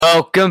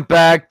Welcome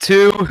back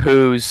to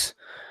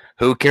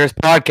Who Cares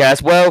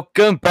Podcast.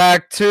 Welcome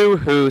back to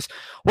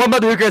What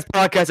about the Who Cares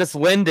Podcast? It's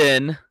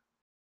Lyndon.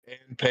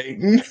 And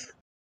Peyton.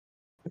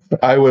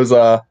 I was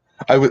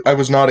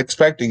not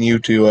expecting you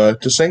to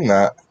sing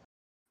that.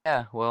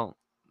 Yeah, well,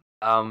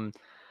 welcome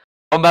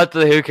back to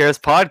the Who Cares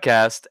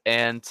Podcast,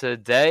 and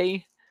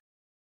today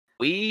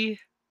we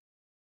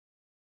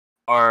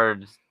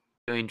are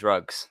doing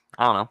drugs.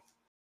 I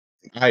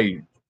don't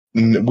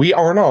know. We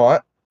are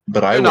not,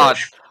 but I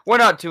wish. We're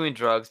not doing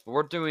drugs, but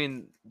we're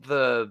doing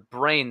the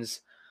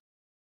brain's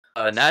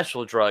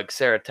natural drug,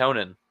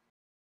 serotonin.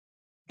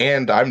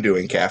 And I'm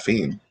doing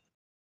caffeine.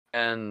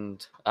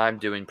 And I'm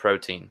doing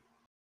protein.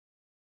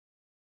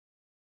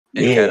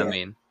 And Yeah.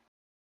 ketamine.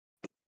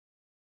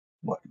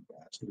 What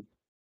bastard.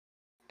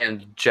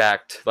 And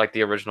jacked, like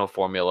the original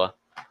formula.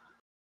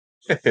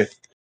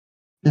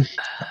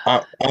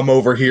 I'm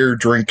over here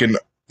drinking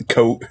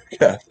Coke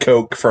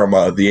from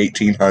the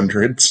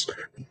 1800s.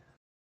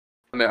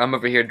 I'm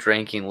over here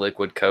drinking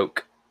liquid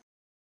Coke.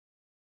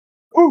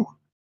 Woo!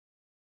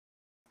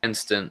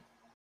 Instant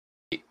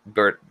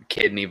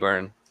kidney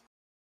burn.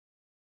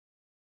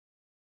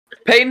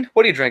 Peyton,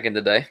 what are you drinking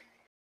today?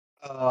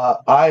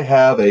 I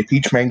have a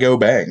peach mango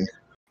bang.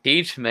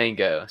 Peach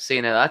mango.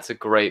 See, now that's a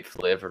great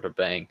flavor to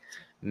bang.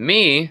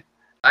 Me,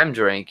 I'm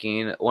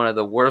drinking one of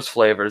the worst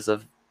flavors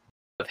of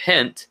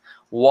hint,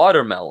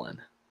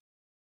 watermelon.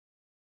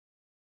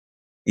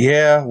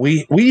 Yeah,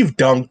 we've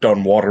dunked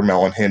on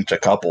watermelon hint a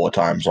couple of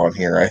times on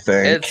here, I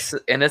think.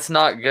 It's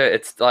not good.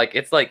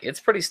 It's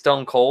pretty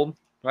stone cold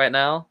right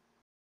now.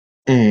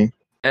 Mm.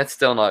 And it's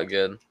still not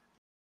good.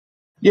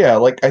 Yeah,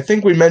 like I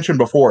think we mentioned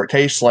before, it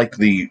tastes like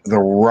the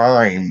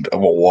rind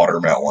of a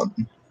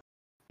watermelon.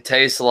 It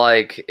tastes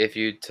like if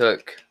you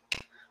took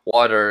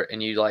water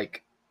and you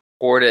like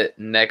poured it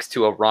next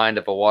to a rind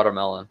of a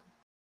watermelon.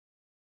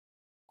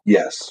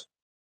 Yes.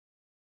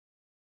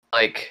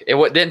 Like it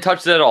didn't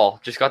touch it at all.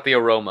 Just got the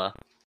aroma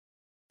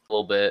a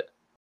little bit.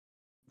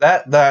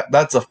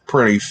 That's a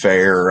pretty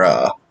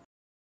fair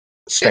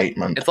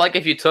statement. It's like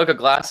if you took a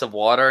glass of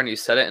water and you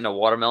set it in a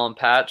watermelon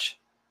patch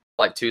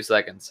for like 2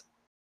 seconds.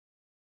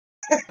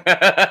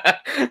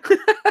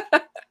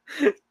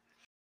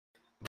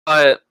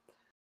 But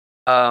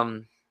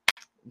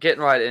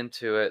getting right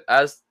into it,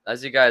 as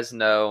you guys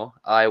know,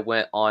 I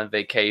went on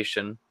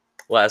vacation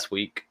last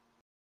week.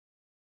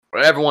 For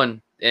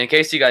everyone, in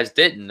case you guys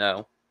didn't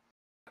know,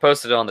 I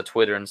posted it on the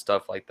Twitter and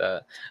stuff like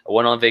that. I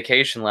went on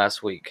vacation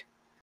last week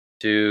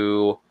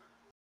to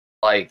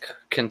like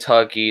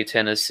Kentucky,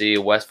 Tennessee,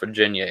 West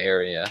Virginia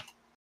area,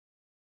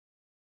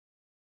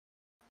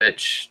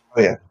 which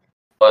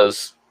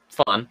was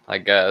fun, I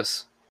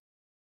guess.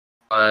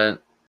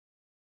 But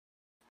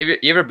you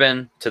ever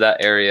been to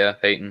that area,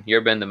 Peyton? You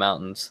ever been to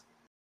mountains?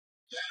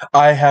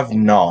 I have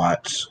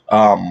not.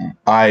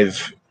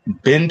 I've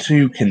been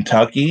to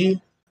Kentucky,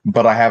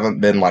 but I haven't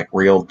been like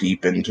real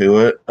deep into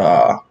it.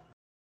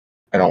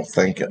 I don't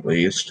think, at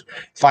least.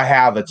 If I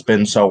have, it's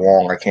been so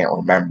long I can't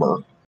remember.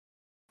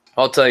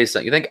 I'll tell you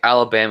something. You think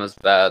Alabama's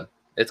bad?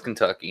 It's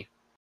Kentucky.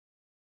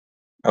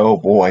 Oh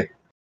boy.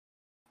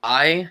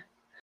 I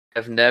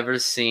have never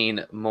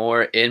seen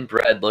more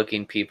inbred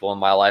looking people in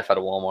my life at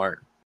a Walmart.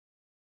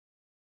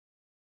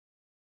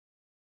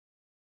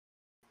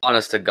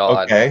 Honest to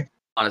God. Okay.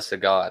 Honest to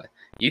God.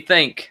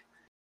 Think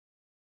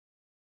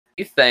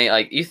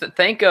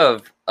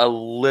of a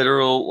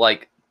literal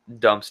like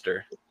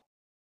dumpster.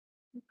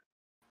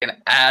 An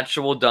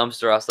actual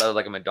dumpster outside of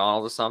like a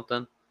McDonald's or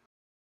something.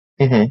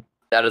 Mm-hmm.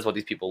 That is what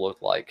these people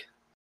look like.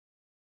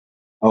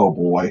 Oh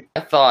boy. I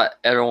thought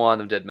every one of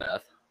them did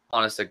meth.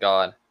 Honest to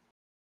God.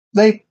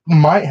 They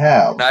might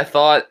have. And I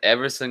thought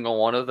every single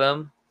one of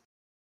them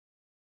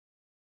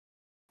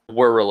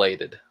were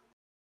related.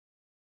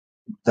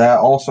 That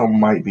also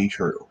might be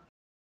true.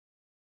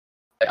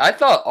 I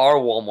thought our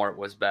Walmart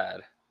was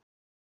bad.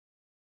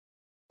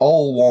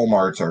 All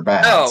Walmarts are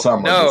bad.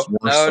 Some are just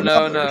worse than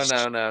others.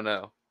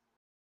 No.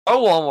 Our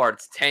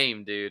Walmart's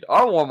tame, dude.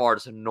 Our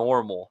Walmart's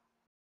normal.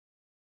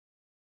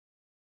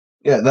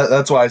 Yeah,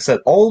 that's why I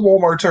said all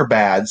Walmarts are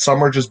bad.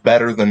 Some are just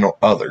better than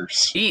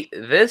others.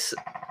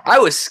 I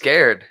was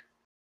scared.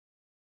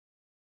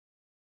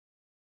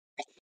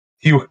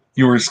 You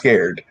were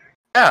scared.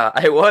 Yeah,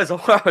 I was.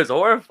 I was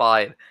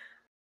horrified.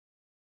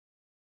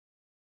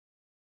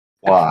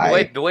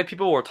 Why? The way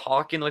people were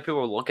talking, the way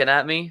people were looking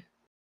at me.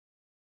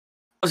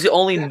 I was the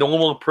only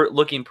normal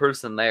looking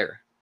person there.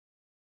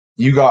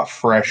 You got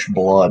fresh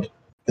blood.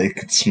 They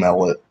could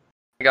smell it.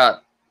 I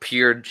got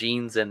pure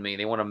genes in me.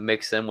 They want to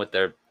mix in with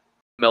their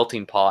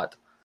melting pot.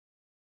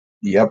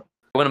 Yep.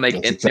 They want to make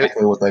That's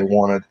exactly what they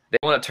wanted. They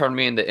want to turn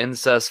me into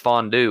incest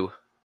fondue.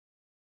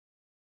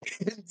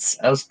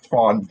 Incest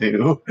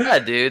fondue? Yeah,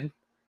 dude.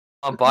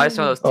 I'll buy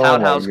some of those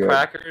Townhouse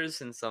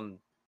crackers and some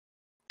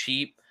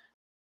cheap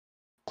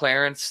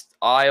clearance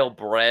aisle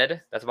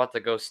bread that's about to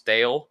go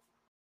stale.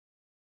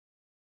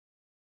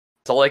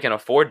 It's all they can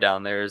afford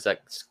down there is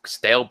that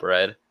stale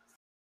bread.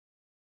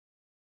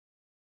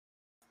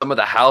 Some of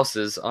the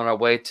houses on our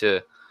way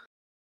to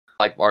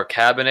like our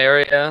cabin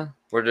area,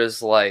 were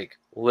just like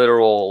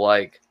literal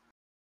like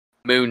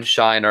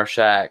moonshiner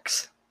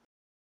shacks.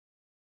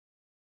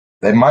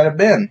 They might have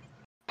been.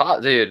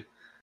 Dude,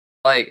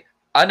 like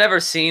I never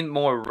seen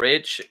more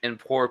rich and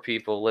poor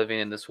people living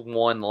in this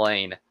one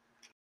lane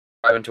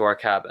driving to our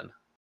cabin.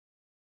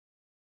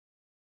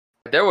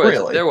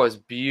 Really? There was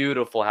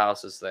beautiful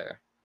houses there.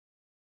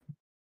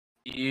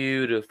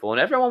 Beautiful.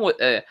 And everyone would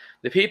the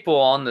people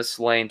on this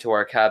lane to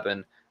our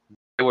cabin,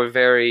 they were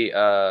very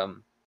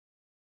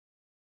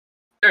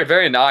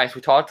very nice.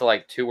 We talked to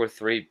like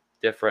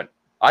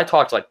I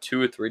talked to like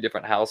 2 or 3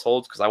 different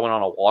households because I went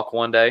on a walk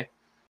one day.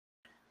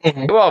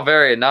 Mhm. They were all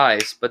very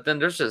nice, but then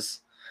there's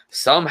just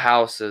some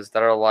houses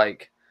that are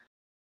like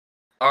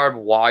barbed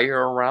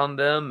wire around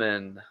them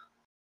and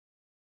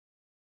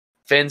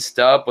fenced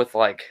up with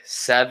like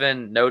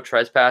 7 no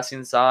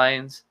trespassing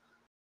signs.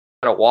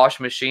 Got a wash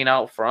machine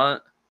out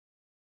front.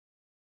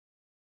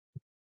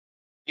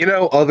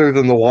 Other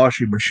than the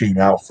washing machine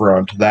out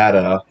front,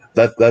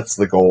 that's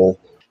the goal.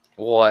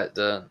 What,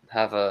 to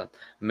have a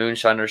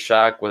moonshiner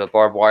shack with a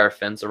barbed wire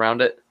fence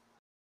around it?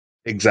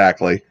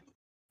 Exactly.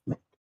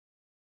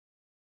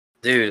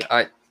 Dude,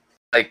 I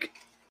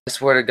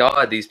swear to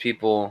God, these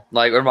people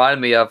like remind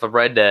me of a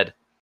Red Dead.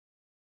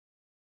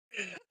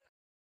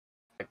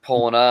 Like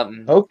pulling up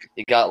and Okay.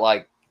 you got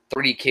like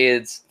 3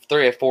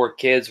 or 4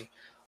 kids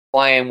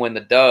playing with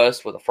the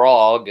dust with a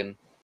frog, and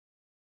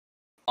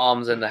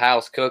mom's in the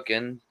house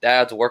cooking,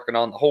 dad's working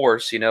on the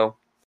horse,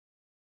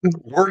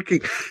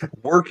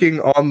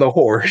 Working on the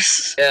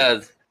horse.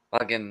 Yeah,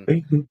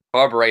 fucking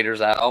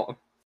carburetor's out.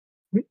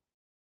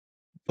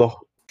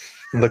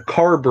 The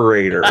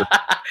carburetor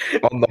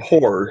on the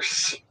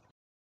horse.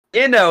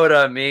 You know what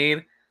I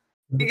mean?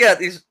 You got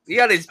these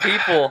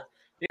people.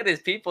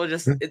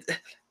 Just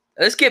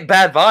let's get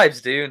bad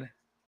vibes, dude.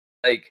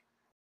 Like,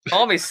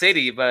 call me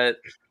city, but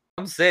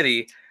I'm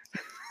city,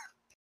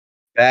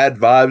 Bad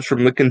vibes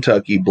from the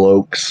Kentucky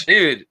blokes.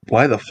 dude.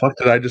 Why the fuck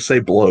did I just say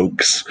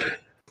blokes?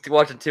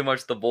 Watching too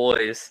much The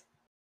Boys.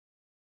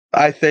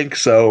 I think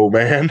so,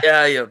 man.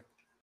 Yeah,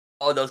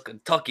 all those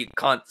Kentucky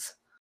cunts.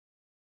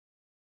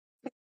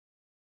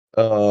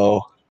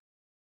 Oh.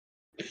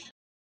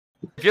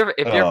 If you're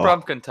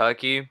from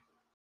Kentucky,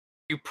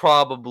 you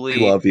probably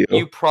We love you.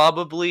 You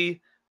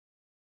probably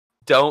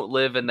don't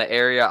live in the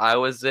area I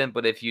was in,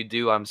 but if you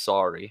do, I'm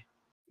sorry.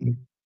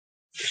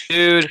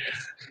 Dude,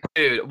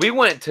 we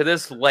went to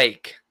this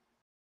lake.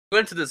 We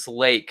went to this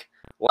lake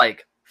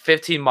like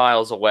 15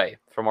 miles away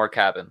from our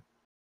cabin.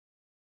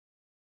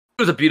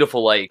 It was a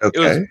beautiful lake. Okay.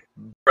 It was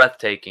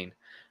breathtaking.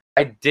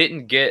 I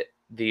didn't get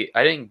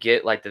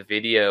like the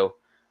video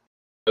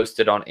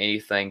posted on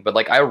anything, but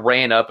like I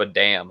ran up a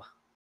dam.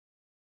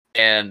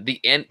 And the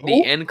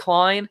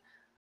incline,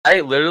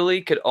 I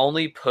literally could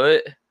only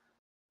put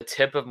the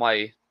tip of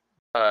my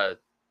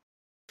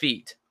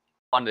feet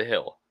on the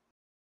hill.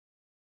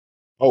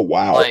 Oh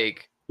wow.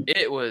 Like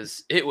it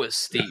was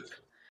steep.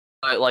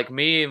 But like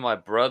me and my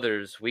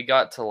brothers, we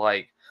got to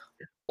like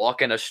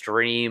walk in a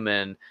stream,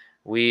 and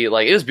it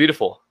was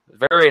beautiful.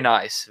 Very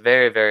nice.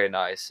 Very, very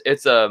nice.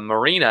 It's a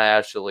marina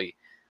actually.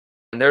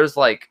 And there was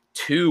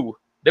 2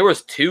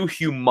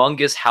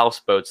 humongous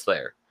houseboats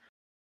there.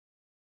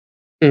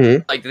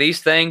 Mm-hmm. Like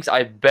these things,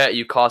 I bet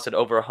you costed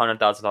over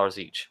 $100,000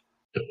 each.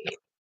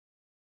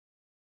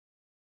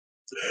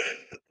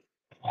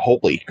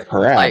 Holy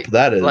crap!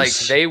 That is like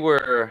they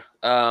were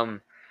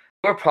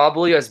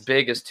probably as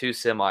big as 2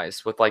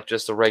 semis with like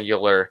just a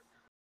regular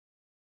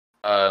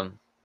like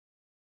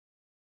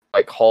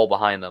haul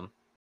behind them.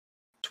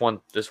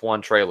 Just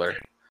one trailer.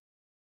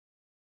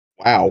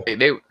 Wow.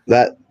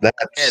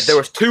 That's there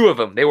was 2 of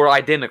them. They were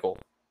identical.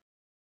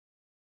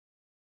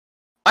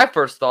 My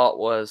first thought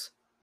was,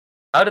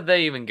 how did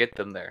they even get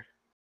them there?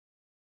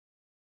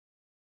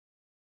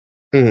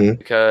 Mm-hmm.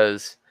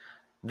 Because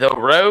the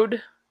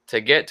road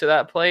to get to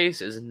that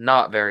place is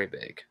not very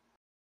big.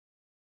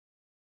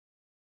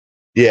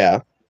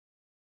 Yeah.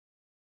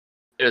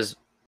 It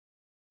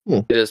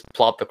just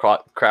plopped the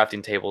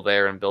crafting table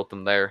there and built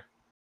them there.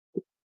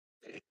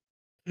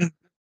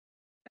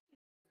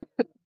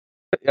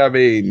 I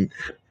mean,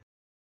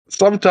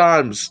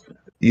 sometimes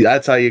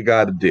that's how you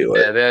got to do it.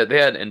 Yeah, they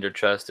had an ender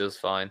chest. It was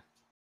fine.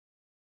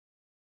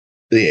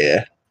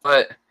 Yeah.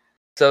 But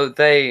so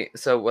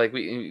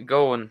we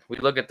go and we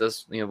look at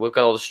this. We look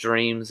at all the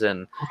streams,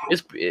 and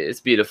it's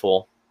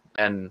beautiful.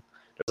 And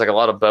there's like a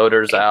lot of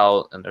boaters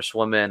out, and they're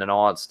swimming and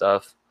all that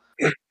stuff.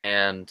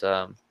 And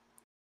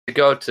we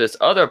go to this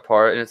other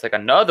part, and it's like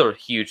another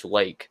huge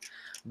lake,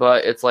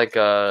 but it's like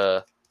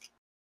a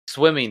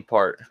swimming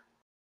part.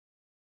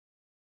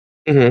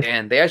 Mm-hmm.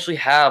 And they actually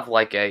have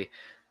like a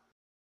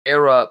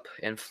air up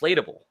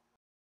inflatable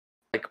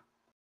like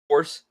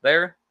course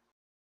there.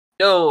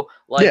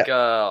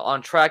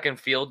 On track and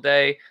field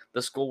day,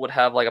 the school would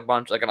have like a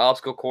bunch, like an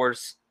obstacle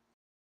course.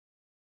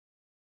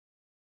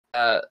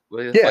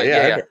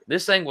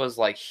 This thing was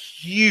like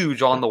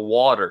huge on the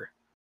water.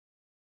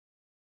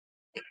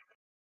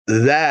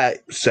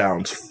 That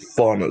sounds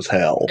fun as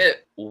hell.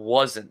 It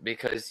wasn't,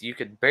 because you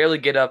could barely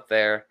get up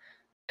there,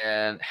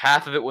 and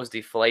half of it was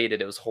deflated.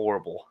 It was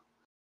horrible.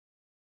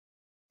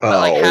 But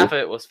like half Oh,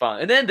 of it was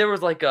fun. And then there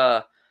was like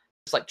a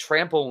this like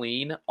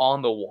trampoline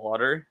on the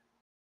water,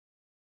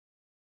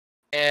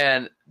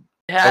 and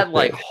it had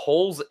like okay.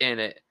 holes in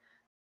it.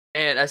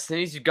 And as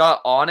soon as you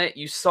got on it,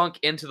 you sunk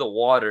into the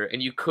water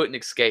and you couldn't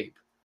escape.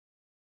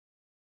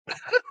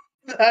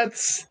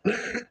 That's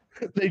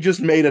they just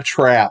made a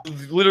trap.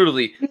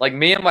 Literally, like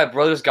me and my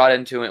brothers got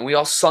into it and we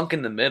all sunk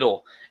in the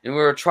middle and we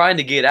were trying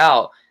to get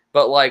out,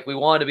 but like we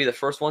wanted to be the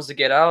first ones to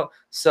get out.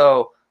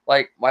 So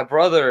like my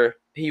brother,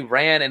 he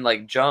ran and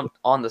like jumped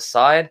on the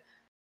side,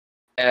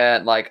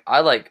 and like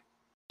I like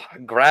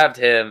grabbed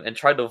him and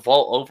tried to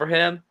vault over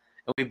him,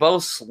 and we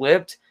both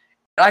slipped.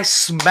 And I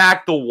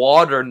smacked the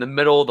water in the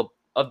middle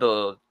of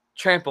the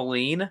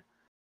trampoline.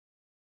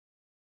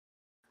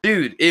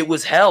 Dude, it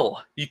was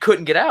hell. You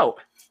couldn't get out.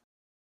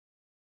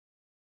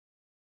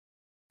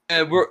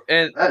 And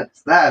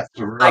That's like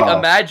rough.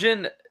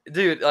 imagine,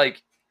 dude,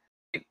 like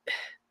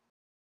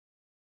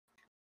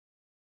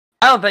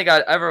I don't think I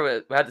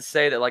ever had to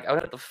say that like I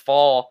would have to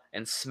fall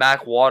and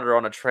smack water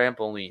on a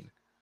trampoline.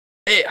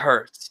 It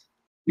hurts.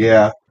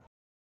 Yeah.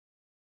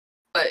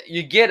 But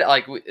you get it,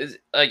 like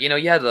you know,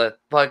 you had the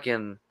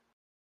fucking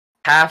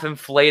half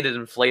inflated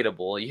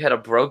inflatable. You had a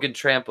broken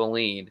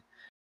trampoline.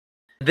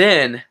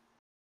 Then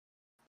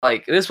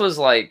like this was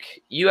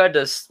like you had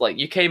to like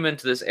you came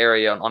into this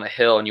area on a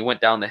hill and you went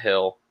down the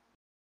hill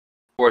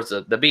towards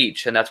the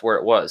beach, and that's where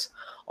it was.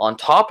 On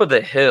top of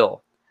the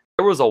hill,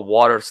 there was a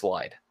water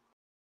slide.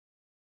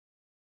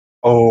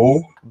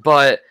 Oh,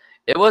 But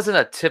it wasn't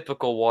a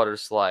typical water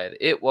slide.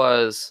 It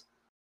was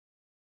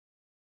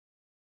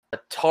a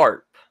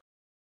tarp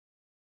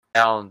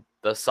down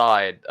the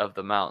side of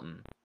the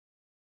mountain.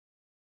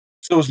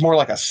 so it was more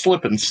like a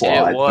slip and It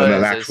slide than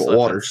an was a actual slip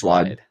water and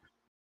slide. slide.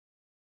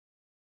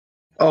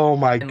 Oh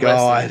my And listen,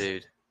 god.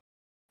 dude,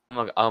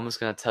 I'm just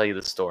gonna tell you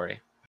the story.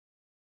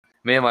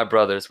 Me and my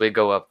brothers, we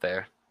go up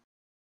there,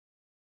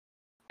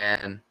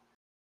 and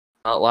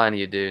I'm not lying to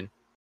you, dude.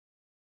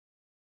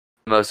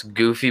 The most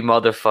goofy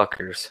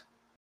motherfuckers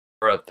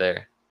were up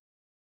there.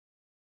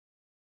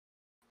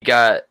 You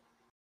got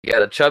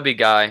a chubby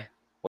guy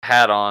with a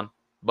hat on,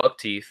 buck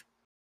teeth.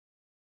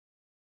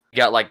 You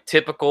got like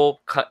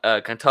typical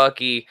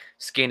Kentucky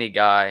skinny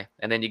guy,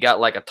 and then you got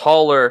like a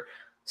taller,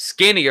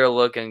 skinnier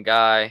looking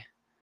guy.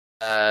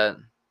 No,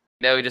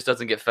 he just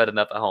doesn't get fed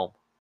enough at home.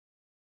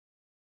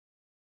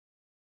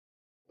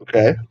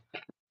 Okay.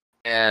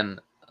 And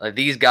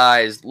these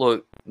guys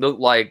look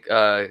like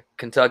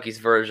Kentucky's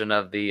version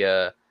of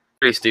the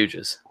Three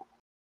Stooges.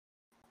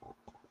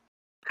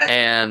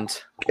 And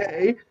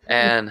Okay.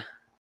 and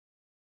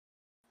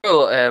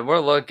we're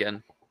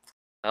looking.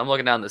 I'm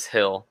looking down this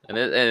hill, and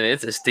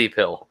it's a steep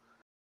hill.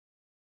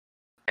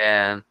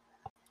 And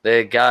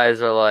the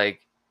guys are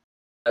like,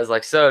 I was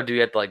like, so do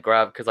you have to like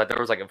grab? Because like there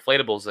was like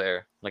inflatables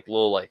there, like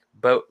little like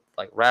boat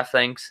like raft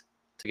things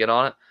to get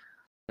on it.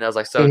 And I was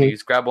like, so do you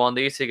just grab one of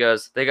these? The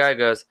guy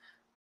goes,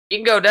 you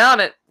can go down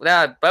it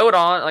without a boat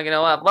on, like you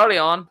know, without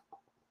floaty on.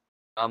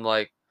 I'm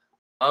like,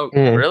 oh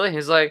Mhm. really?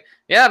 He's like,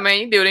 yeah, man,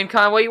 you can do it any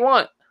kind of way you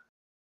want.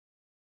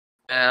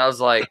 And I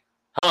was like,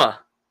 huh?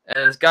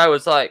 And this guy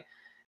was like,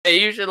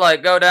 hey, you should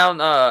like go down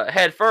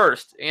head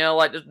first, you know,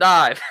 like just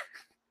dive.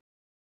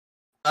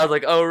 I was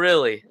like, oh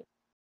really?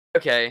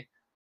 Okay.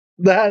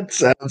 That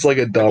sounds like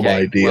a dumb Okay,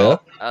 idea.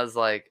 well, I was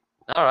like,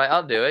 all right,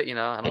 I'll do it. You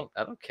know,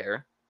 I don't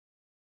care.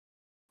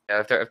 Yeah,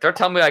 if they're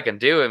telling me I can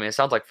do it, I mean, it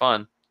sounds like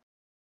fun.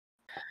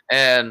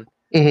 And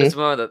Hmm. this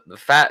one, the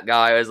fat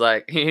guy was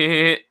like,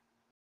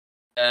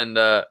 and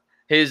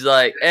he's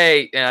like,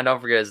 hey, and I don't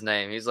forget his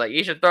name. He's like,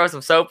 you should throw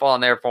some soap on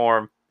there for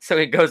him so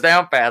he goes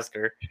down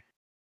faster.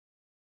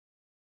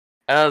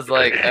 And I was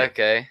like,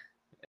 okay.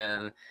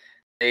 And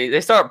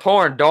they start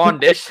pouring Dawn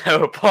dish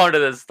soap onto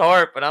this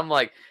tarp, and I'm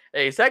like,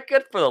 hey, is that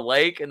good for the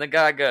lake? And the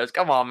guy goes,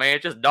 come on, man,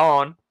 it's just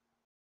Dawn.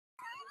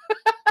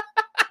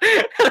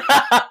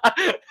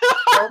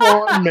 Come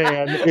on,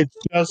 man. It's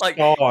just Like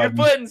you're gone.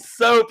 putting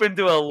soap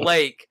into a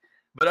lake,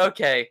 but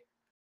okay.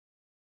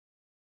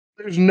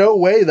 There's no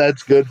way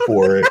that's good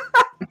for it.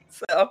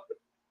 So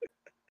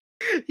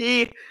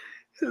he,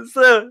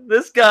 so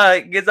this guy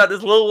gets out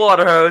this little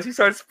water hose. He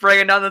starts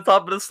spraying down the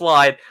top of the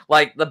slide,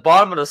 like the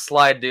bottom of the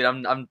slide, dude.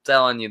 I'm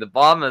telling you, the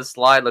bottom of the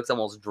slide looks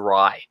almost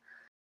dry.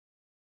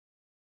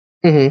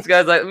 Hmm. This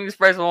guy's like, let me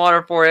spray some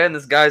water for you, and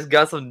this guy's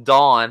got some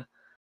Dawn,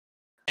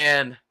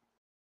 and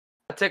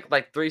I took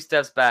like 3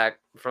 steps back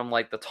from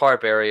like the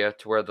tarp area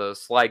to where the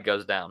slide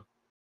goes down.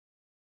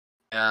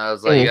 And I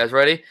was like, you Hmm. guys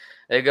ready?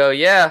 They go,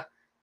 yeah.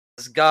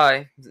 This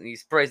guy, he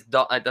sprays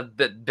Dawn, like the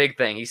big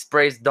thing. He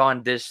sprays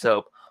Dawn dish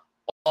soap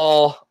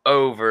all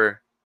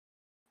over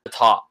the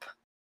top.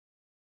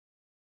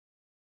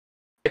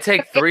 I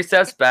take 3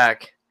 steps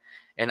back,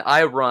 and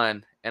I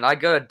run, and I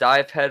go to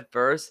dive head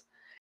first,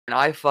 and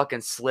I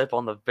fucking slip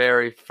on the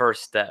very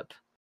first step,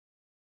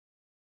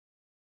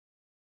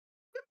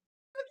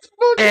 It's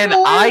fucking and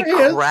I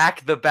hilarious.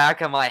 crack the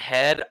back of my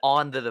head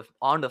on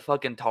the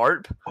fucking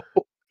tarp,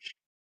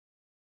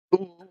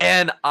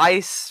 and I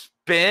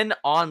spin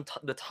on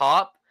the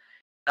top.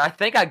 I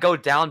think I go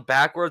down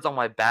backwards on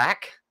my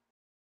back.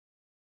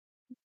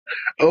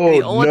 Oh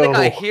The only thing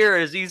I no! hear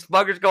is these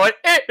buggers going.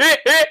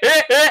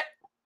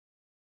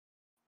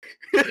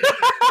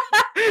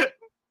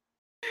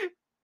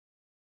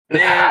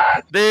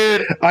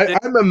 Dude,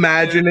 I'm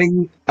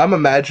imagining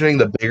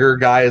the bigger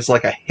guy as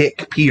like a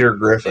hick Peter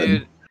Griffin.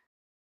 dude,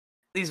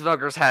 these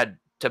fuckers had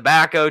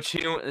tobacco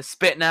chewing,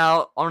 spitting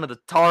out onto the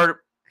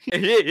tarp.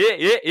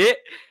 Dude,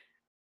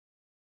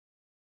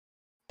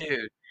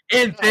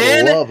 and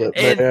I love it,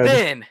 man.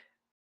 then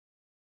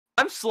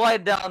I'm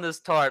sliding down this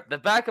tarp. The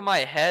back of my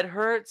head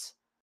hurts.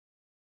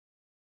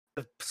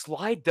 The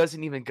slide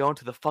doesn't even go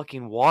into the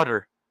fucking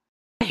water.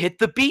 I hit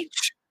the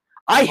beach.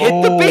 I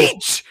hit the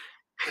beach.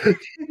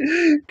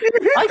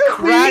 I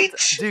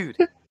cracked, dude.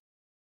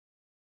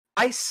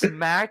 I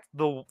smacked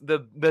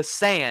the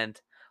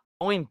sand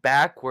going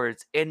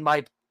backwards, and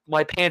my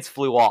pants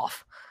flew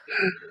off.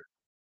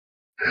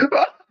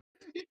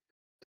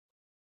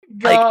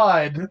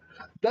 God,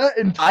 that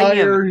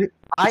entire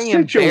I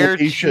am bare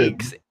situation.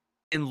 cheeks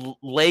in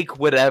Lake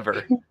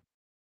whatever.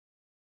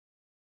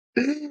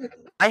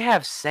 I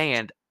have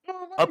sand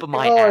up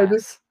my God.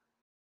 ass,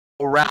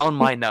 around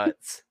my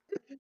nuts,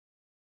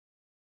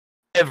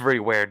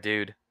 everywhere,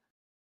 dude.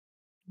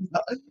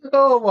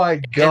 Oh my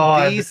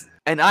God.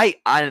 And I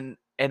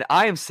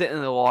am sitting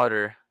in the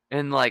water,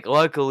 and like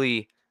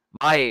luckily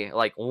my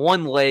like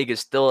one leg is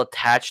still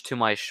attached to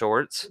my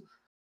shorts.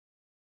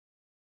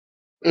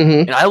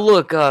 Mm-hmm. And I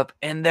look up,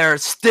 and they're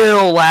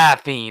still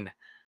laughing.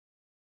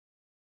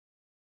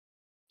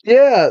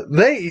 Yeah,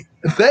 they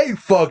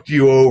fucked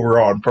you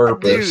over on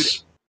purpose.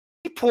 Dude,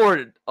 he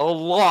poured a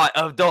lot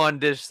of Dawn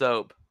dish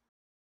soap.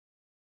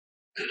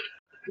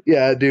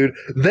 Yeah, dude,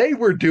 they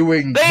were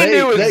doing. They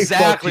knew they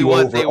exactly fucked you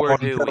what over they were on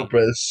doing.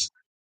 purpose.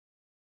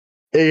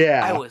 I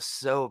Yeah, was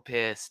so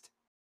pissed.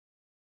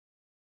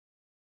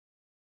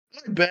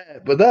 I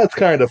bet, but that's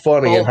kind of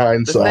funny in Well, the thing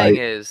hindsight.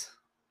 is,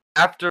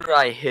 after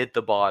I hit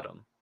the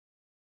bottom,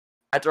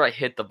 I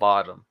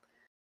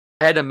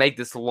had to make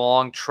this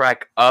long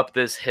trek up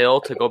this hill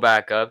to go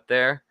back up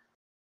there.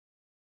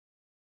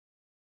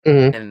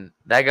 Mm-hmm. And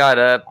that got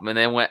up and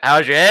then went,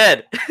 "How's your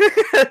head?"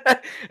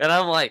 And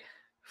I'm like,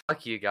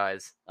 "Fuck you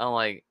guys." I'm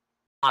like,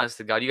 honest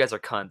to God, you guys are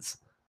cunts.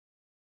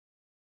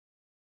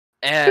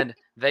 And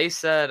they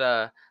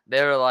said,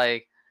 they were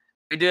like,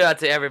 "We do that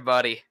to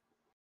everybody."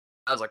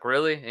 I was like,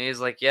 "Really?" And he's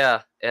like,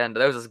 "Yeah." And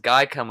there was this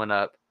guy coming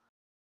up.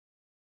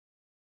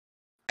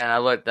 And I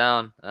look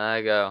down and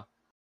I go,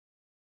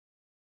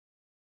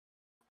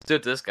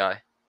 "Dude, this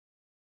guy."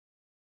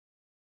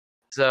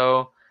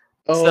 So,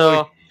 Oh,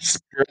 so,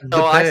 spread the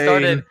so I pain.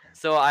 started.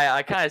 So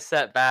I kind of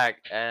sat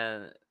back,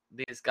 and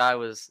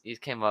he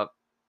came up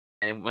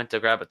and went to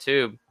grab a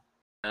tube,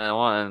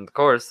 and of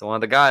course, one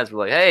of the guys were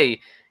like,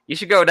 "Hey, you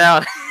should go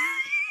down.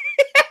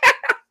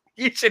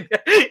 you should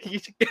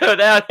go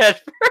down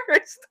head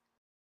first."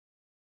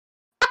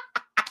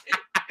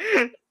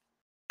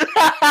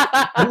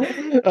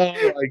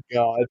 Oh my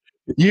God,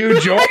 you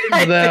joined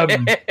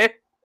them.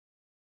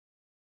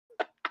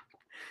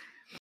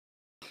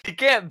 You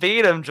can't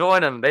beat them.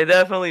 Join them. They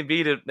definitely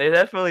beat it. They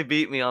definitely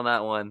beat me on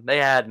that one. They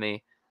had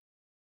me.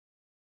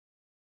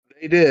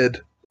 They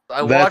did.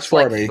 I That's watched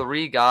like funny.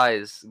 3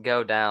 guys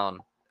go down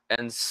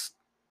and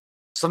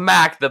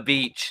smack the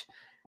beach,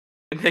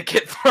 and they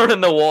get thrown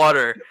in the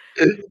water.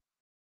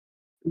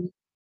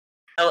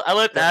 I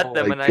looked at Oh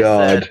them my and I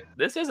God. said,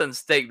 "This isn't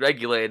state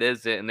regulated,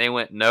 is it?" And they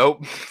went,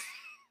 "Nope."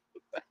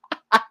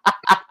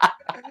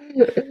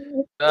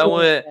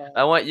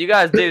 I went. You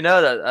guys do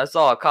know that I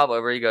saw a cop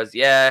over. He goes,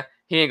 "Yeah,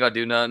 he ain't gonna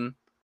do nothing."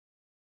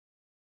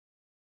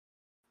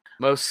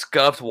 Most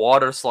scuffed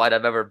water slide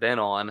I've ever been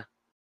on.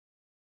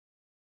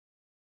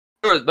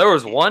 There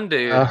was one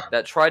dude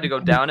that tried to go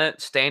down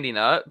it standing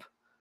up.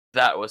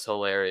 That was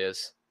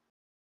hilarious.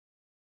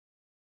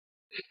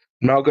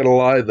 Not gonna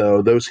lie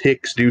though, those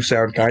hicks do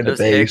sound kind of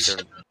Those hicks are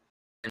based.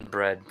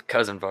 inbred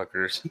cousin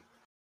fuckers.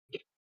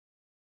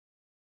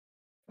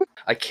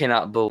 I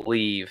cannot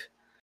believe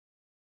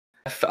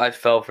I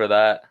fell for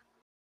that.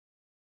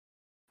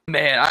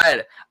 Man,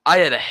 I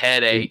had a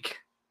headache.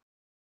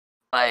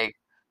 Like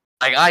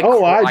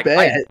I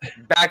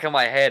bet. back of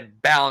my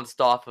head bounced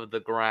off of the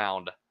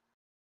ground.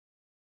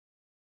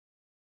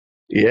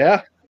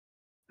 Yeah.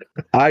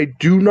 I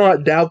do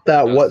not doubt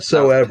that I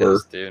whatsoever.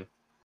 was pissed, dude.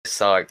 It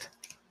sucked.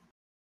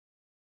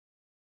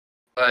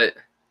 But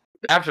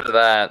after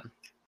that,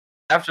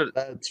 That's after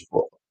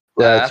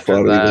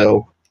funny that,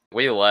 though.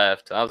 we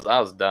left. I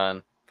was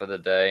done for the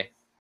day.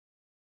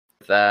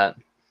 With that.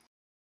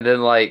 And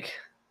then like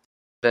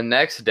the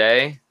next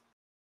day,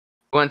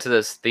 we went to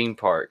this theme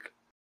park.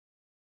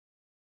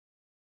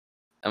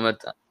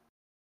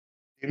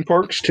 Theme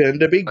parks tend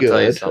to be I'll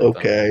tell you good. something.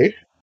 Okay.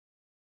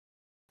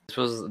 This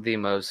was the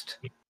most.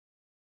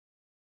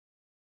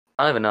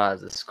 I don't even know how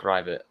to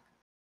describe it.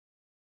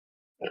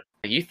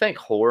 You think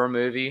horror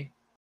movie?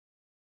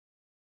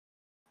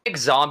 Like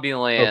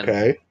Zombieland,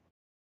 Okay.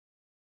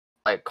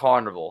 like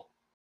Carnival.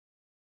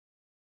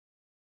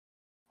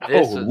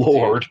 Oh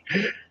Lord.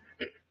 Dude,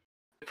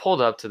 we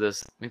pulled up,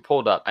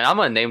 and I'm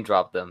gonna name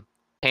drop them.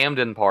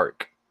 Camden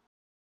Park.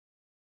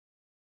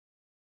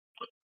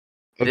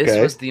 This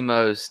Okay. was the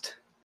most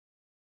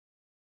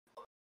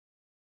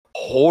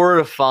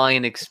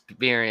horrifying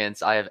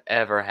experience I have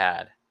ever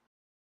had.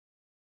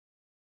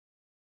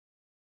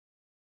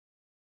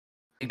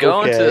 You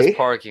go into this Okay.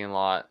 parking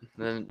lot, and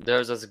then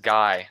there's this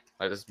guy,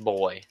 like this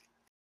boy.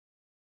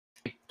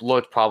 He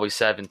looked probably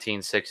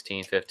 17,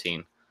 16,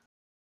 15.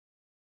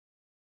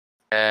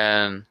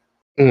 And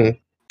Mhm.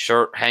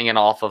 shirt hanging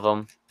off of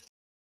him.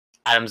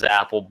 Adam's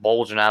apple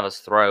bulging out of his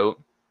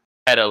throat.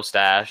 Pedo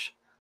stash.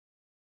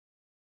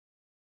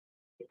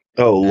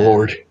 Oh, And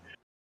Lord.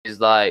 he's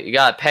like, you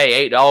gotta pay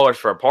 $8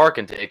 for a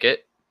parking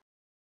ticket.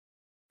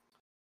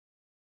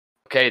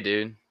 Okay,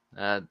 dude.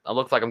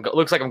 Looks like I'm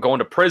going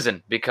to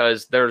prison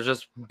because there's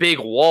just big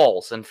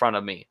walls in front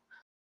of me.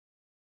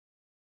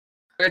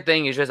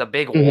 Everything is just a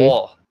big Mhm.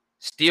 wall,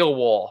 steel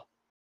wall.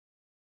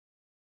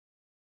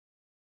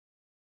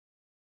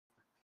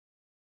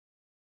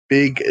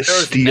 Big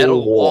There's steel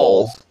metal wall.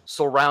 walls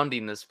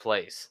surrounding this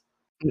place.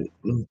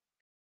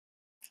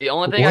 The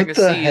only thing I What can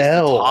the see is the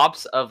hell?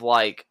 tops of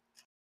like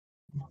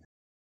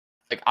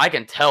I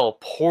can tell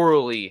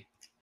poorly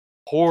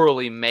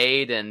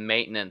made and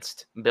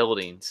maintained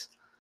buildings.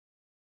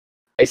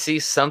 I see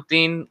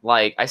something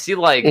like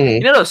Mhm.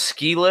 you know those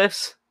ski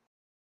lifts?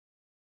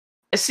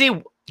 I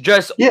see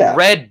just Yeah.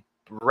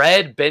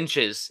 red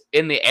benches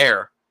in the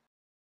air.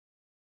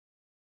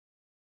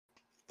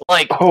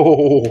 Like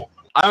Oh.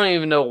 I don't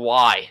even know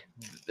why.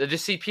 I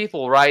just see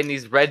people riding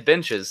these red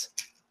benches.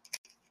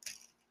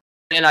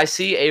 And I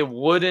see a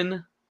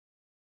wooden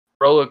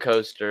roller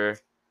coaster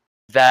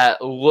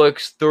that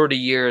looks 30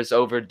 years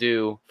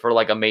overdue for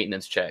like a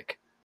maintenance check.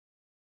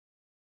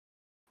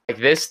 Like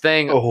this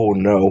thing, Oh,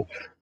 no.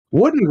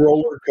 Wooden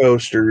roller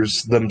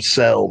coasters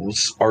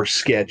themselves are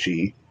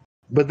sketchy,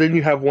 but then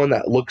you have one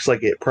that looks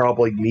like it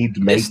probably needs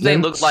maintenance.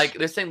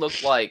 this thing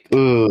looked like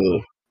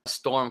Ugh. a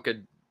storm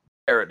could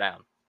tear it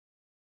down.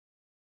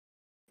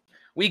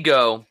 We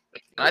go,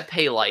 and I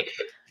pay like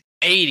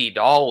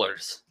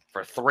 $80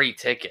 for 3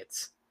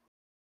 tickets,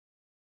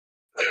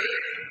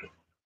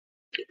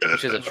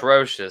 which is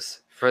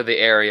atrocious for the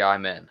area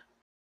I'm in.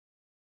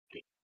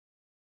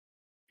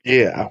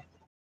 Yeah.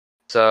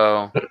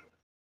 So,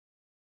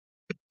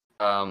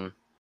 sorry,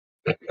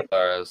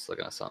 I was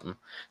looking at something.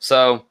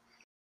 So,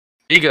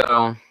 we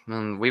go,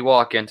 and we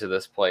walk into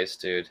this place,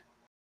 dude,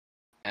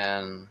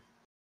 and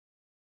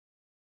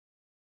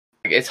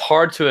it's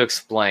hard to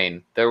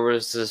explain. There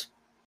was this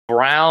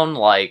brown,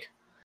 like,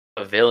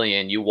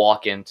 pavilion you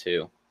walk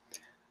into,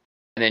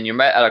 and then you're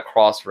met at a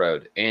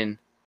crossroad, and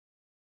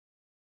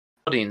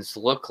buildings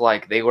look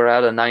like they were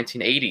out of the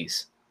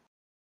 1980s.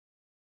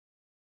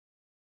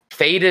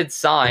 Faded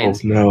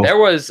signs. Oh, no. There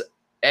was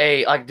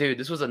dude,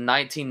 this was a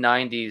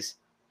 1990s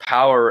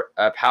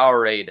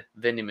Powerade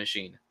vending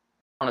machine.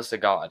 Honest to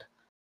God.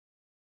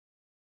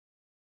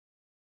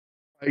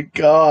 My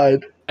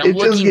God. It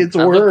just gets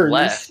I look worse.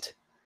 left,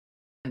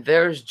 and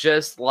there's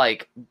just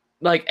like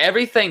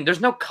everything.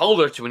 There's no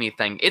color to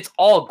anything. It's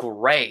all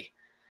gray,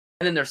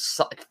 and then there's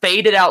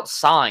faded out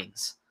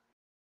signs.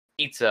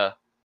 Pizza,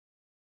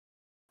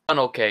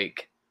 funnel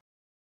cake,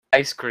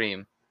 ice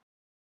cream,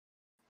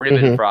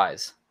 ribbon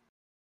fries,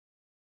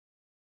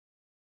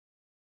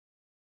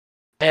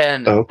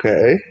 and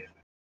Okay.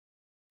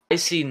 I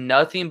see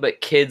nothing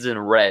but kids in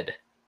red.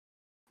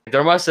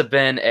 There must have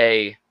been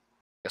a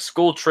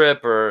school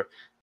trip or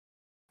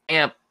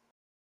camp,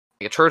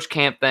 like a church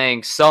camp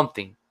thing,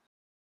 something.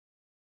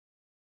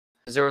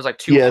 Because there was like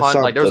 200,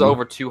 Yeah, like there was something.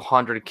 over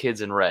 200 kids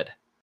in red.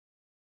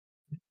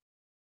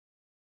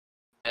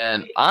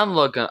 And I'm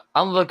looking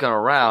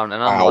around,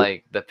 and I'm Wow.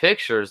 like, the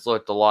pictures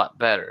looked a lot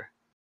better.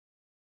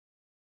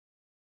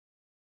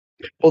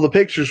 Well, the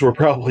pictures were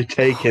probably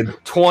taken,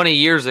 20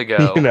 years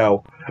ago. you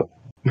know.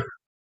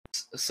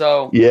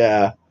 So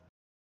Yeah.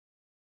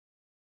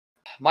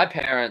 my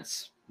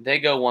parents, they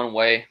go one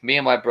way. Me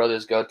and my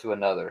brothers go to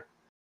another.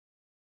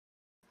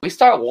 We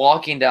start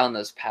walking down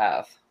this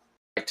path.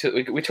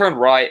 We turned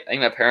right. I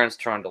think my parents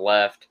turned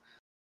left.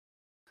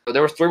 But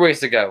there was 3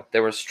 ways to go.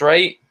 There was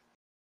straight,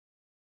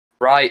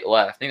 right,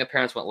 left. I think the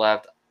parents went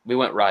left. We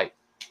went right.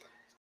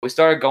 We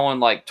started going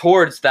like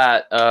towards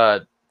that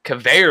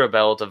conveyor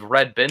belt of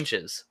red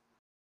benches.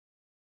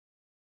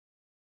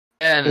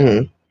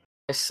 And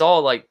I saw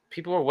like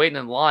people were waiting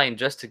in line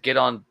just to get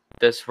on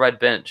this red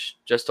bench,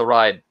 just to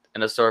ride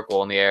in a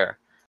circle in the air.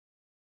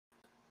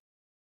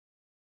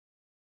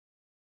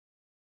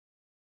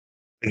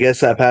 I guess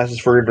that passes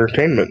for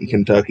entertainment in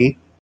Kentucky.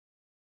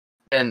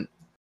 And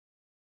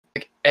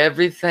like,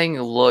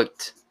 everything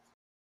looked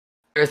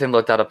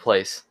out of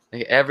place.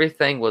 Like,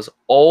 everything was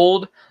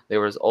old.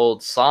 There was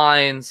old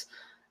signs.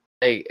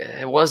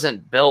 It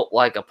wasn't built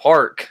like a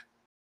park.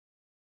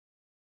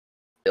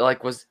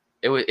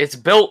 It's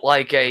built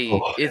like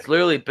it's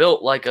literally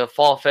built like a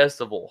fall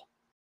festival,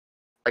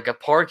 like a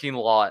parking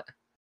lot.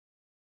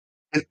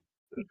 Like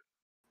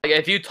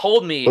if you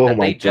told me that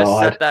they just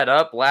set that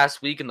up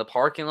last week in the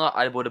parking lot,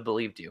 I would have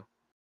believed you.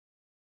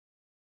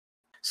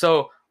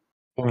 So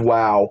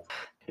wow,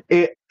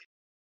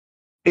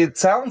 it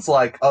sounds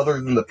like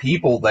other than the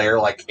people there,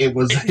 like it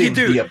was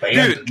the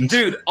abandoned.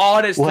 Dude,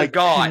 honest to Like,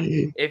 God,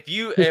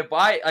 if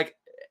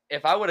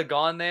I would have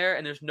gone there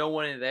and there's no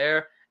one in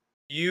there,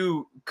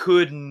 you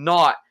could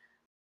not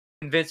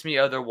convince me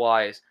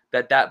otherwise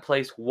that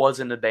place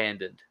wasn't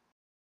abandoned.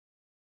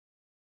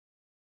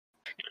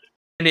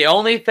 And the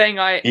only thing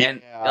I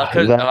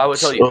would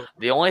tell you,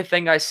 the only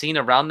thing I seen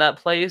around that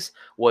place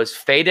was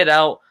faded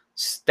out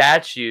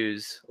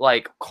statues,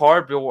 like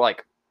cardboard,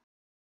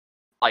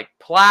 like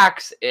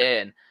plaques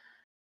and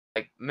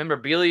like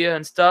memorabilia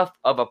and stuff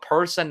of a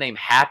person named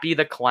Happy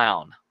the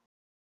Clown.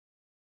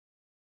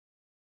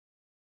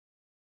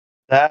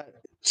 That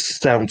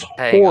sounds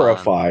Hang on.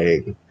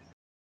 horrifying.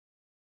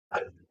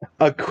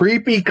 A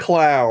creepy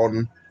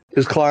clown,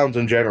 because clowns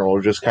in general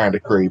are just kind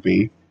of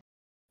creepy.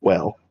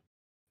 Well,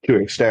 to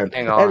an extent.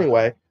 Hang on.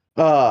 Anyway,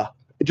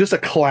 just a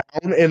clown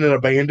in an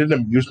abandoned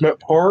amusement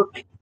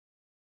park.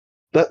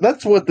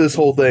 That's what this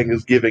whole thing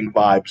is giving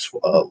vibes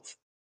of.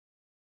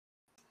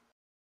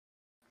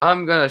 I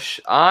am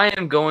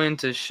going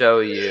to show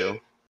you.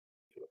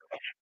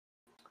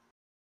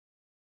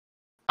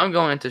 I'm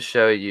going to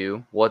show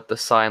you what the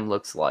sign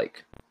looks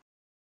like.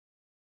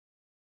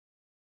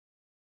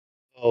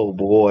 Oh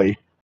boy.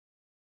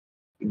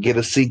 Get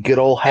to see good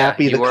old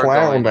Happy the you are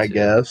Clown, going I to,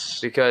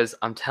 guess. Because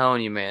I'm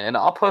telling you, man, and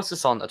I'll post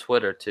this on the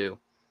Twitter too.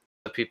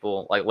 The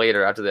people like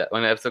later after that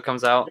when the episode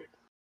comes out.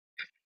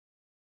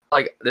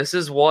 Like this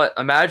is what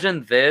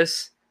imagine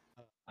this,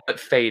 but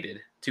faded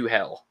to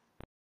hell.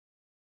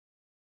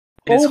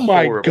 It is Oh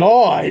my horrible.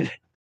 god!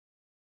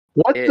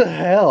 What the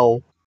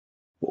hell?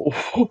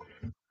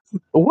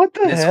 What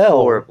the It's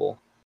hell? horrible.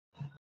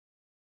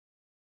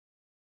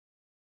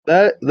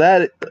 That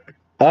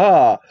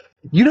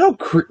you know,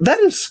 that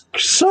is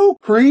so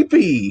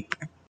creepy.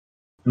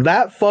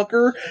 That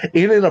fucker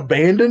in an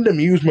abandoned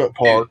amusement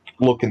park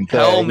looking thing.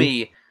 Tell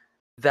me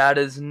that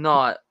is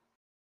not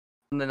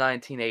from the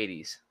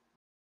 1980s.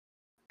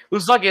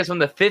 Looks like it's from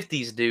the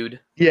 50s, dude.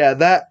 Yeah,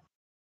 the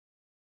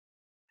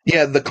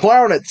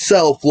clown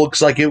itself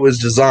looks like it was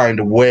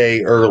designed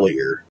way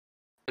earlier.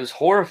 It was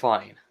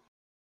horrifying.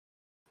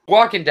 We're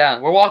walking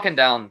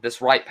down this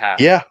right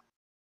path. Yeah.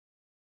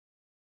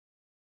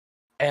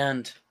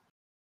 And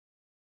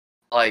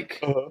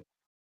like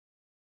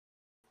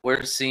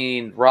we're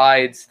seeing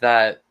rides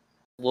that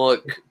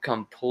look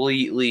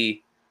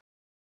completely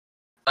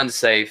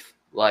unsafe,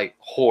 like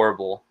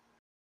horrible.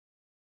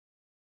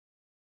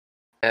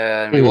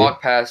 And we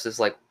walk past this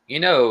we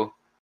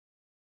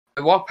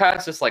walk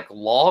past this like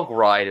log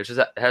ride, which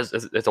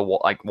it's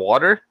like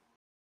water.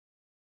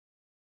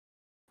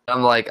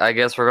 I'm like, I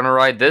guess we're gonna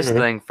ride this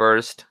thing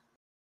first.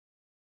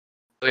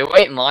 We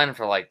wait in line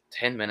for like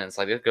 10 minutes.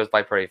 Like it goes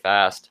by pretty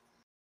fast.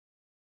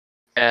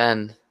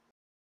 And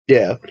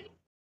yeah,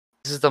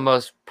 this is the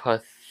most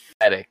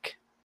pathetic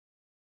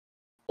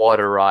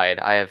water ride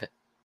I have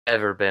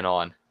ever been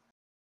on.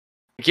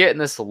 You get in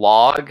this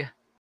log,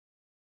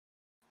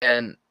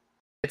 and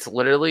it's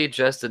literally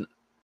just an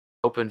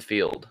open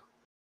field.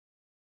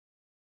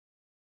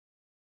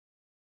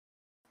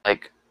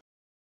 Like,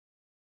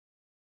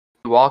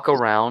 we walk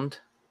around,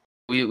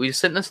 we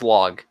sit in this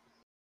log.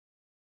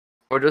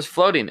 We're just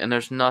floating, and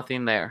there's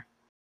nothing there.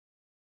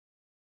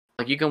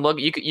 Like you can look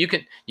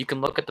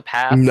at the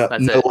path.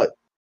 That's it.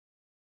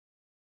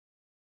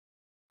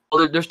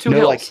 Well, there's two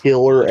hills. Like hill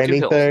or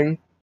anything.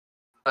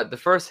 But the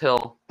first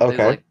hill is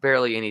like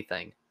barely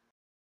anything,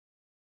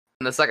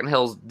 and the second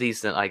hill's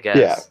decent, I guess.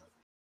 Yeah.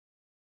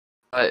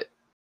 But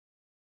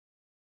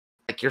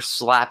like you're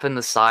slapping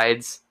the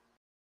sides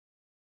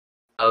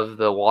of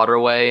the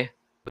waterway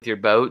with your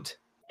boat.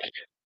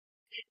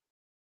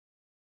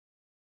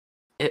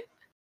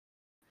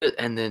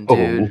 And then,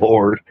 dude, oh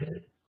Lord,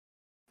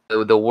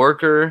 the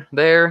worker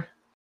there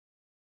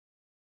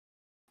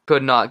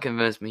could not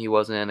convince me he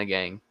wasn't in a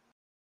gang.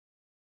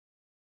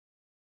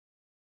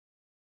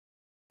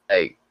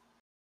 Like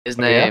his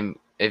name,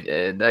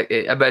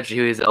 I bet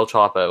you he's El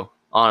Chapo.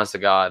 Honest to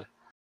God.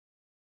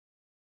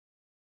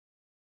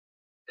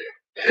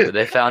 But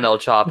they found El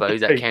Chapo.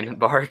 He's at Camden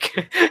Park.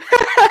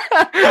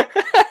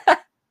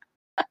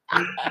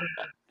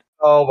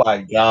 Oh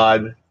my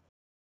God.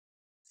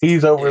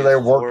 He's over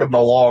there working the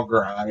log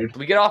ride.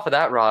 We get off of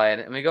that ride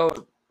and we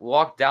go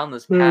walk down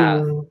this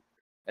path. And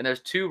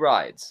there's two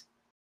rides.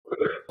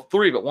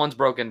 3, but one's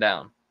broken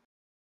down.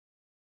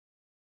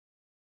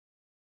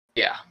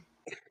 Yeah.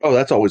 Oh,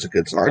 that's always a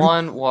good sign.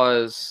 One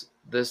was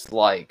this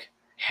like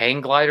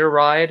hang glider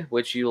ride,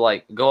 which you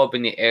like go up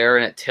in the air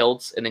and it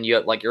tilts, and then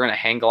you're in a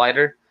hang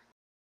glider.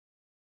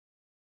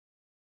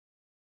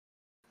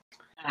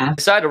 I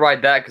decided to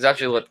ride that because it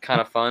actually looked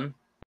kind of fun.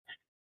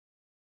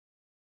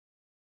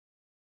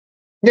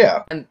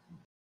 Yeah. And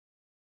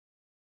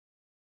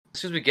as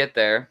soon as we get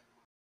there,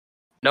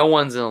 no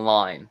one's in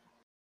line.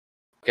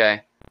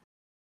 Okay.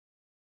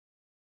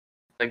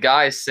 The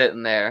guy's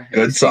sitting there.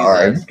 Good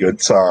sign.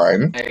 Good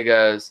sign. And he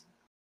goes,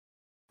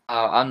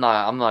 I'm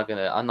not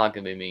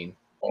gonna be mean.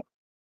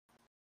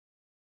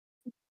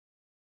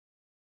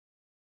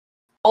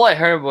 All I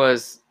heard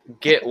was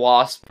get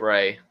wasp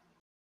spray.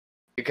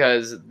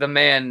 because the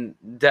man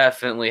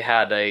definitely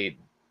had a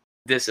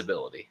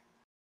disability.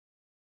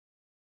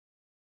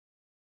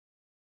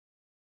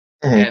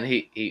 Mhm. And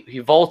he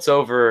vaults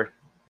over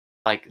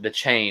like the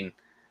chain,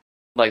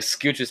 like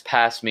scooches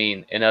past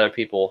me and other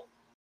people,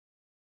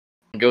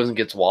 and goes and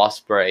gets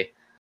wasp spray.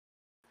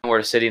 And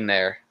we're sitting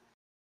there.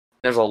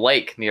 There's a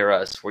lake near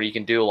us where you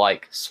can do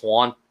like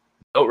swan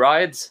boat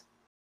rides.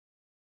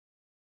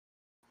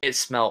 It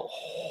smelled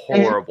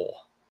horrible.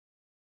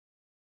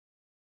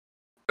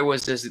 There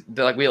was just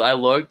like I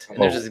looked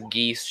and there's just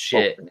geese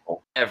shit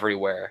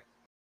everywhere.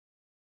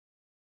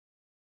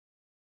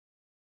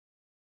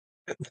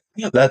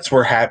 That's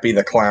where Happy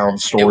the Clown It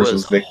stores his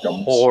was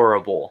victims.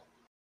 horrible.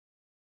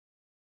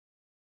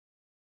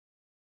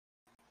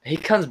 He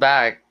comes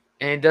back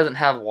and he doesn't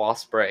have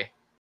wasp spray.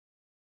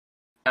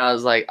 And I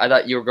was like, I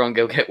thought you were going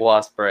to go get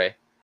wasp spray.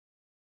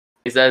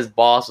 He said his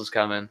boss was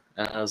coming,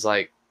 and I was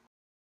like,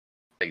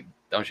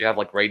 don't you have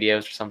like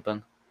radios or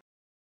something?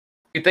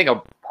 You'd think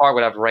a park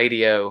would have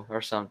radio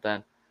or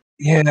something.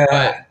 Yeah,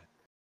 But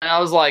and I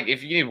was like,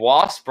 if you need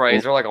wasp spray,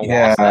 is there like a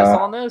wasp nest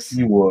on this?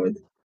 you would.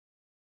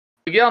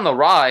 We get on the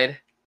ride,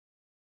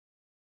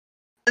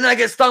 and then I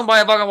get stung by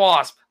a fucking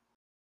wasp.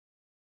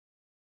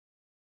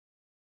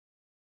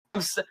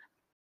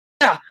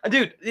 Yeah,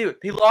 dude,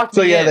 he locked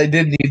So me yeah, in. they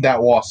did need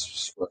that wasp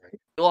spray.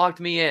 He locked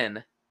me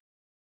in,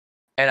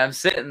 and I'm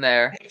sitting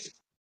there.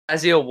 I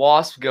see a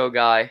wasp go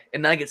guy,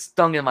 and then I get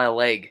stung in my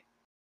leg.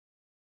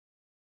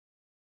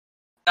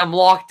 I'm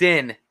locked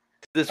in to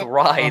this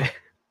ride.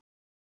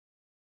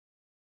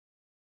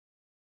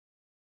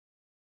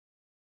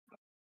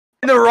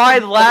 And the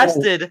ride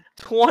lasted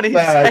 20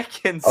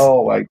 seconds.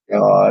 Oh my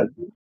god.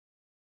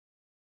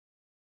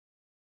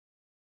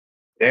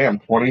 Damn,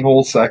 20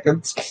 whole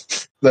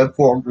seconds? That's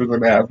longer than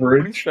Pretty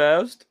average.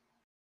 fast.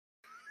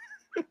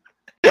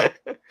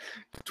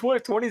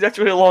 20 is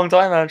actually a long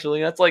time,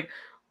 actually. It's like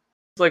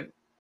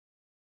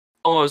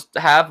almost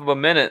half of a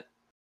minute.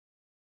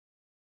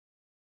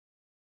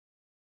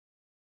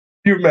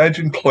 Can you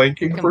imagine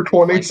planking for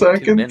 20 Plank for 2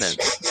 seconds?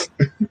 minutes.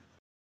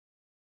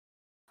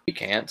 You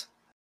can't.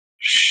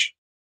 Shh.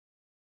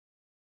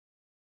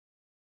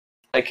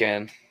 I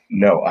can.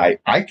 No, I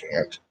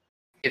can't.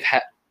 We'll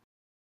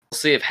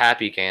see if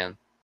Happy can.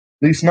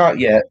 At least not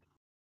yet.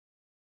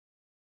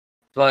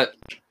 But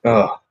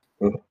Ugh.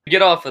 we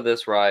get off of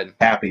this ride.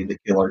 Happy the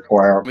killer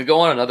clown. We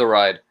go on another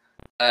ride.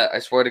 I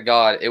swear to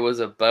God, it was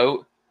a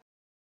boat.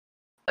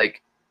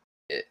 Like,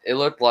 it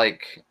looked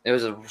like it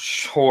was a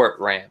short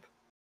ramp.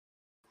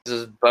 It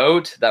was this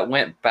boat that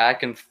went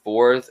back and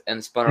forth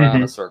and spun around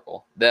in a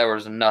circle. There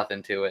was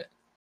nothing to it.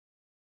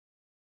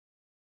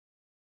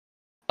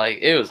 Like,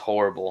 it was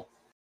horrible.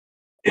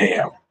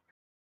 Damn.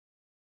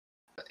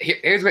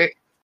 Here's where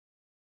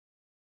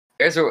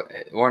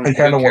Warren I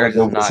kinda wanna cares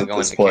go is not visit going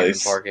this to Canyon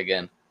place. Park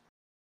again.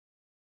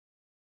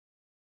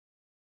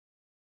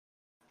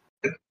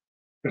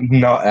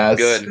 Not as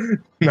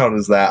Good. Not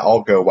as that.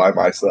 I'll go by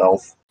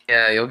myself.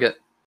 Yeah, you'll get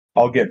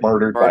I'll get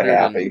murdered by Murdered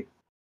and- Happy.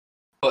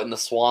 put in the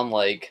Swan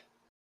Lake.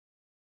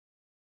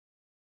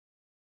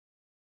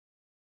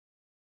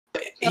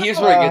 Here's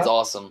where it gets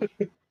awesome.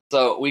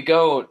 So we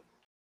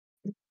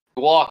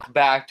walk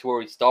back to where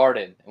we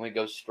started, and we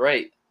go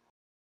straight.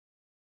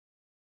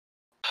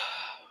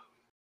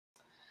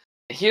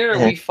 Here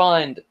we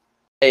find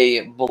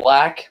a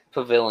black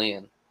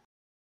pavilion.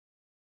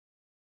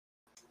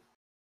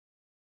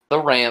 The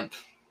ramp.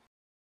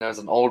 There's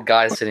an old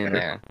guy sitting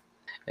there.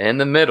 In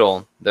the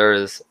middle,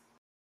 there's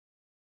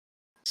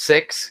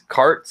 6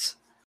 carts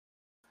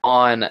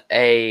on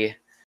a...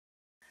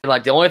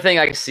 Like, the only thing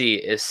I can see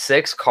is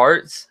 6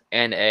 carts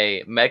and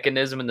a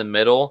mechanism in the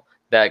middle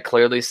that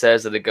clearly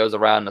says that it goes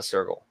around in a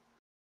circle.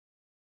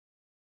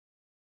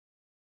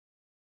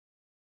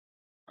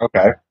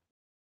 Okay.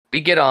 We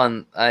get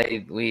on.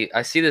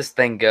 I see this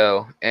thing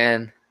go,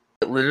 and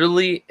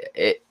literally,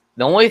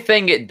 the only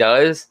thing it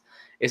does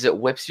is it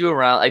whips you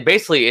around. Like,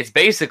 it's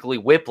basically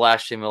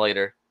Whiplash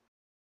Simulator.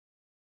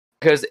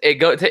 Because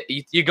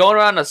you're going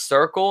around a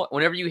circle.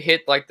 Whenever you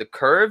hit like the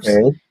curves,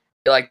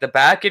 like the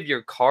back of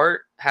your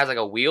cart has like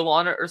a wheel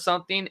on it or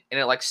something, and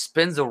it like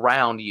spins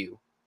around you.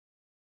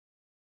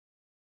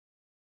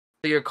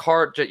 So your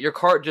cart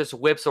just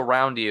whips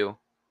around you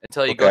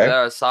until you go to the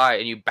other side,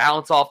 and you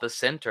bounce off the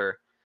center,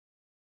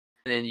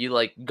 and then you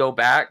like go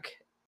back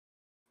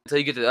until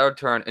you get to the other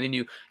turn, and then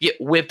you get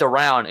whipped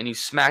around and you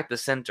smack the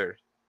center.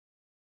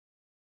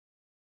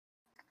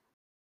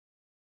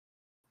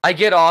 I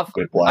get off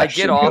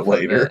of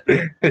later.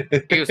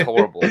 it. It was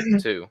horrible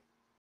too.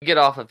 I get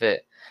off of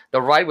it.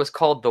 The ride was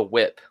called the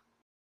Whip.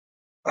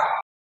 I'll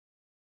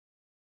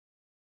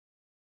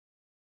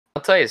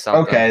tell you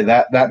something. Okay,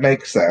 that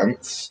makes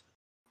sense.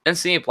 Didn't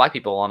see any black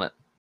people on it.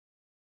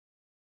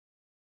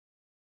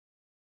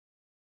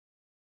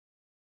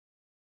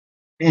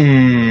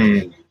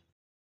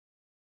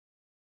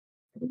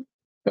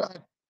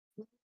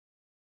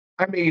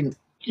 I mean,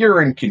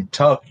 you're in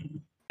Kentucky.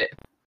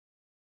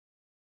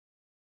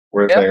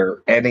 Were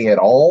there any at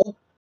all?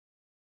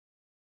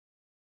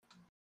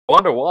 I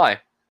wonder why.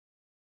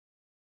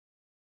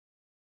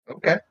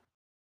 Okay.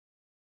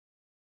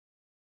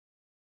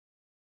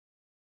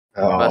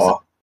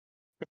 Oh.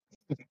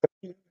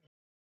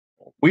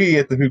 We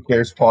at the Who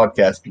Cares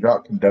podcast do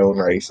not condone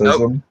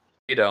racism.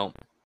 You don't.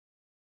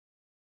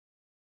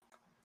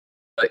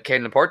 But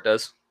Caden Park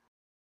does.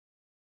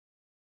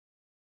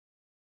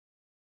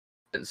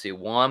 Didn't see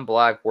one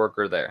black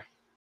worker there.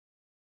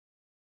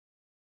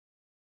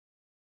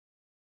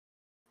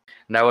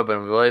 And that would have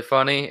been really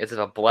funny if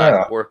a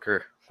black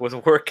worker was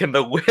working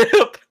the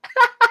whip.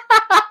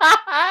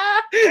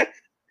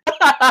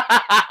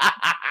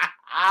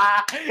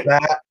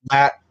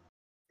 that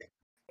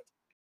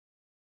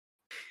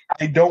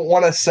I don't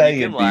want to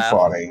say it'd be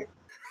funny,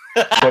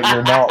 but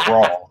you're not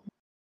wrong.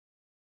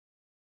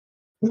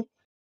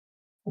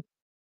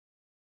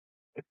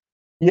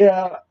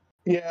 Yeah,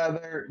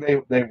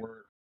 they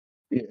were.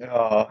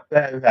 Yeah,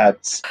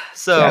 that's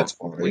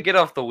funny. We get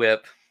off the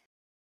whip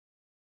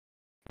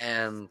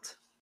and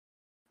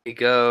we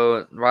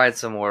go ride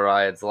some more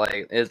rides.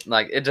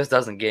 It just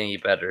doesn't get any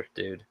better,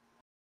 dude.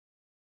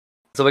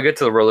 So we get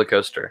to the roller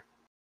coaster.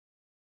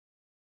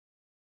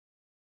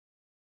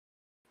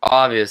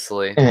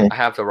 Obviously, I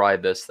have to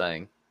ride this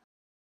thing.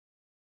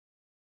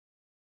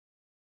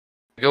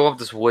 We go up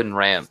this wooden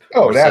ramp.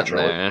 Oh,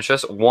 naturally. And it's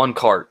just one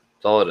cart.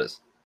 That's all it is.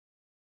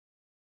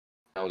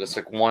 Just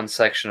like one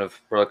section of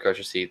roller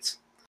coaster seats.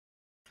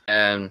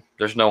 And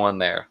there's no one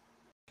there.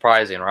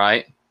 Surprising,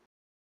 right?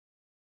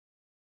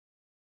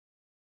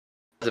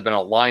 There's been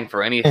a line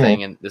for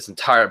anything in this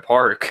entire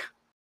park.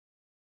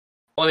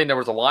 The only thing there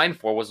was a line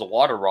for was the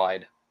water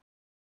ride.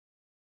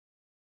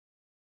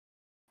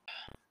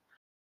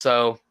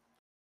 So,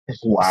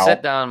 wow.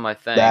 Sit down on my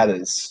thing. That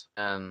is.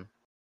 And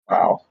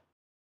wow.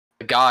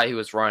 The guy who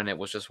was running it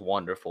was just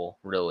wonderful,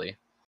 really.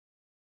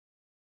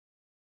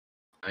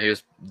 He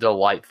was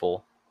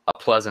delightful,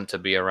 pleasant to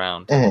be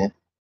around. And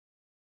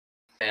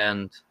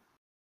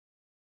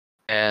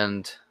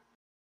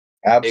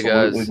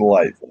absolutely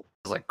delightful. I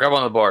was like, grab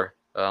on the bar.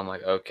 I'm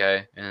like,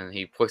 okay. And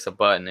he clicks a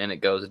button and it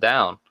goes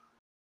down.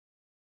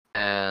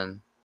 And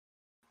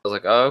I was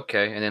like, oh,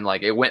 okay. And then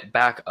it went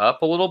back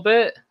up a little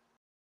bit.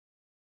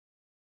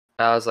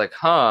 And I was like,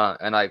 huh.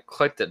 And I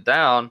clicked it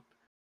down.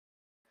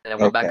 And it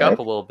went back up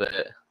a little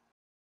bit.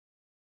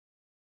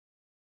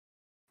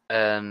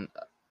 And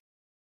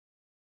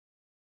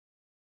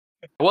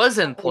it was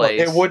in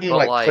place. It wouldn't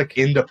click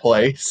into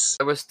place.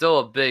 There was still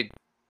a big,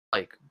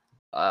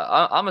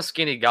 I'm a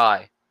skinny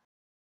guy.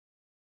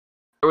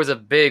 There was a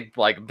big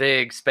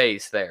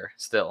space there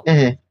still.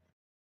 It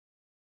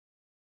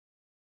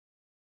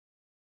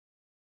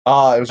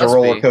was a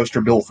roller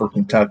coaster built for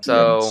Kentucky.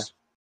 So,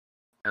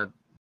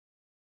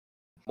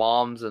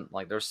 moms and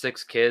there's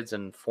 6 kids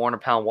and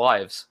 400-pound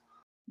wives.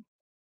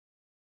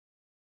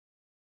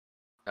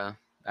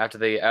 After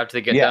they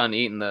get done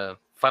eating the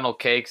funnel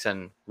cakes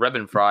and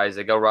ribbon fries,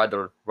 they go ride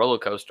the roller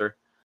coaster.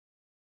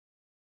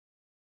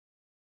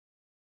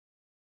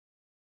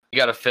 You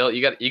gotta fill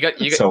into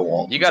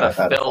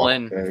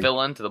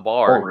the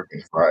bar. Or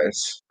ribbon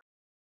fries.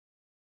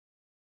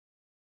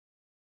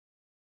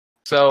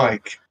 So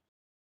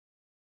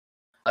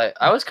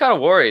I was kind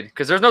of worried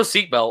because there's no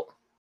seatbelt.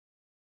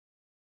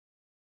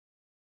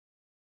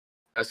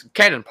 It's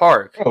Camden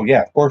Park. Oh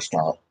yeah, of course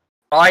not.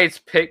 Rides,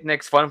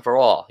 picnics, fun for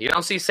all. You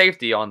don't see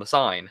safety on the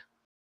sign.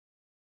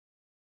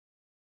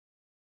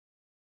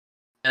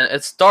 And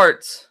it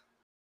starts.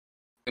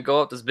 We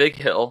go up this big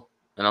hill,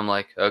 and I'm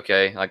like,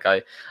 okay,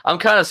 I'm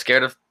kind of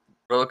scared of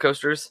roller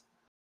coasters.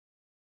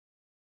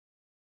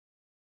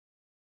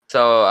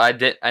 So I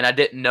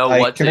didn't know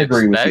what to expect.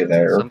 With you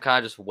there. So I'm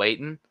kind of just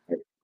waiting. We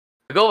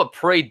go up a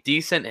pretty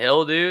decent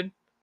hill, dude.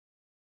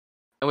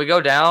 And we go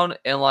down,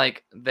 and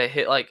they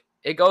hit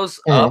it goes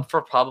up for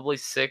probably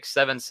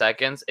 6-7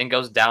 seconds and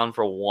goes down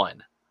for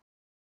 1.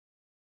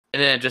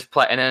 And then just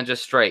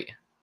straight.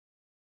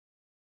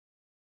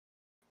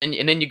 And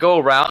then you go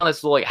around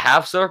this little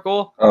half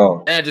circle,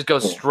 and it just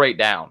goes straight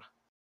down.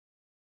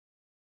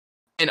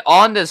 And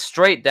on this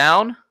straight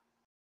down,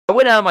 I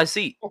went out of my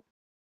seat.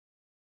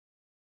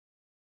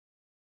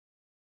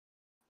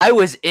 I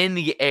was in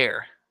the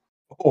air.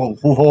 Oh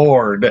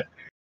Lord.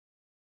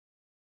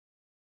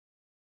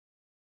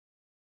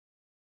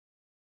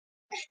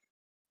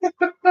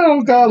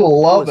 Oh God,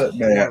 love it,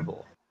 man.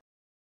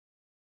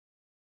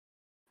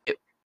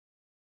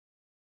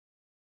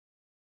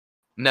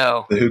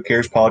 No. The Who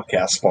Cares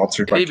podcast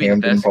sponsored by Maybe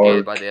Camden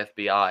Park. By the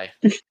FBI.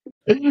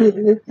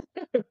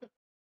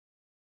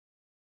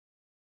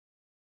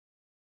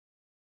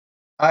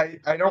 I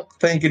don't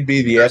think it'd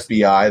be the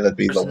FBI that'd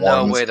be the ones.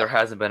 No way there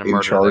hasn't been a murder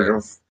in charge there.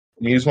 Of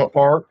amusement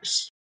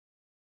parks.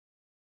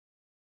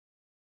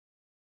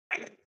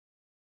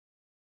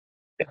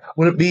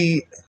 Would it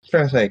be? I'm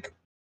trying to think.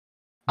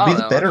 Be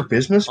the Better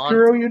Business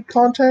Bureau you'd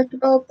contact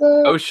about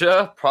that?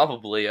 OSHA?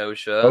 Probably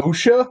OSHA.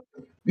 OSHA?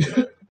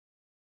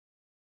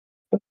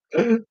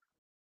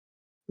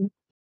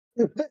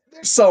 There's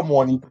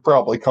someone you could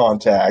probably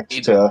contact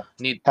to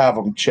have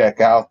them check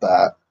out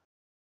that.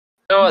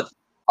 You know what?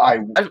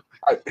 I'm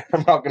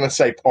not going to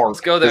say park.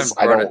 Let's go there and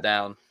burn it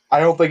down. I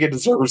don't think it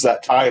deserves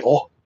that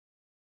title.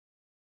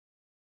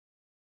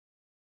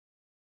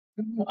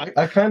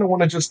 I kind of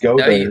want to just go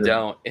No, there. you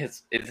don't.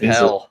 It's Is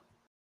hell.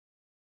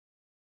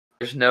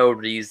 There's no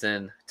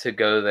reason to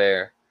go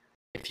there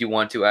if you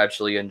want to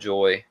actually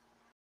enjoy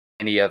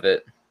any of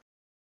it.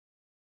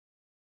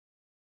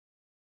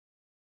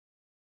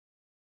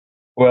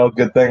 Well,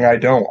 good thing I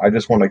don't. I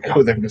just want to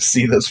go there to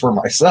see this for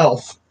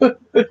myself.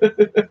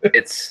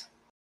 It's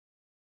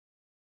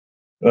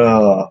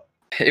Uh,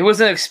 it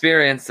was an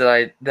experience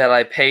that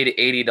I paid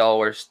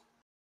 $80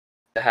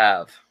 to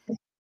have.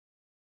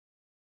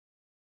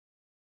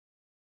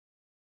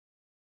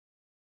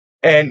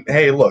 and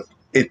hey, look,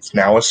 it's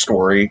now a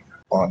story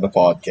on the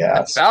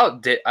podcast.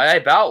 I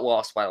about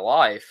lost my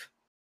life.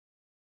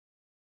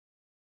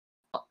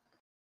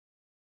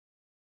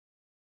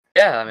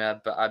 Yeah, I mean, I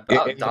about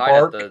In the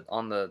died park?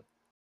 on the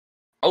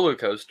roller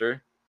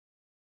coaster.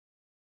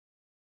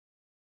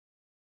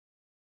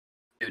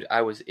 Dude,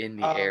 I was in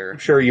the air. I'm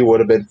sure you would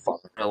have been fine.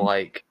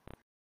 Like,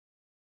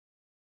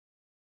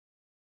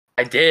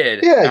 I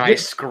did. Yeah, and I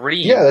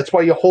screamed. Yeah, that's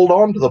why you hold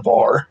on to the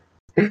bar.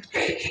 I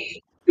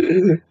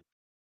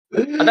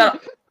thought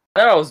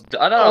I was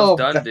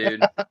done,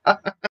 dude.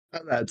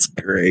 That's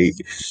great.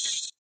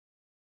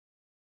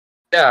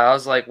 Yeah, I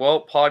was like,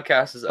 well,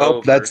 podcast is Oh,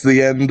 over. that's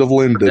the end of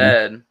We're Linden.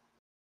 dead.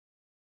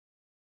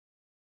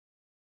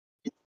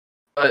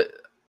 But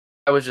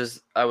I was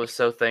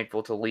so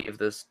thankful to leave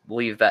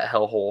that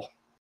hellhole.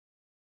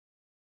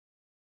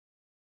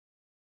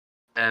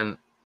 And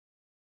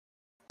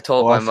I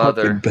told my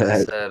mother,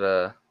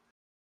 I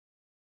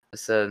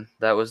said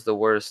that was the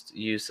worst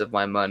use of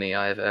my money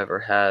I have ever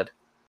had.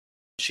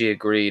 She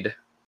agreed.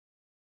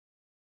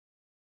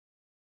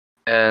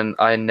 And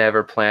I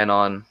never plan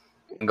on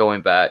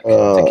going back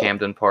to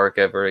Camden Park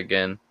ever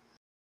again.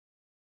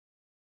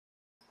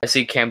 I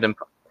see Camden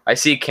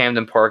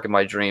Park in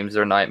my dreams.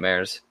 They're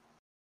nightmares.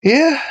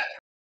 Yeah.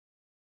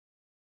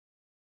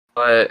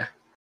 But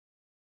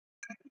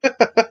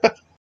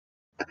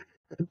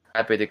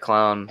Happy the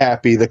Clown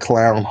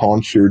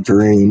haunts your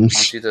dreams.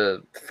 wants you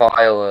to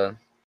file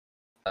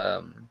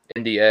a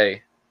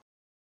NDA.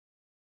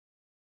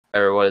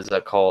 Or what is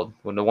that called?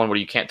 When the one where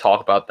you can't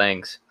talk about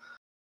things.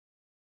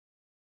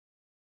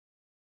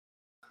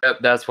 Yep,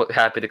 that's what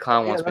Happy the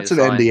Clown wants me to sign.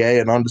 That's an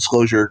NDA, a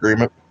non-disclosure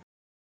agreement.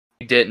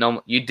 You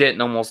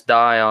didn't almost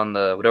die on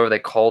the whatever they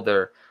call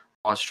their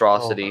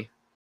monstrosity.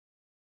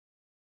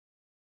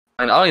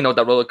 And I don't even know what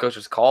that roller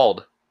coaster's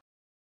called.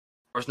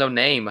 There's no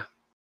name.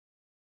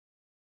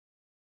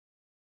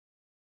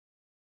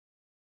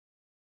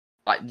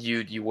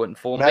 You wouldn't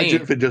fool me.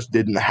 Imagine if it just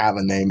didn't have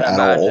a name at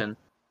all.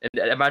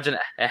 Imagine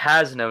it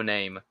has no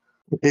name.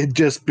 It'd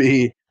just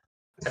be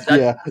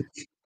yeah.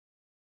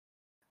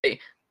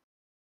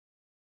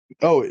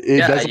 Oh, it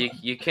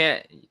doesn't. You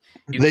can't.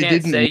 They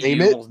can't didn't say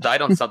name you it? almost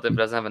died on something if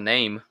it doesn't have a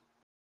name.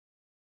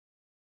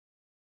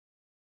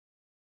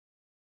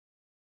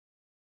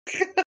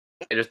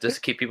 They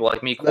just keep people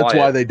like me quiet. That's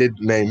why they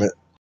didn't name it.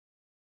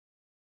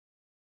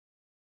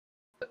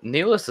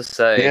 Needless to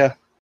say, Yeah.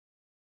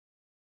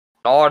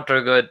 not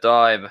a good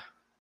time.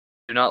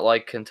 Do not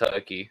like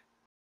Kentucky.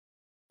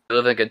 I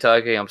live in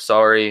Kentucky. I'm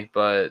sorry,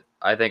 but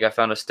I think I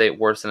found a state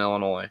worse than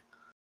Illinois.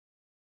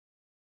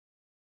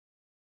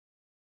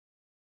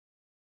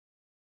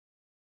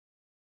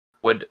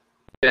 Would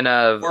 10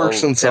 out of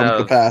Worse in some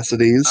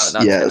capacities.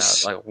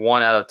 Yes. 10 out, like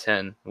 1 out of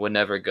 10 would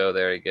never go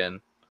there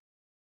again.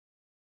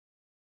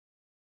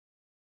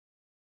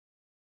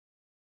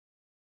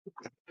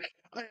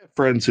 I have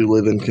friends who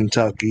live in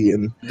Kentucky,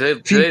 and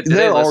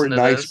there are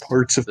nice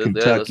parts of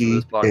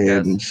Kentucky,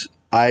 and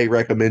I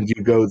recommend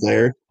you go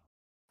there.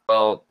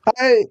 Well,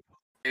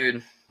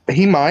 dude,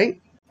 he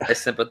might. I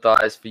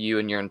sympathize for you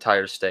and your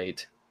entire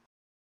state.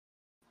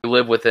 You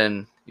live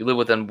within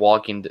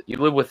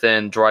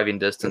driving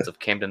distance of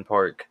Camden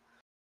Park.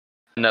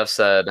 Enough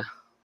said.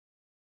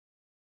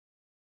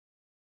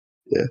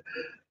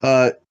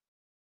 Yeah.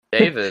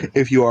 David,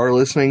 if you are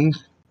listening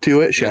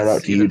to it, shout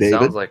out to you, David.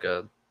 Sounds like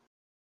a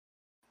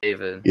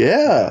David.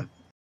 Yeah.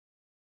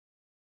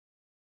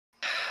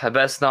 I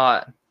best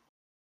not.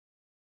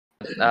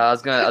 I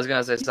was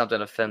gonna say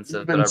something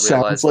offensive, but I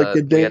realized like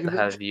that we have to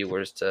have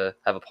viewers to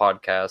have a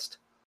podcast.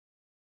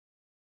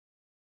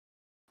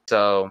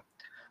 So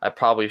I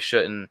probably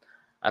shouldn't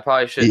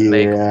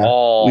make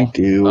all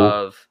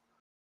of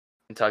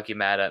Kentucky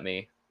mad at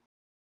me.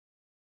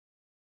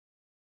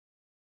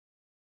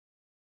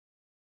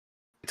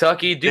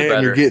 Kentucky, do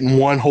better. You're getting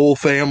one whole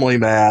family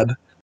mad.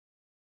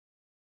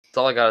 That's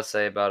all I gotta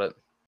say about it.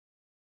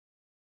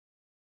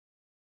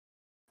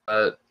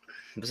 But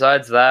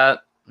besides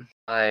that,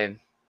 I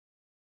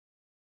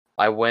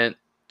went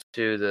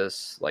to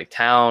this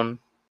town,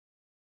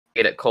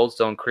 ate at Cold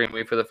Stone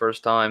Creamery for the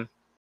first time.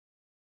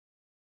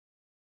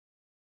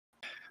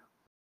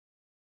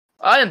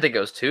 I didn't think it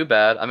was too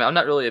bad. I mean, I'm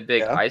not really a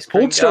big ice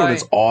cream Cold Stone guy.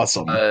 is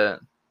awesome. I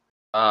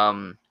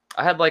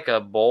had a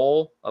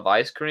bowl of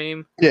ice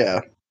cream.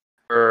 Yeah.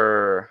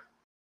 For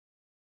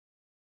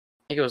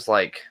I think it was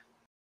what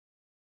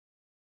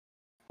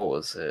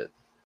was it?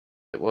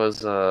 It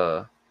was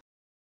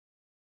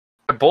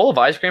a bowl of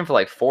ice cream for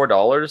like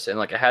 $4, and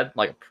like it had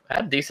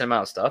a decent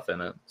amount of stuff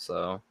in it.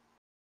 So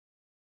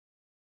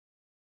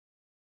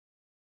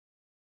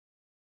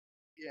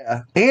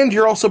Yeah, and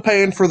you're also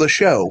paying for the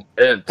show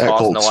they didn't at toss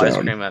Cold no Stone. ice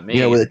cream at me.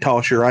 Yeah, where they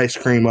toss your ice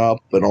cream up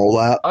and all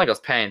that. I think I was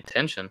paying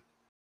attention.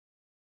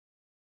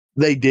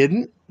 They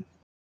didn't.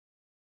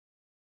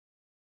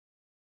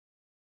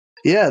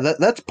 Yeah,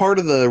 that's part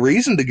of the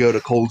reason to go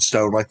to Cold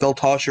Stone. Like they'll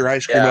toss your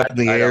ice cream Yeah, up in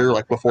the I air, don't-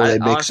 like before they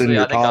mix in honestly,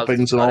 your I think I was-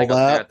 toppings and I all think I was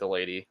staring that. at the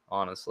lady,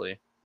 honestly.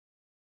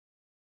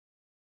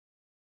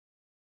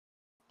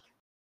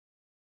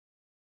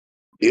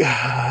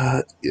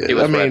 Yeah, He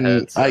was I mean,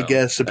 redhead, I so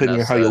guess depending on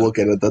enough how you said. look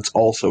at it, that's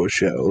also a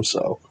show.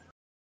 So,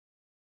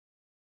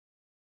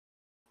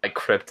 Like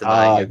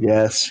kryptonite.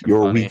 yes,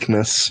 your funny.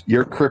 weakness,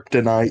 your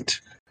kryptonite.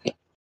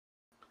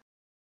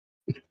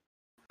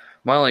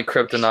 My only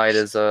kryptonite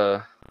is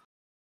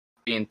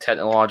being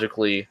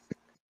technologically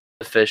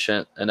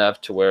efficient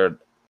enough to where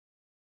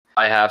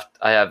I have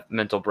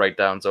mental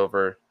breakdowns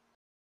over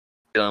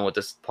dealing with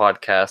this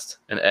podcast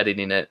and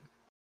editing it.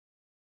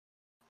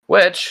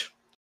 Which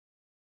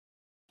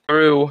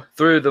through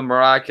the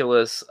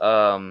miraculous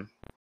through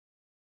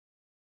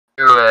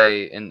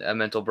a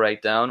mental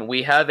breakdown,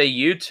 we have a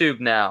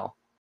YouTube now.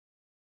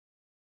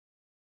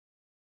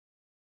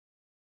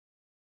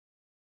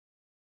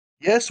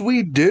 Yes,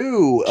 we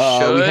do. We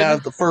Should,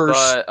 have the first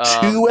but, 2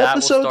 that will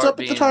episodes start up at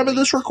the being time of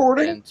this linked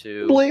recording, I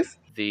into believe.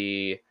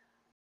 the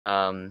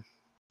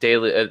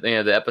daily,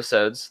 the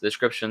episodes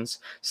descriptions.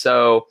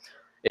 So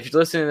if you're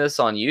listening to this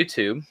on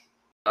YouTube,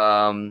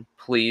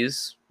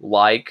 please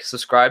like,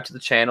 subscribe to the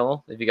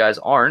channel. If you guys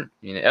aren't,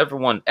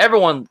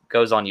 everyone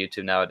goes on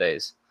YouTube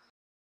nowadays.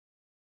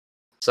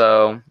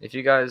 So if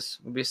you guys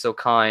would be so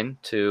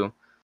kind to,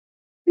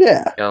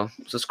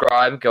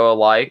 subscribe, go a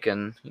like,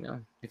 and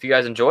if you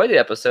guys enjoy the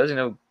episodes,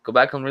 go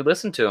back and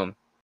re-listen to them.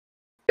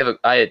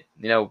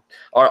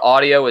 Our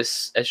audio it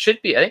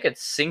should be, I think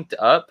it's synced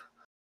up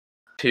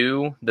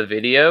to the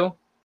video.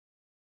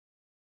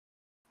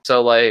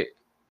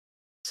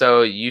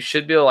 So you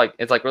should be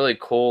it's like really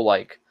cool,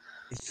 like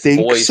I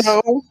think voice,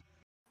 so.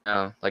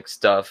 Like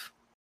stuff.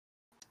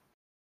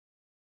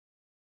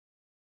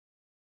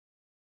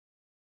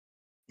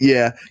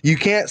 Yeah, you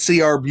can't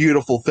see our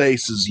beautiful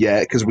faces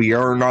yet because we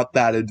are not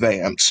that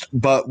advanced,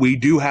 but we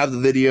do have the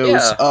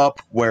videos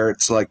up where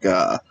it's like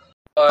a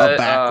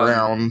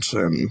background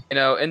and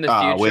in the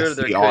future with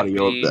there the could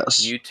audio be of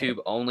this. YouTube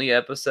only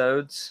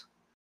episodes.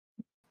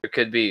 There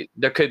could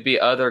be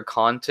other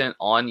content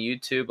on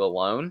YouTube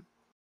alone.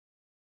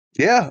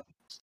 Yeah.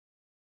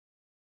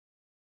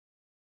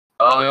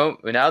 Oh,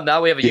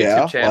 now we have a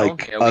YouTube channel.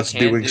 Like us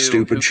doing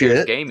stupid Who Cares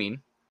shit.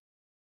 Gaming.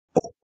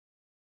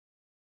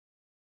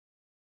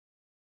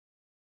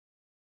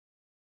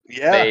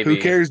 Yeah, Maybe.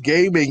 Who Cares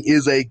Gaming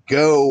is a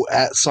go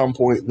at some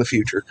point in the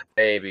future.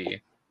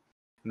 Maybe.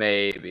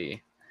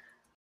 It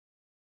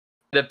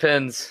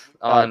depends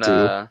on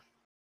my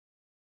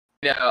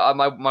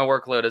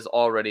workload is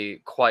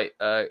already quite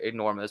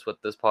enormous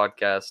with this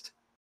podcast.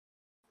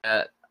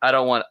 I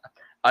don't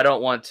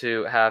want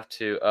to have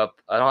to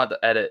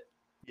edit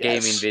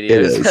gaming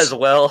videos as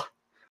well.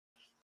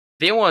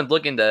 If anyone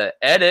looking to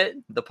edit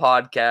the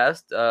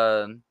podcast,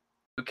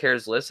 Who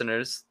Cares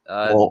listeners,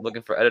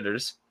 looking for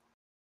editors.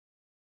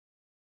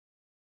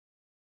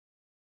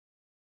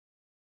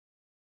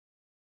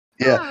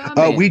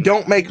 Yeah, we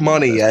don't make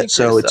money yet,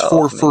 so it's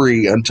for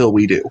free until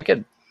we do.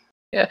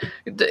 Yeah,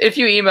 if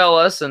you email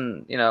us,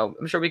 and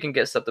I'm sure we can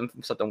get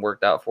something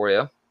worked out for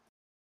you.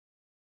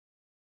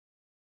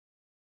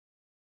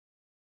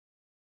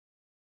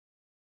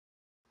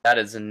 That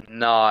is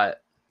not.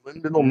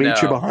 Lyndon will meet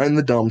you behind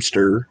the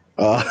dumpster.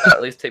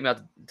 At least take me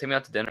out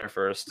to dinner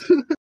first.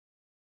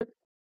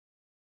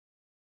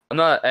 I'm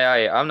not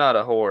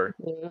a whore.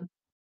 You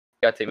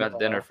gotta take me out to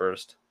dinner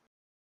first.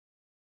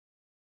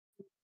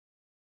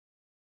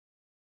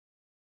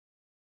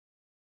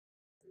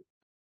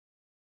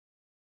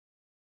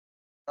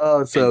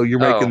 Oh, so you're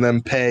making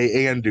them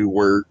pay and do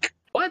work.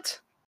 What?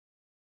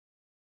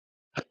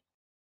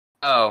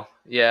 Oh,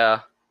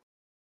 yeah.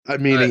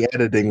 I'm meaning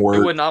editing work.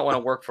 You would not want to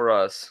work for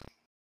us.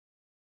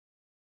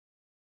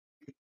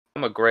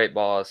 I'm a great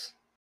boss.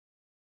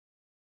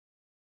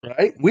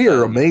 Right? We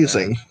are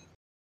amazing.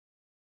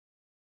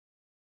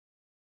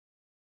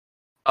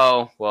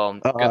 Oh, well,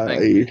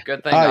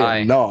 good thing I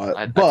am not,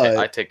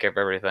 I take care of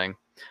everything.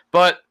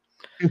 But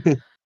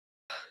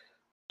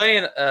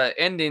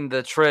ending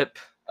the trip,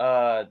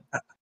 I'm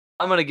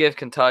gonna give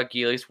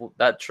Kentucky, at least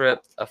that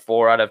trip, a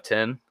 4 out of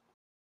 10.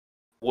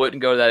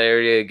 Wouldn't go to that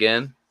area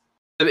again.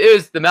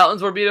 The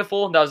mountains were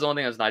beautiful. That was the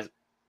only thing that was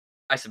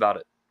nice about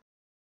it.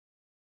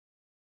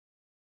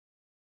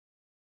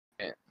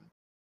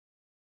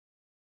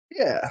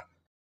 Yeah.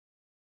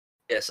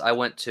 Yes, I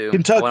went to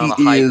Kentucky. Went on a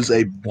hike is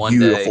a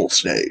beautiful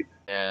state,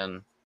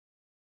 and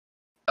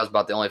that was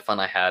about the only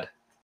fun I had.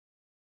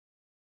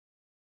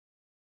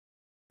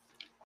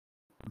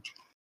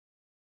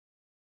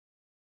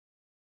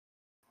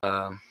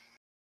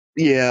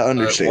 Yeah,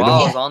 understandable.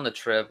 While I was on the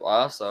trip,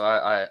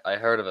 I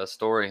heard of a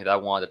story that I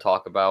wanted to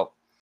talk about.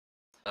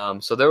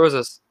 So there was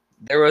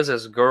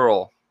this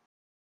girl.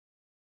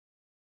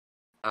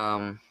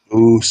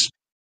 Oops.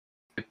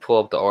 Let me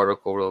pull up the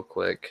article real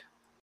quick.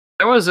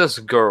 There was this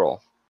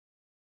girl.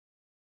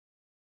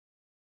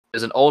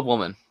 Is an old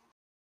woman.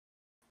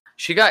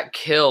 She got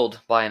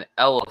killed by an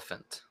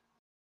elephant.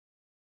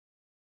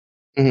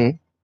 Mm-hmm.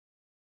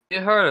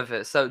 You heard of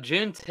it? So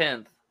June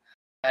 10th,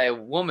 a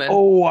woman.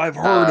 Oh, I've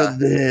heard of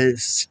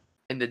this.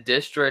 In the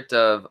district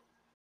of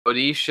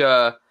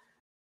Odisha.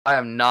 I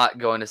am not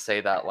going to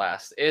say that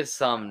last. It's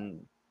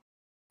some,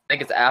 I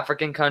think it's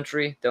African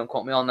country. Don't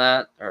quote me on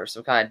that. Or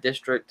some kind of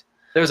district.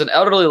 There was an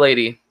elderly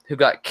lady who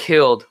got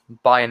killed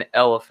by an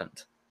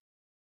elephant.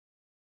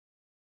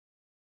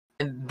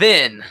 And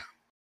then,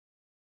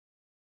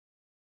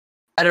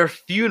 at her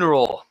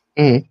funeral,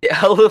 the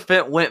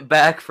elephant went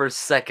back for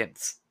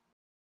seconds.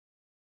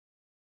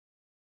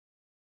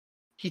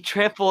 He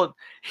trampled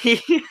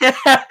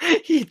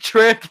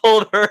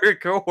her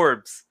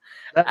corpse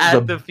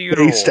at the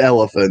funeral. Based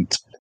elephant.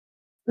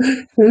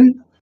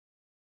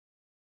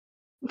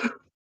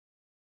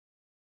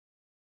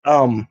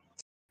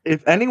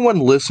 If anyone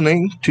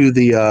listening to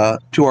the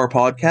to our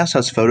podcast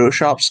has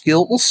Photoshop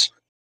skills,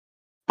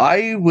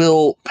 I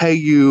will pay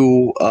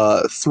you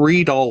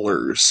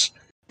 $3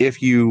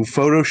 if you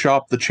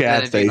Photoshop the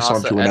Chad face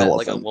onto an elephant.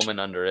 Like a woman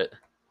under it,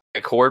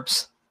 a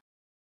corpse.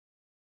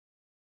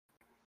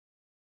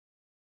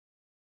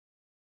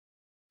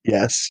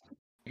 Yes.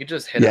 You could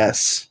just hit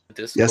yes.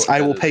 Yes,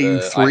 I will pay you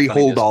 $3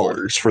 whole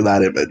for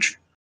that image.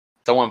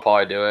 Someone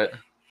probably do it.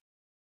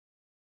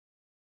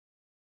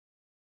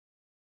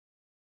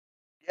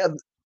 Yeah.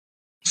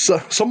 So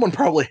someone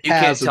probably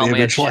has an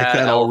image like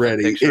that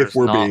already, if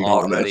we're being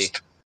honest.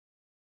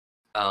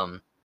 Yeah,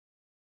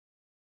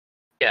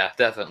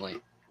 definitely.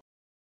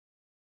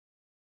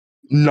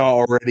 Not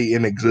already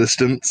in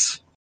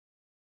existence.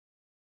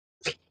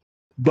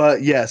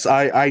 But yes,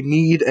 I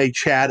need a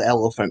Chad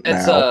elephant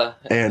now.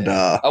 And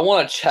I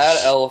want a Chad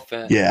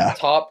elephant. Yeah.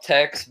 Top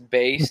text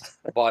based,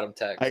 bottom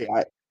text.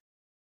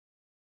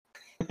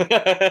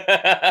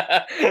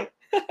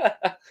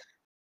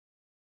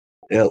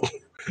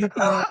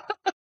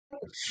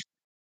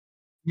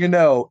 You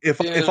know,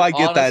 if I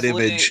get that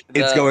image,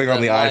 it's going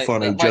on the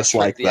iPhone and just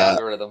like that.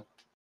 Algorithm.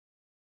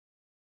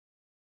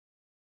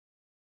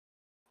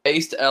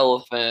 Based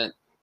elephant,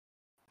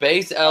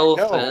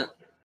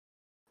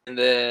 and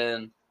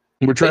then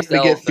we're trying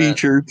to get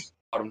featured.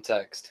 Bottom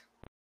text.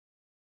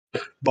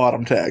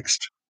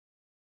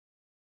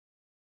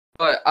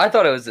 But I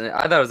thought it was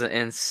an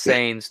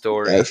insane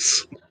story.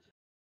 Yes.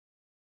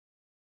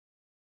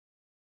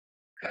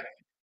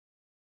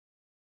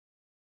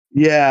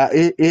 Yeah,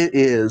 it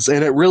is,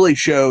 and it really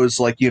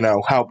shows, like, you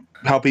know,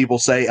 how people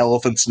say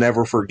elephants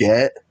never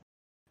forget.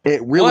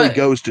 It really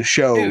goes to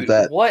show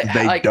that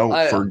they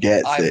don't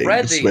forget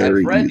things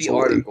very easily. The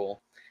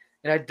article,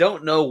 and I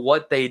don't know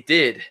what they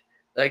did.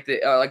 Like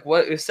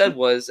what it said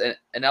was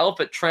an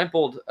elephant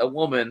trampled a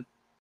woman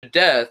to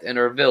death in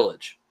her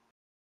village.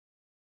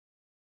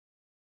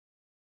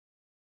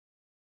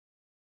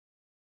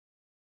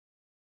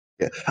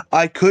 Yeah.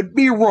 I could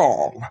be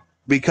wrong,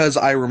 because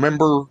I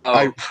remember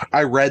I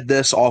read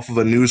this off of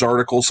a news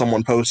article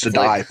someone posted to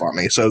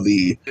iFunny. So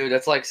the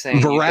that's like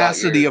saying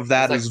veracity of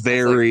that is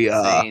very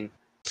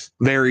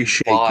very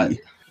shaky. Bought,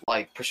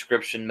 like,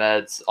 prescription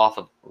meds off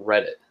of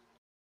Reddit.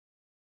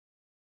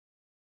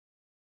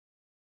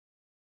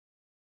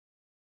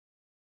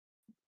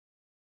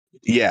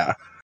 Yeah,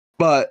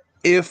 but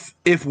if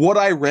what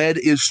I read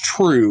is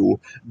true,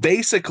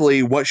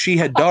 basically what she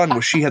had done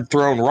was she had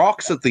thrown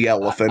rocks at the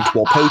elephant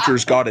while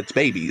poachers got its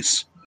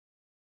babies.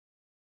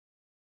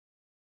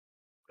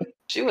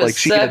 She was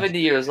 70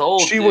 years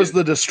old. She was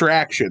the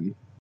distraction.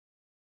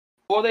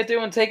 What are they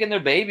doing taking their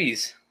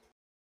babies?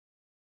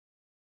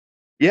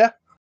 Yeah.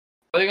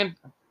 What are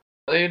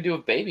they gonna do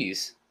with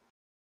babies?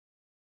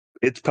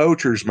 It's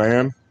poachers,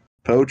 man.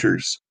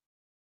 Poachers.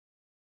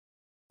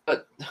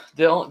 But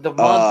the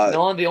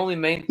only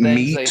main things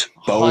meat, they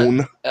bone.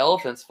 Hunt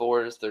elephants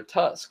for is their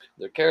tusk,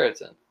 their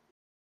keratin.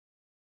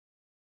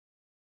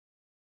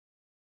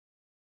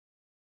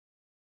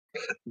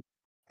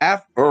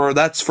 Or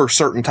that's for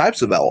certain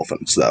types of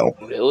elephants, though.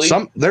 Really?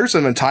 There's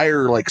an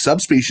entire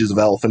subspecies of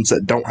elephants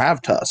that don't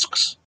have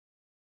tusks.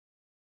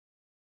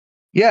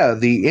 Yeah,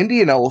 the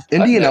Indian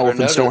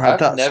elephants don't have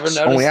tusks. Never noticed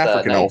Only that.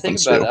 African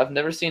elephants do. I've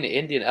never seen an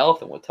Indian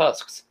elephant with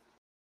tusks.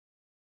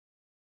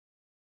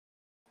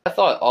 I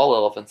thought all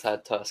elephants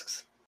had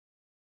tusks.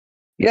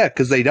 Yeah,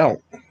 because they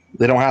don't.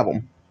 They don't have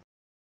them.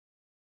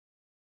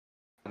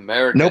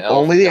 American nope,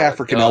 only the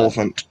African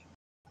elephant.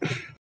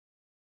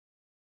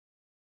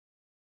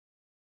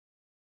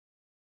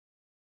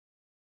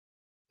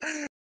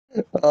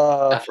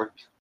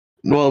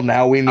 Well,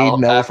 now we need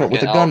an elephant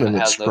with a gun in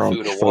its trunk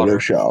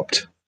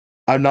photoshopped.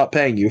 I'm not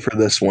paying you for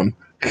this one.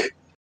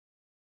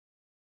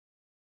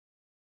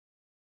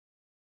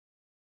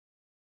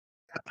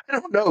 I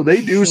don't know.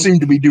 They do seem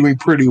to be doing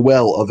pretty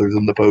well, other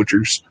than the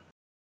poachers.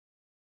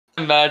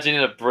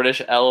 Imagine a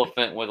British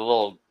elephant with a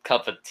little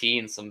cup of tea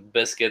and some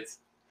biscuits.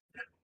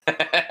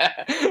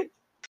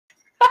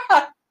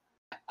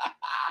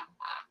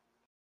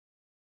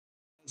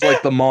 It's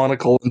like the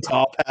monocle and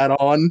top hat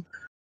on.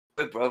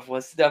 Hey, bro,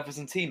 what's the difference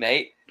in tea,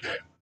 mate?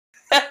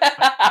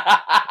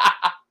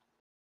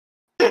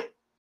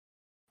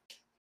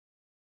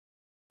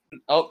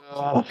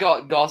 Oh,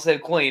 God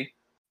save Queen.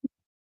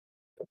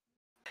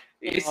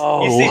 You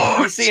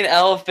see an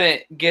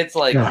elephant gets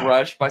like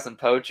rushed by some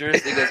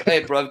poachers. He goes,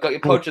 "Hey, bro, I've got your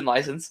poaching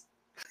license."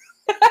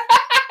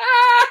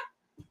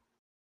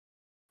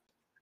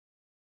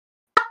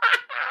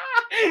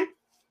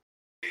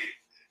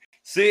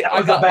 See, that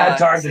was a bad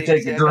time to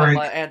take a drink. I got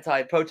my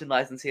anti-poaching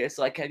license here,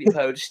 so I can't be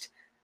poached.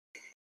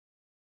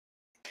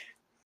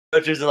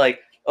 Poachers are like,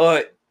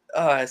 "Oh,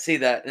 I see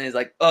that," and he's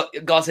like, "Oh,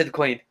 God save the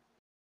Queen."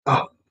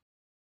 Oh.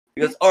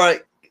 He goes, all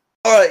right,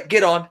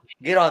 get on,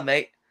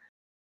 mate.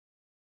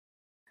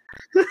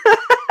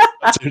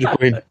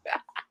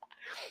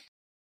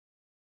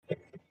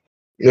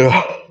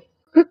 Yeah.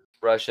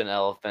 Russian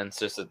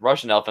elephants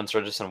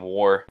are just in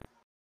war.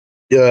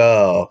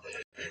 Yeah.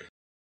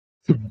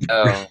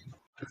 Oh,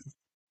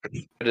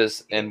 it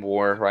is in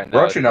war right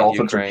now. Russian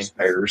elephants are just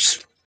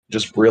bears,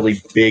 just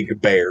really big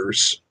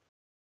bears.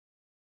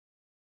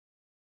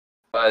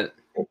 But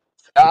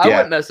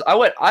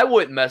I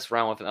wouldn't mess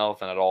around with an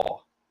elephant at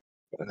all.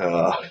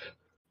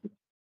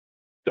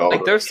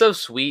 Like they're so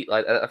sweet.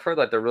 Like I've heard,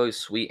 like they're really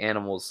sweet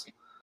animals.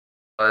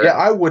 But yeah,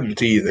 I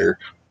wouldn't either.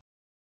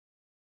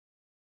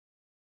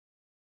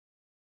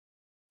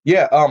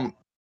 Yeah,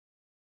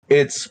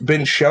 it's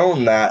been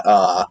shown that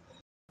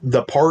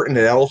the part in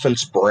an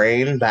elephant's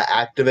brain that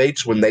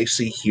activates when they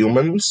see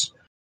humans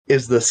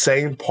is the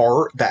same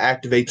part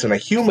that activates in a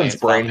human's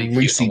brain when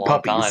we see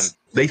puppies.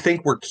 They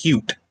think we're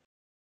cute.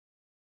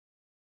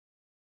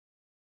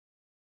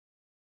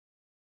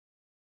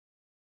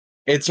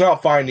 It's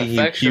not finding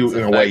you cute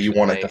in a way you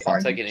want it to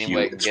find you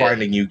cute. It's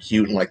finding you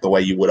cute in like the way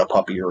you would a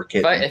puppy or a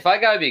kitten. If I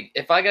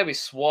gotta be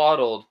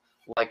swaddled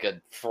like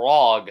a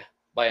frog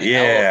by an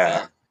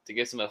elephant to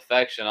get some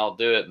affection, I'll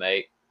do it,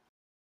 mate.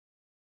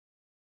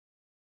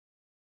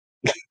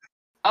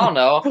 I don't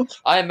know.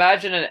 I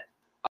imagine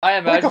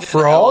like a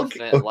frog?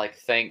 An elephant like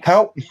thinks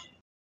us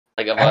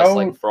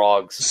like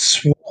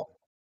frogs. I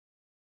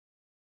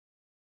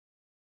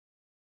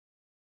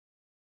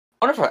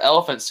wonder if an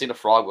elephant's seen a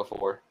frog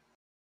before.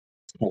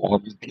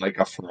 Like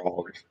a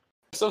frog.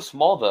 It's so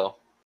small though.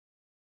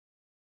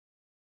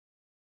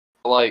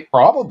 Like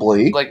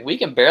probably. Like we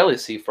can barely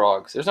see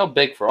frogs. There's no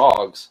big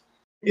frogs.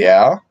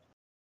 Yeah.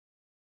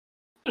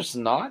 There's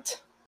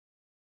not.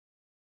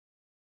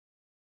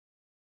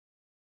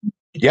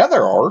 Yeah,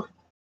 there are.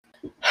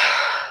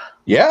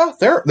 Yeah,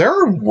 there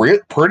are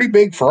pretty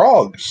big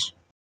frogs.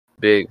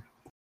 Biggest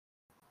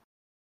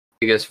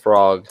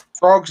frog.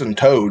 Frogs and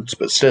toads,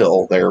 but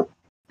still, they're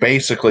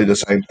basically the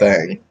same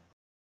thing.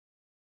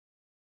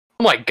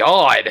 Oh my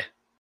god!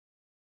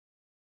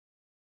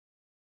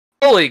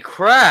 Holy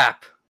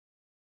crap!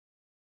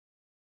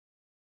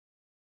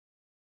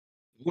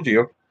 Told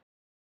you.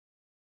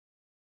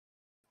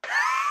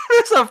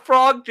 There's a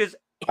frog just.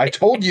 I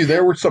told you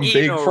there were some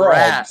big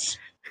frogs.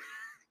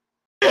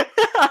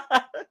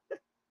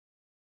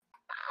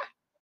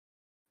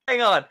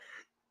 Hang on.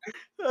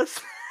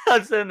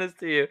 I'll send this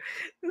to you.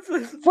 This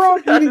is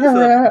frog eating a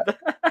rat.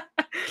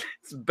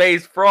 It's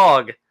base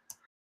frog.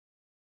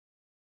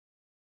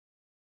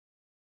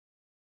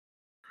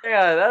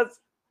 Yeah,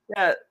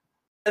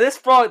 this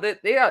frog. They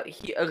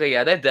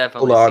they've definitely.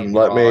 Hold on,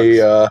 let me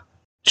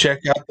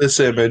check out this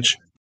image.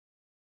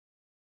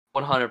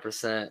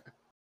 100%.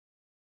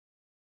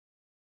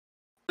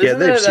 Yeah,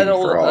 they've seen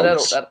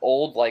frogs. That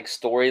old like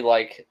story,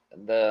 like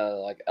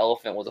the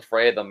elephant was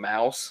afraid of the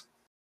mouse.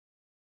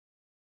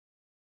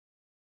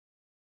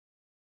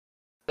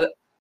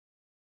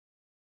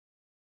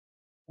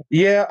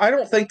 Yeah, I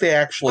don't think they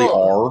actually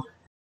are.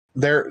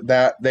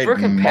 They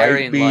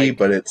might be,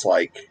 but it's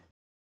like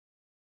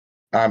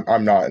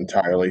I'm not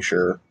entirely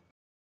sure.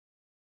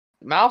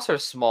 Mouse are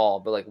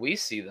small, but like we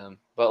see them.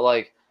 But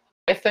like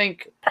I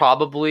think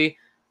probably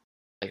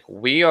like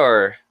we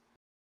are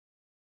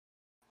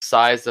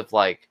size of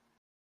like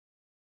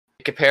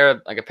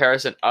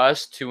comparison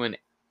us to an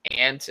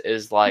ant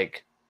is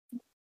like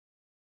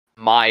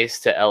mice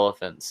to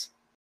elephants.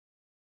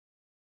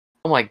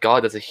 Oh my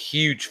god, that's a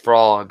huge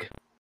frog.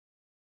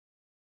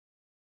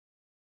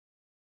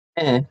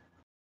 Mm.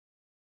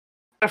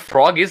 What a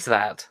frog is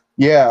that?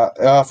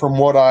 Yeah, from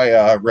what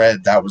I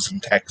read, that was in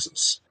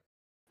Texas.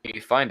 Can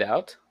you find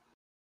out?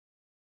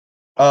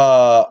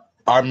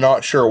 I'm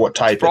not sure what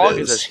type it is. Frog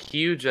is as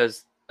huge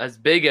as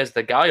big as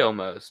the guy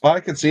almost. Well, I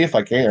can see if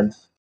I can.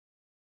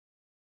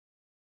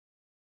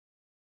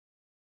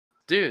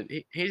 Dude,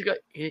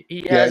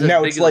 he has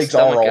now its legs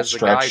are all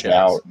stretched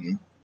out and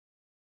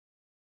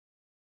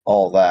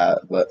all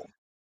that, but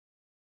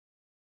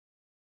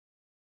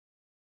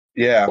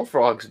yeah,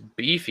 bullfrog's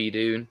beefy,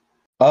 dude.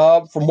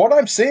 From what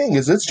I'm seeing,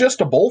 it's just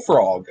a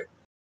bullfrog.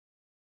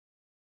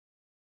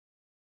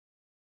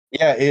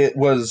 Yeah, it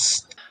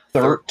was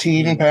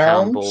 13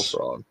 pounds.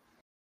 Bullfrog.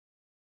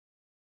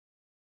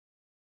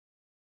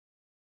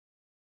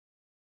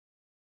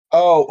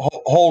 Oh,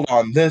 hold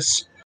on.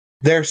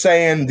 They're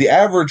saying the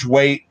average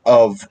weight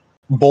of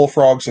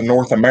bullfrogs in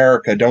North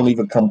America don't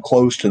even come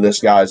close to this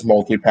guy's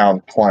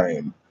multi-pound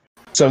claim.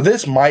 So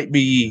this might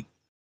be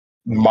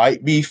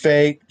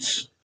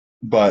faked,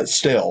 but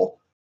still,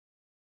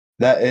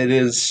 that it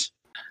is.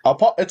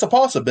 It's a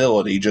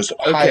possibility, just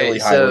highly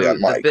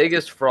unlikely. The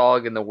biggest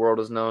frog in the world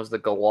is known as the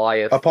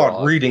Goliath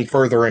Upon reading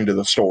further into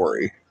the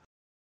story,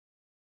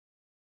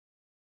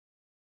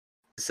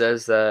 it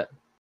says that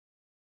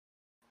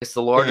it's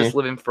the largest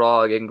living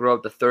frog. It can grow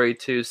up to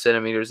 32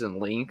 centimeters in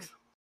length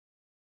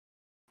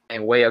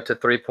and weigh up to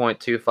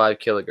 3.25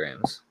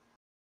 kilograms.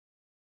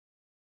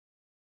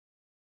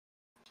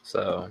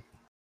 So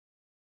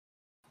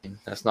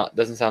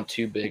doesn't sound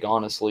too big,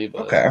 honestly,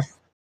 but okay.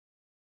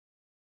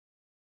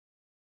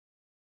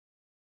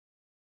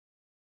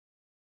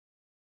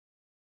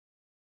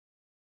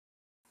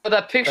 But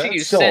that picture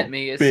you sent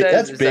me, it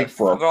says is that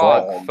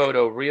frog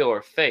photo real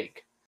or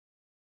fake?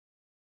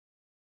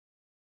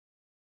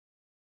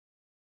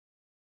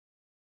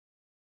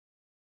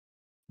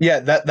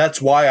 Yeah,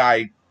 that's why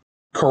I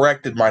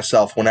corrected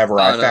myself whenever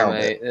I found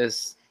it.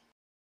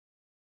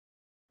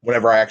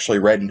 Whenever I actually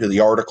read into the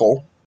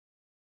article.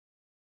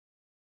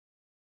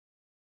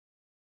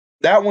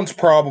 That one's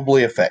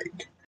probably a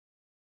fake.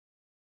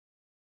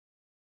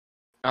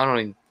 I don't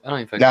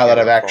even think now that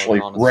I've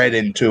actually read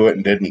into it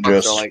and didn't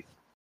just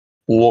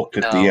look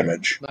at the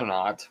image. They're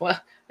not. Well, I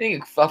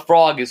think a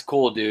frog is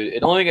cool, dude.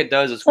 The only thing it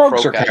does is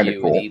croak at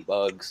you and eat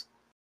bugs.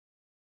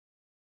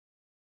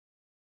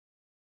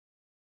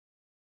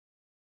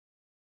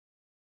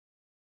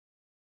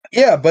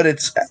 Yeah, but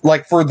it's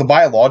like for the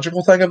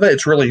biological thing of it,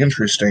 it's really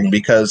interesting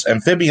because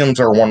amphibians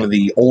are one of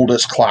the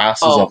oldest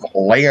classes of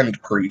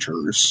land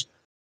creatures.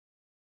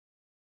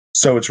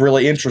 So it's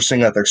really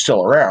interesting that they're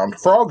still around.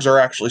 Frogs are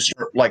actually,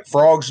 like,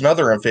 frogs and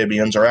other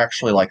amphibians are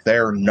actually, like,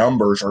 their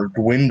numbers are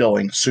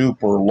dwindling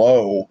super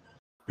low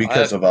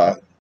because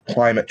of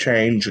climate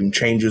change and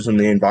changes in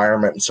the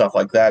environment and stuff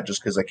like that,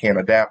 just because they can't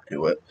adapt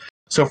to it.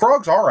 So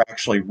frogs are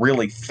actually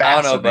really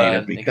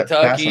fascinating because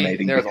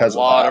there's a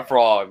lot of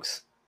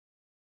frogs.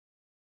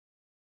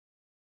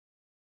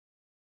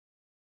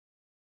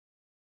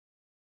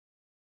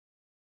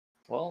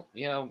 Well,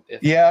 you know,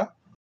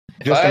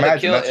 just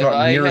imagine that's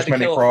not near as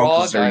many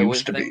frogs as there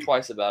used to be. I wouldn't think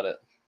twice about it.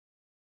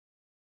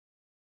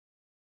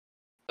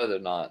 No, they're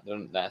not. They're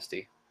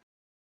nasty.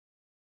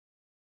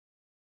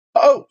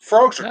 Oh,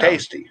 frogs are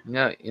tasty.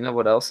 Yeah, you know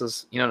what else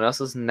is? You know what else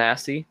is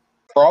nasty?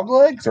 Frog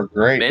legs are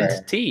great.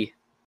 Mint tea.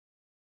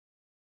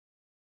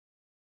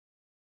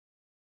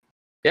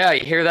 Yeah,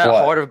 you hear that?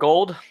 What? Heart of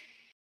gold.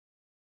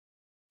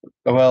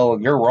 Well,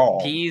 you're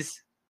wrong.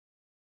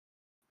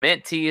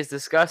 Mint tea is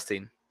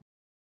disgusting.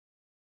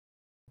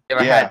 You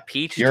ever had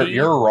peach tea?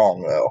 You're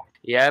wrong though.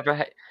 You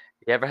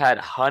ever had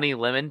honey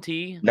lemon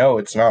tea? No,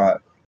 it's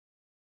not.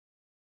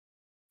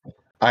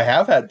 I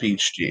have had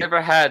peach tea. You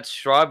ever had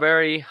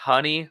strawberry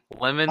honey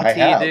lemon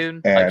tea,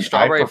 dude? Like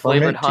strawberry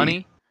flavored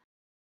honey?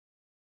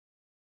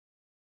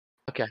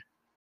 Okay.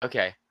 Let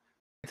me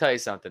tell you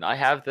something. I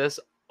have this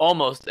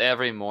almost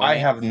every morning. I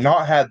have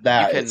not had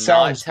that. You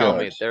cannot tell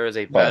me there is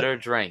a better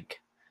drink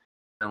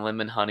than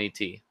lemon honey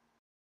tea.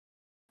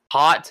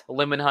 Hot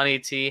lemon honey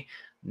tea.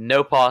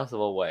 No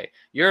possible way.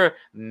 Your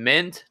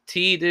mint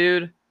tea,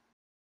 dude.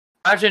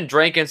 Imagine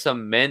drinking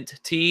some mint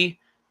tea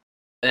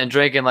and then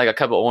drinking like a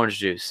cup of orange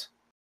juice.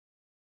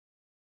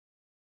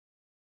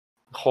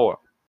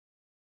 Horrible.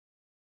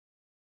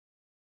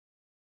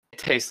 It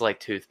tastes like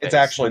toothpaste. It's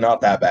actually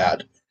not that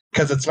bad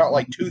because it's not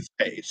like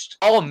toothpaste.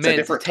 All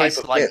mint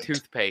tastes like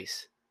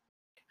toothpaste.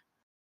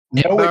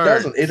 No, it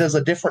doesn't. It is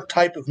a different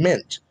type of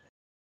mint.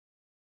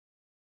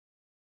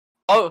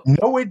 Oh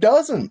no, it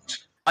doesn't.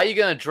 How are you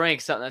gonna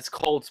drink something that's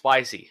cold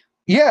spicy?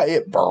 Yeah,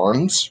 it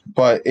burns,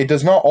 but it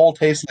does not all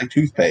taste like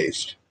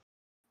toothpaste.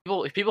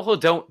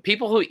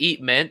 People who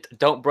eat mint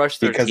don't brush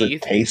their teeth because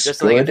it tastes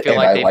just good, so they feel and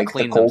like I they've like the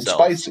cleaned cold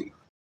themselves. spicy.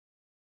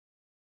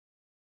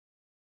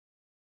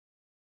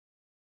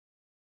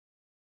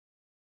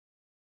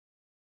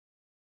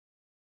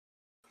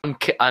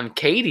 I'm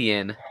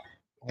Canadian.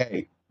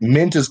 Hey,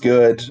 mint is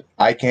good.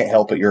 I can't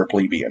help it. You're a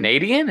plebeian.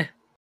 Canadian?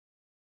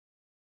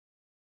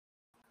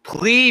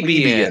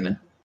 Plebeian.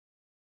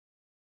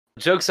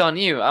 Joke's on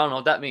you. I don't know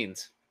what that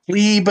means.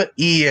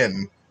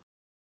 Plebeian.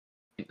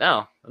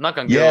 No, I'm not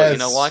going to Google it. You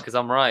know why? Because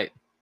I'm right.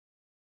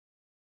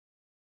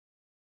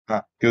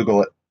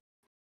 Google it.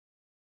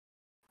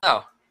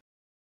 Oh.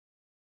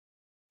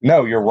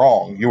 No, you're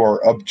wrong. You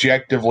are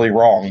objectively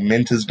wrong.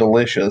 Mint is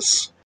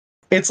delicious.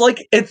 It's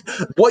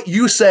what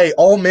you say,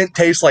 all mint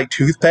tastes like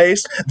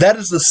toothpaste. That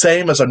is the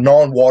same as a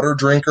non-water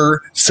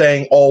drinker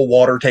saying all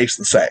water tastes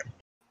the same.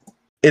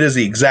 It is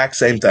the exact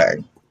same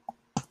thing.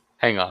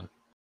 Hang on.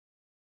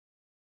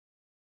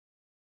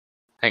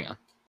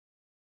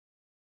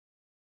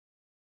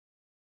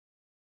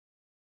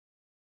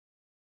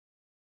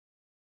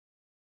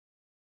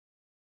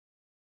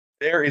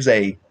 There is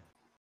a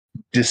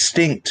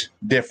distinct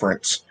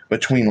difference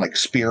between like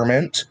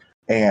spearmint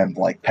and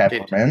like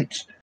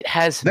peppermint.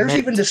 There's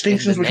even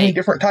distinctions between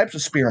different types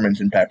of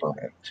spearmint and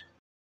peppermint.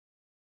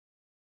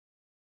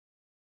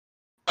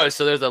 Oh,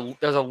 so there's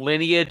a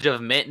lineage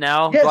of mint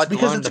now? Yes,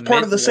 because it's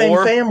part of the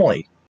same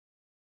family.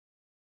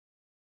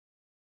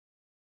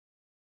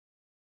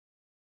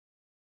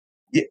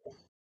 Yeah.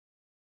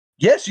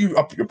 Yes, you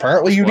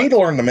apparently you need to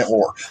learn the mint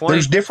lore.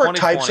 There's different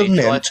types of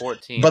mint,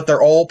 but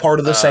they're all part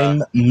of the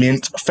same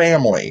mint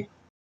family.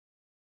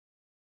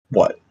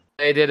 What?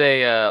 They did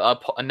a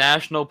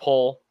national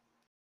poll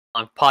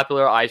on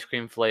popular ice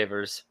cream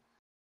flavors.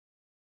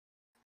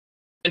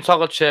 Mint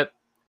chocolate chip,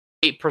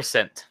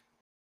 8%.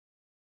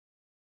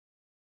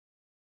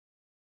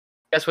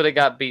 Guess what it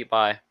got beat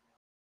by?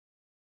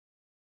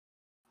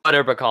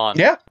 Butter pecan.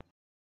 Yeah.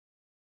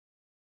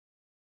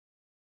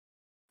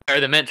 Or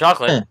the mint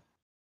chocolate.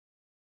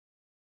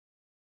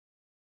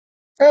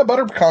 Yeah,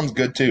 butter pecan's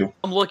good too.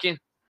 I'm looking.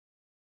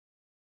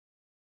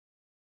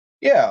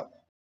 Yeah.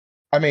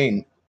 I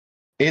mean,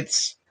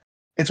 it's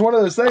one of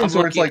those things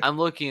where it's like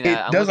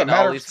it doesn't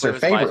matter if it's their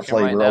favorite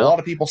flavor. Right, a lot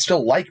of people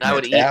still like mint. I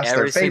would eat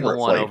every single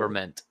one over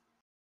mint.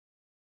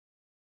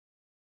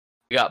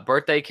 You got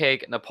birthday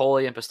cake,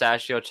 Napoleon,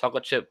 pistachio,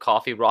 chocolate chip,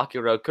 coffee, Rocky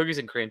Road, cookies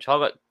and cream,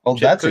 chocolate. Oh,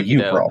 that's a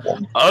you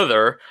problem.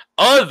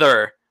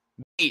 Other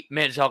meat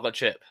mint chocolate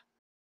chip.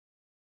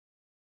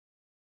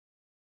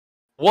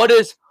 What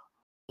is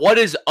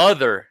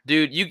other,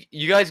 dude?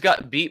 You guys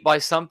got beat by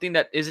something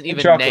that isn't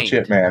even chocolate named.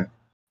 Chip, man.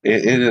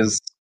 It is.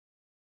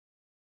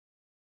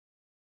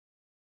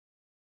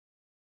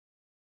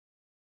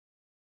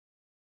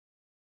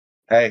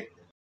 Hey,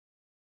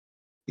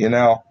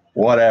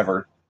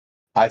 whatever.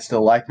 I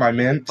still like my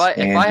mint,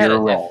 and you're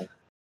wrong.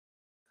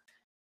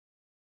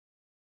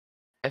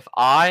 If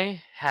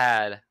I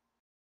had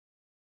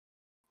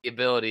the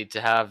ability to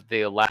have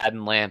the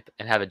Aladdin lamp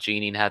and have a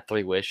genie and have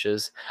 3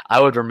 wishes,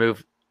 I would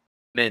remove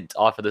mint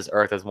off of this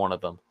earth as one of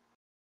them.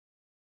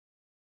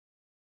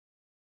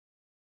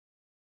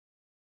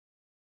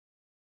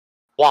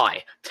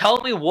 Why?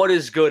 Tell me what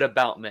is good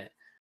about mint.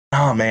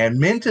 Oh man,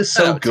 mint is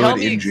so good tell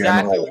me in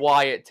exactly general.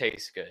 Why it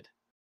tastes good.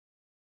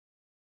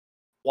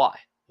 Why?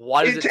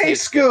 Why does it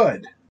taste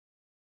good?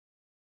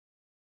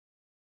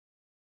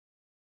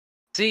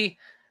 See,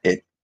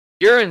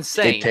 you're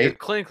insane. You're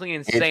clinically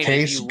insane. It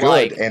tastes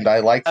good, and I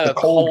like the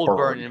cold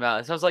burn in your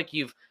mouth. It sounds like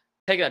you've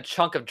taken a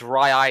chunk of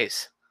dry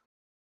ice,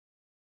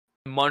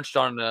 munched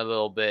on it a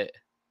little bit,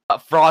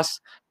 got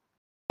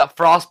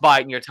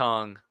frostbite in your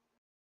tongue.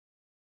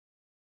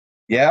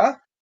 Yeah,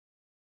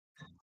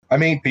 I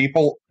mean,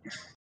 people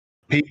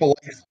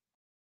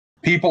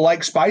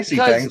like spicy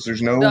things.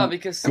 There's no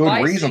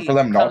good reason for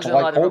them not to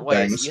like cold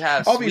things.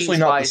 Obviously,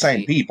 not the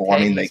same people. I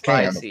mean, they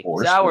can, of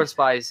course. Sour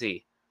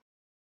spicy.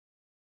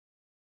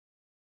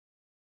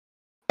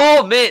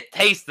 All mint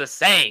tastes the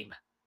same.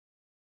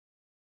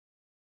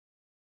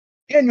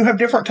 And you have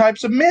different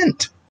types of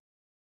mint.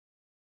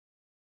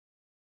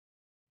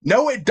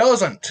 No, it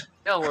doesn't.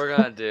 You know what we're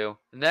gonna do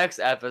next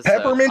episode?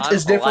 Peppermint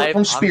is different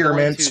from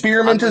spearmint.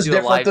 Spearmint is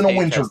different than a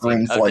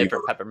wintergreen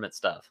flavor. Peppermint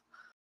stuff.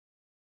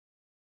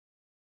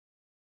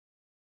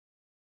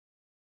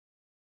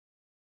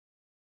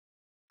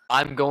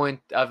 I'm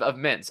going of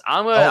mints.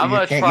 I'm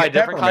gonna try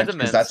different kinds of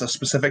mints. That's a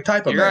specific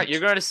type of mint.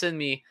 You're going to send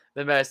me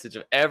the message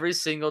of every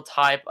single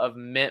type of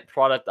mint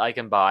product I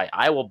can buy.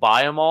 I will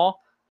buy them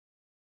all.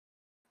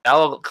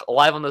 I'll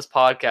live on this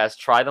podcast,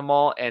 try them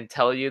all, and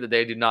tell you that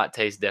they do not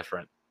taste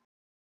different.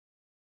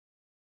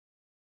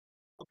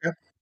 Okay.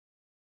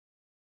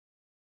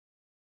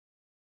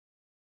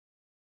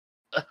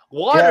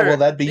 Water. Yeah, well,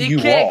 that'd be you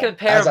wrong.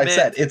 As I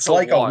said, it's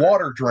like a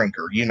water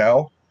drinker,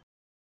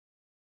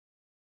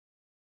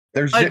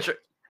 There's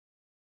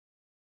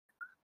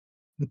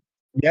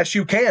yes,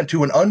 you can.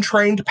 To an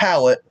untrained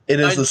palate, it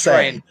is the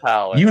same.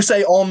 You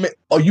say all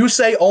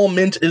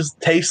mint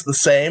tastes the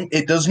same.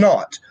 It does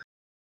not.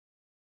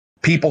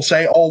 People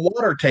say all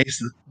water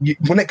tastes.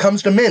 When it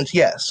comes to mint,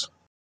 yes.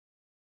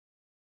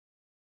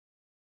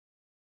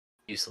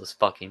 Useless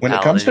fucking. When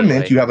it comes to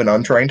mint, you have an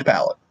untrained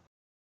palate.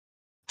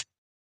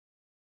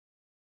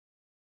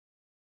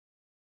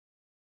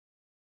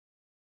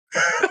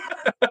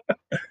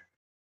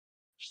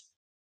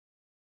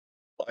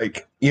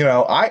 Like,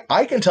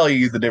 I can tell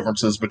you the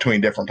differences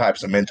between different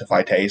types of mint if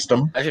I taste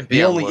them.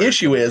 The only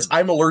issue is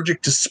I'm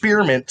allergic to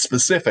spearmint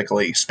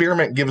specifically.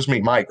 Spearmint gives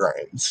me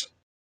migraines.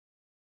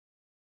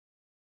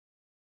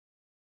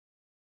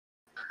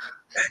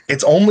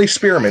 It's only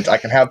spearmint. I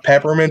can have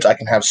peppermint, I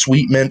can have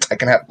sweet mint, I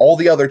can have all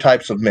the other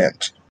types of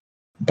mint.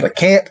 But I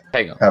can't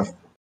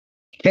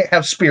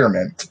have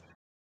spearmint.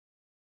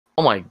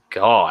 Oh my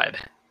god.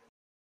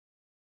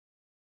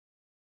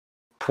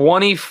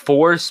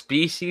 24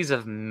 species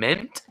of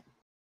mint?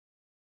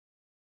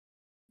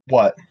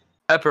 What?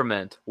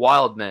 Peppermint,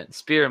 wild mint,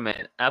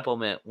 spearmint, apple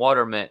mint,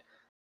 water mint,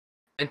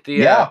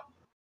 Cynthia,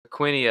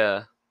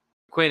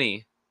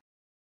 Quinny,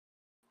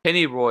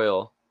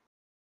 pennyroyal.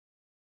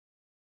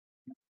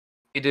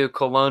 You do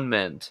cologne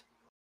mint,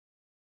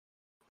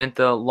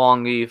 Mentha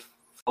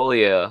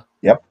longifolia.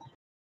 Yep.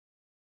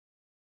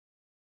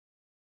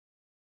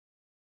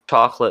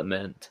 Chocolate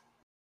mint.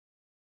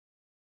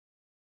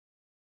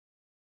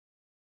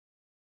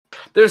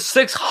 There's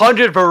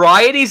 600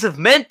 varieties of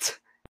mint?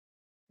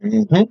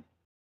 Mm-hmm.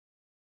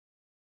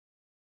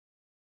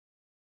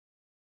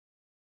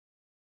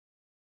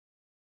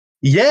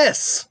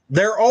 Yes,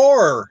 there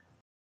are.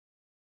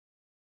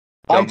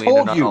 I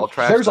told you,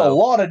 there's a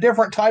lot of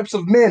different types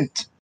of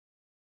mint.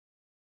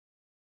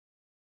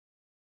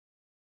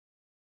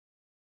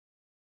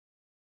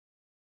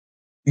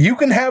 You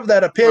can have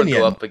that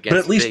opinion, but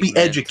at least be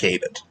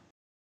educated.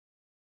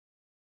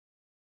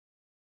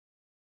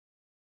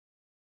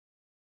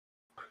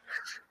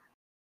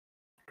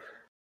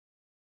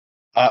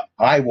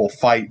 I will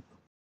fight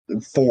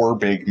for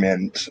Big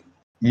Mint.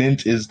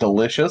 Mint is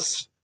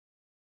delicious.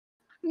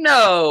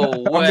 No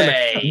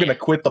way. I'm gonna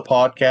quit the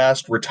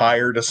podcast,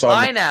 retire to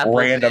some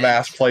random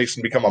ass place,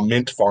 and become a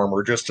mint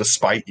farmer just to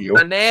spite you.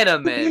 Banana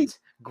mint,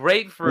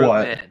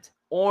 grapefruit mint,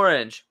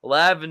 orange,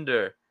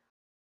 lavender.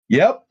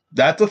 Yep,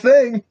 that's a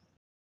thing.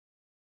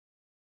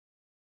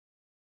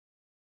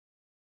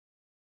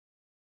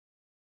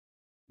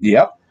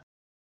 Yep.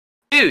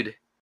 Dude,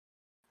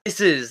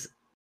 this is...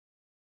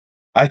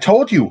 I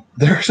told you,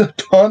 there's a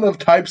ton of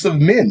types of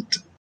mint.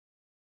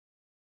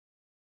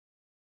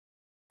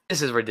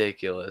 This is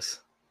ridiculous.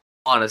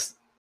 Honest.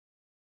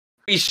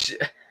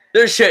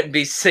 There shouldn't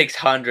be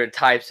 600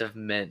 types of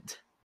mint.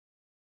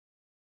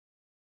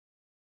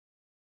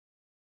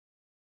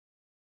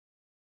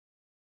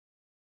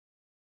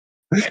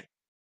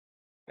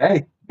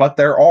 Hey, but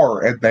there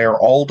are, and they're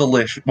all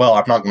delicious. Well,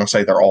 I'm not going to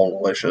say they're all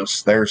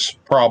delicious. There's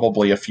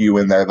probably a few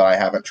in there that I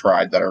haven't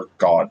tried that are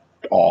god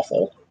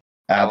awful.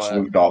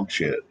 Absolute dog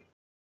shit.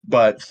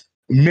 But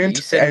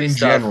mint in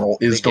general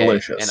is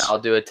delicious. And I'll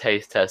do a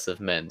taste test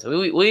of mint.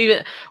 We'll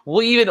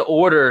even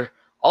order...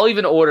 I'll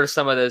even order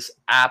some of this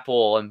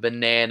apple and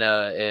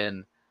banana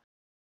and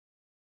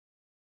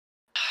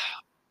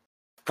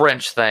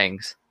French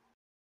things.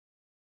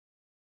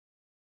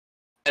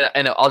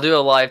 And I'll do a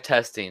live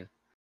testing.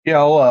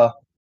 Yeah,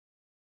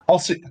 I'll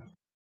see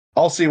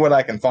what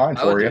I can find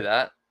for you. I will do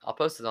that. I'll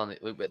post it on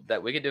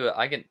that we could do it.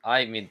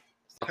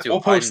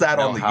 We'll post that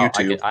on the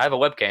YouTube. I have a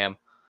webcam.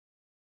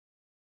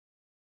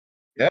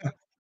 Yeah.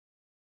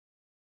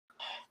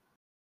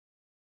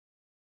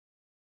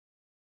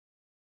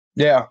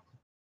 Yeah.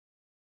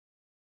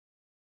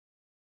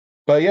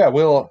 But yeah,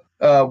 we'll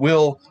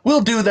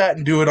do that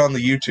and do it on the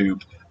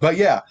YouTube. But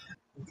yeah,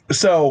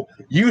 so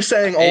you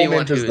saying all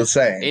mint is the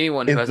same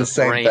is the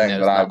same thing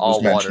that I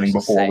was mentioning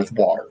before with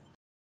water.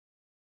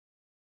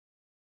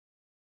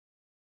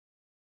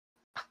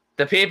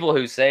 The people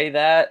who say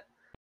that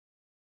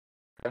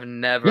have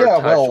never. Yeah,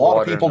 well, a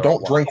lot of people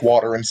don't drink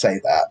water and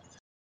say that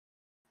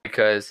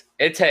because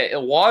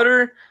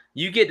water.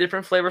 You get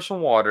different flavors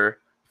from water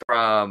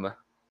from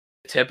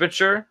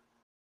temperature,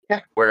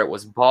 where it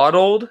was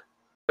bottled,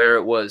 where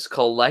it was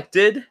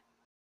collected,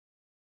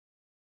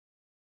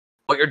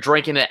 what you're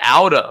drinking it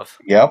out of.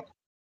 Yep.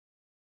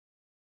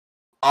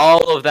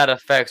 All of that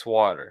affects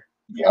water.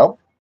 Yep.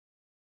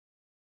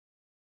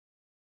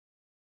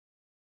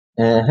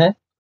 Mm-hmm.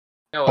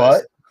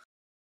 But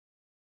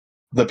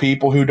the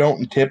people who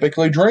don't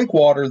typically drink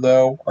water,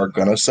 though, are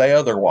going to say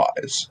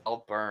otherwise.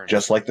 I'll burn.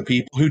 Just like the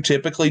people who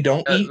typically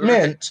don't eat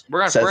mint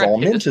says all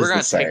mint is the same. We're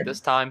going to take this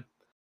time.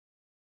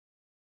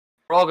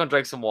 We're all going to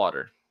drink some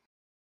water.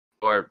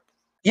 Or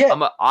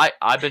yeah,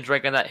 I've been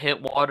drinking that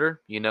hint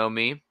water. You know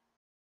me.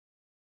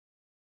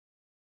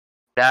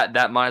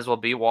 That might as well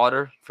be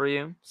water for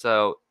you.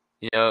 So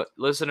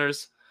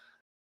listeners,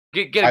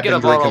 get a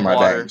bottle of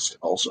water. Bangs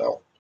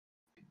also.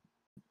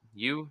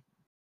 You.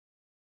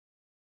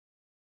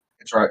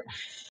 That's right.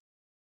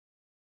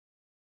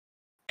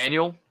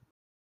 Daniel.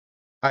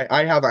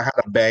 I haven't had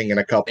a bang in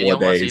a couple of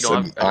days,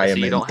 and I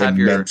am in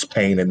immense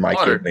pain in my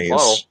kidneys.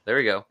 Bottle. There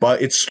we go.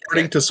 But it's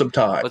starting to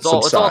subside. Let's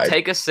all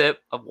take a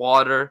sip of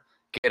water,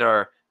 get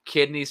our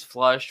kidneys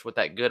flushed with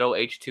that good old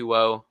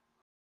H2O.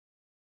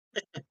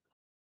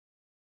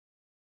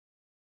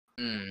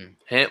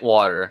 Hint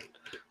water.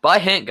 Buy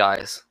Hint,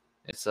 guys.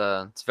 It's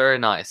very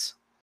nice.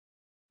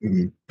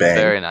 Bang.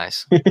 Very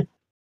nice.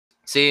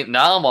 See,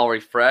 now I'm all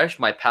refreshed.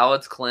 My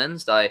palate's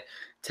cleansed. I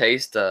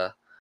taste the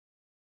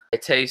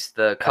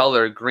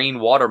color green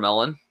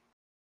watermelon.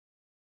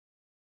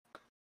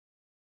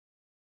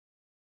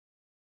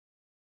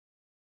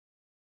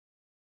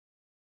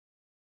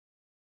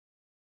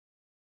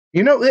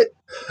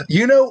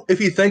 If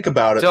you think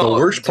about it, the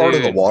worst part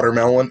of the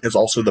watermelon is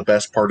also the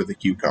best part of the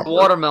cucumber. The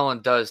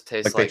watermelon does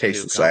taste like they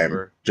taste cucumber. The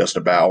same, just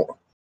about.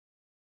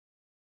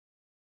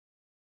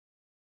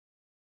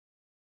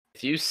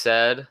 If you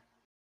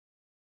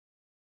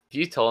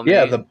told me,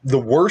 the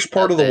worst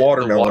part of the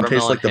watermelon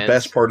tastes like the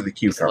best part of the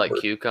cucumber. Like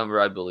cucumber,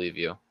 I'd believe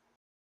you.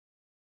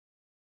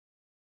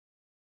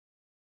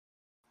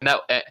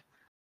 No, and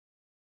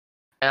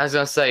I was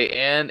gonna say,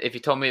 and if you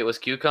told me it was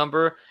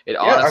cucumber, it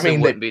honestly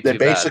wouldn't be too bad.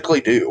 They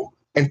basically do.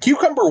 And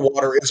cucumber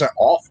water isn't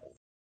awful.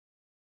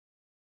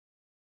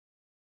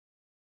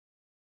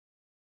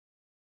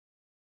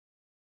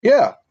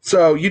 Yeah,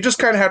 so you just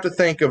kind of have to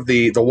think of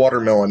the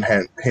watermelon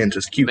hint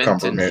as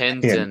cucumber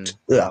hint.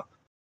 Yeah,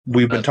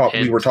 we were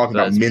talking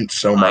about mint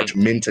so much.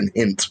 Mint and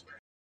hint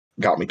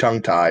got me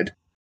tongue tied.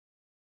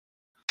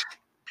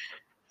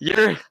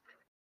 You're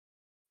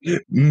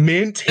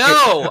mint.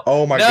 no.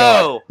 Oh my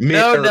no, god.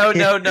 No.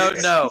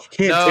 Hint, No. if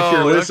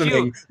you're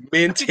listening,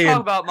 mint don't you hint. talk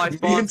about my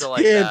sponsor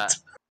like hint.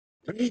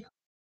 that.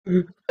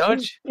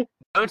 Don't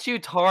you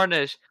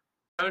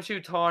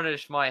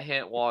tarnish my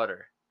hint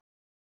water.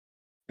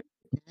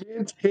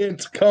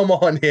 Hint. Come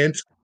on, hint.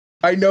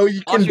 I know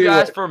you can do you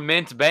guys it. for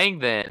mint bang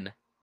then.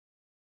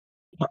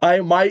 I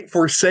might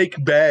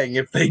forsake bang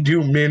if they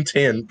do mint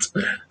hint.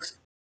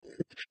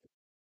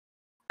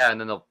 Yeah,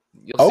 and then you'll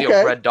see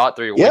a red dot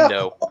through your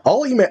window.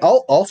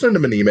 I'll send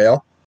them an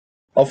email.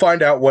 I'll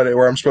find out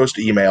where I'm supposed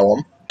to email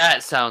them.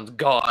 That sounds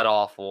god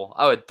awful.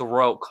 I would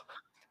throw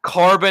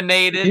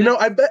carbonated. You know,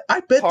 I bet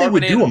they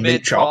would do a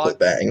mint chocolate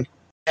bang.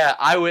 Yeah,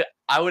 I would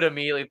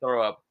immediately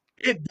throw up.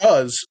 It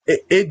does.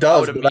 It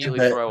does. I would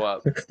immediately throw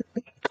up.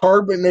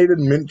 Carbonated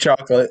mint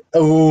chocolate.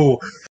 Oh,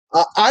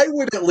 I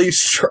would at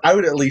least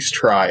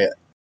try it.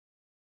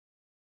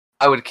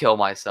 I would kill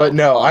myself. But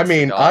no, I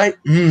mean, a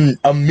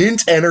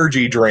mint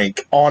energy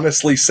drink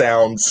honestly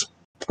sounds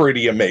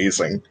pretty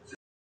amazing.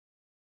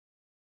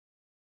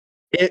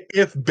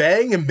 If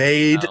Bang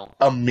made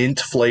a mint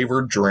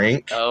flavored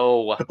drink,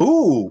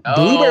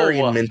 blueberry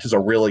and mint is a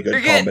really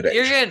good combination.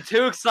 You're getting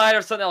too excited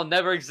for something that'll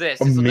never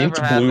exist. A mint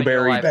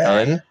blueberry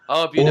Bang. I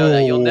hope you know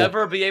that you'll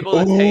never be able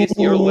to taste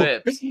your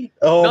lips.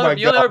 Oh my god!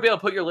 You'll never be able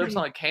to put your lips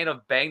on a can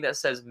of Bang that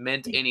says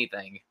mint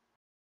anything.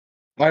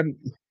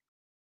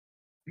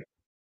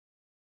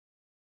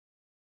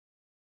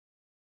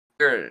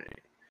 You're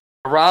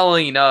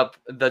riling up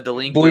the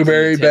delinquents.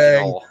 Blueberry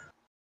Bang,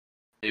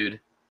 dude.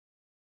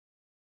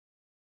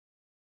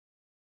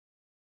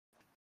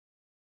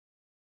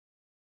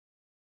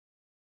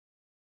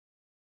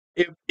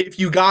 If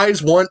you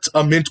guys want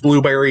a mint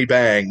blueberry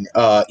Bang,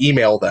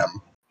 email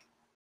them.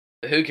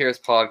 The Who Cares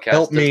podcast.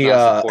 Help me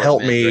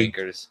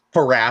drinkers.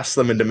 Harass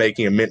them into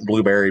making a mint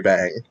blueberry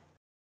Bang.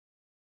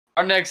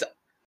 Our next,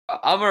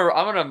 I'm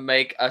gonna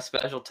make a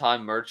special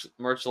time merch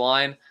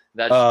line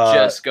that's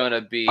just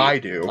gonna be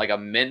like a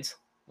mint,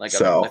 it's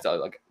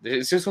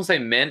just gonna say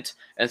mint,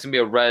 and it's gonna be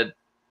a red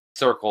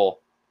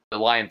circle, the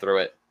line through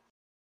it.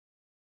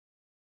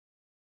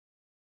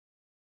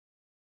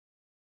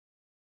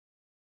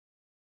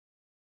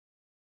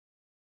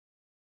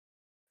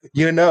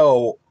 You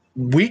know,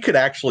 we could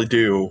actually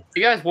do,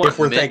 you guys want if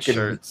we're thinking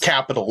shirts,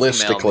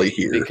 capitalistically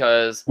here,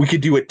 because we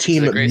could do a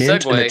team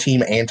mint and a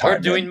team anti-mint. We're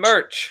doing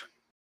merch,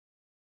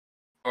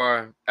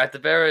 or at the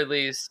very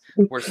least,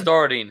 we're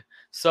starting.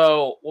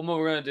 So what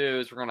we're gonna do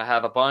is we're gonna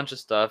have a bunch of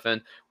stuff,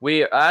 and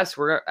we're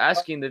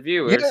asking the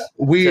viewers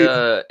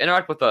to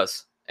interact with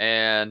us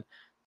and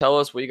tell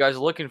us what you guys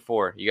are looking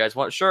for. You guys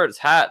want shirts,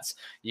 hats,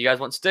 you guys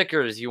want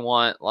stickers, you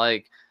want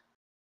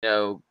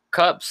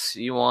cups,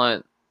 you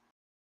want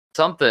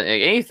something,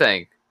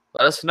 anything.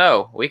 Let us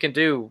know. I can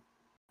do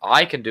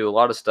a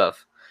lot of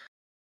stuff.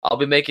 I'll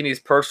be making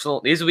these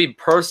will be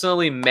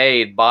personally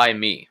made by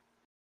me.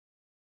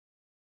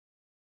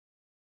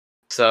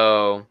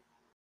 So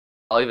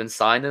I'll even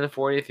sign them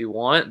for you if you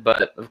want,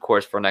 but of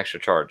course for an extra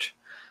charge.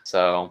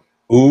 So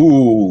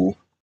you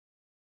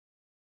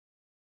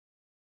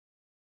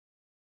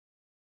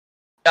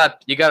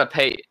gotta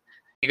pay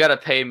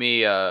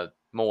me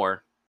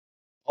more.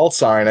 I'll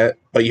sign it,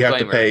 but you have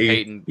to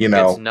pay Peyton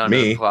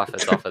me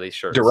profits off of these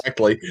shirts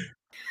directly.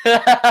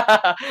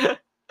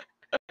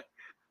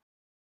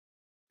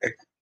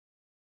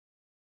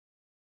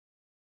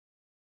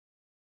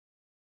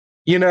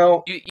 You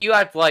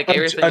act like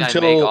everything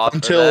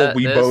until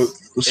we both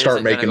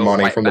start making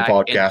money from the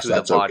podcast.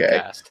 That's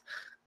okay.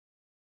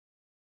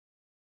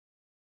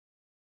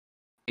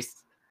 We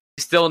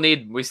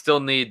still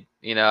need.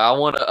 I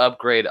want to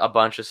upgrade a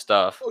bunch of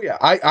stuff. Oh yeah,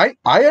 I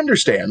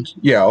understand.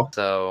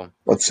 So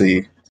let's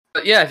see.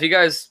 But yeah, if you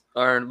guys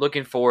are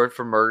looking forward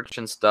for merch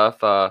and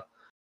stuff,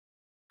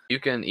 you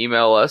can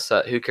email us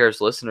at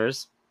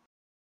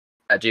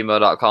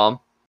whocareslisteners@gmail.com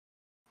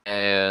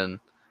and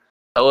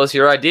tell us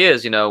your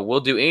ideas. We'll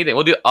do anything.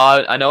 We'll do.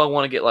 I know I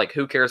want to get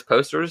Who Cares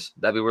posters.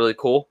 That'd be really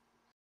cool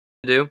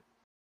to do.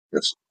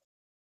 Yes.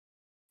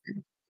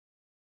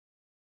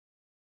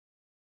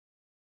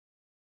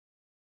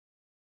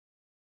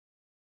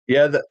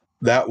 Yeah,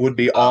 that would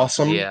be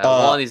awesome. Yeah,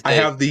 one of these days. I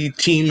have the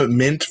team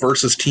mint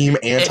versus team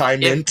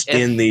anti-mint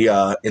in the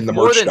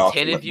merch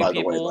document. By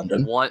the way,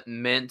 Lyndon, want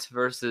mint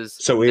versus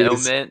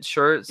mint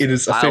shirts. It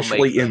is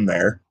officially in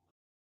there.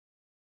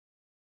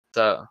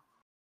 So.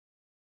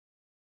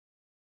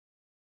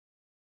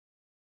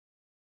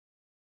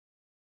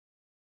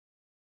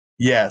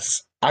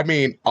 Yes, I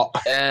mean,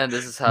 and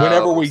this is how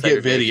whenever we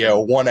get video,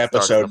 one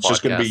episode is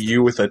just going to be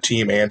you with a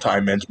team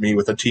anti-mint, me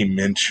with a team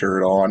mint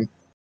shirt on.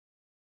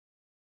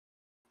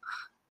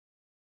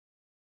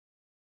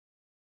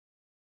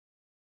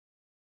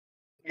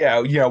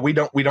 Yeah, we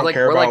don't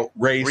care about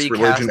race,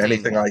 religion,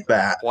 anything like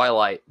that.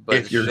 Twilight, but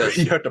if you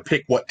have to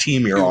pick what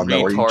team you're on,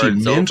 though. Are you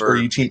team mint or are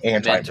you team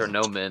anti-mint? Mint or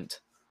no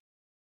mint.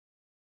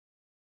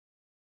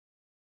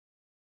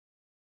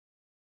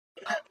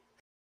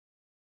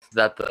 Is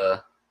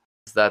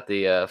that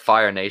the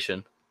Fire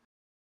Nation?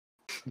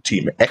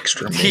 Team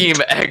Extra Mint. Team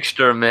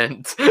Extra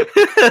Mint.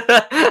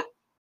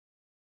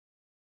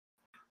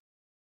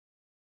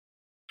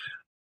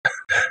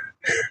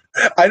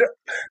 I don't.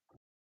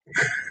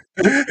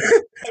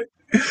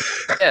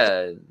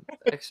 Yeah,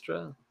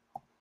 extra.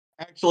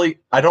 Actually,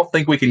 I don't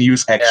think we can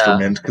use Extra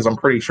Mint because I'm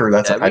pretty sure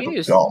that's a type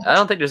of gum. I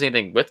don't think there's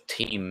anything with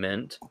Team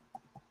Mint.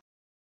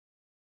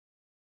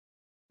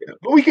 Yeah,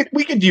 but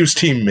we could use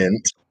Team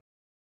Mint.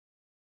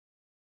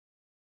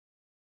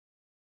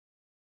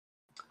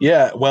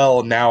 Yeah,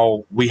 well,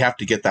 now we have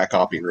to get that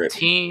copyright.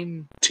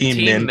 Team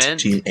Mint,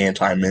 Team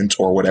Anti-Mint,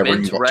 or whatever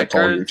Mint you want to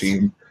call your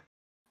team.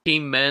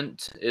 Team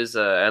Mint is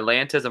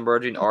Atlanta's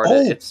emerging artist.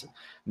 Oh. It's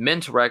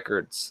Mint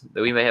Records.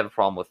 That we may have a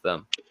problem with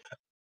them.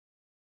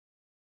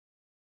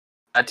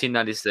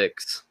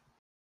 1996.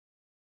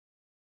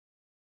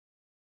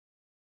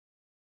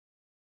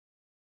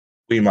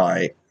 We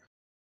might.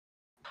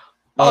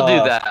 I'll do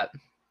that.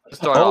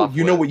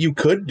 You know what you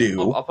could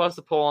do? I'll post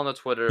a poll on the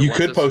Twitter. You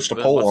could post a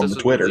poll on the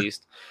Twitter.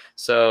 Released.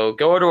 So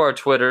go to our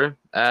Twitter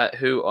at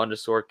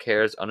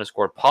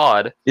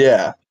who_cares_pod.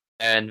 Yeah.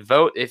 And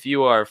vote if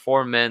you are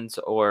for Mint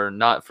or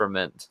not for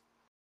Mint.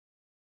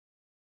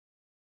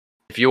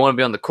 If you want to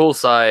be on the cool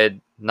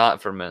side,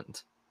 not for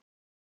Mint.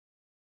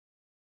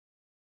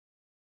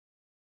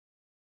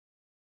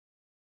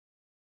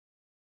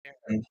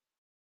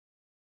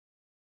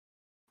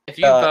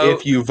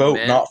 If you vote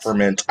Mint, not for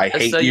Mint, I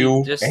hate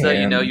you. Just so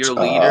you know, your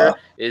leader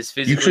is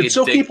physically you should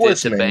still keep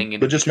listening, to banging.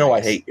 But just know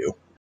I hate you.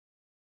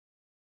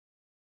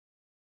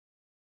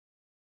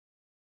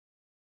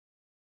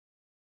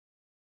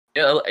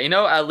 You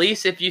know, at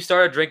least if you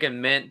started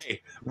drinking Mint,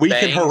 we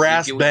can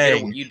harass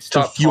Bang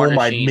to fuel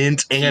my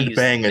Mint and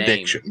Bang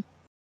addiction.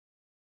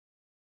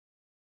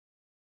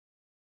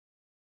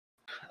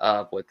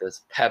 With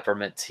this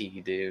peppermint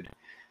tea, dude.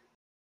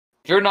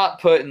 If you're not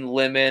putting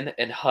lemon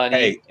and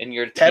honey in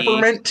your tea,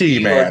 peppermint tea,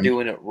 you man, are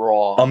doing it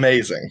wrong.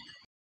 Amazing.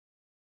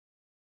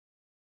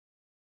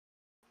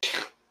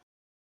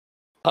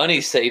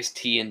 Honey saves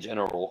tea in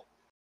general.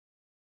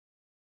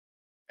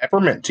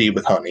 Peppermint tea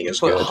with honey is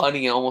good. Put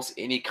honey in almost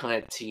any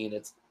kind of tea, and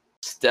it's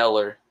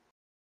stellar.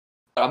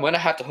 I'm gonna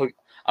have to hook.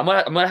 I'm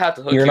gonna have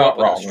to hook you up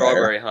with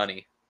strawberry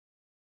honey.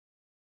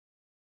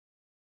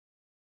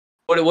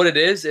 What it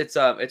is? It's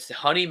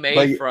honey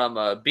made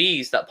from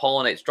bees that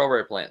pollinate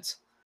strawberry plants.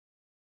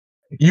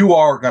 You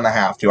are gonna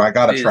have to. I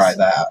gotta try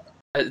that.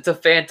 It's a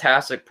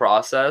fantastic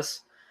process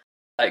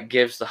that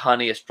gives the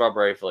honey a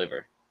strawberry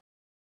flavor.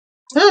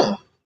 Hmm.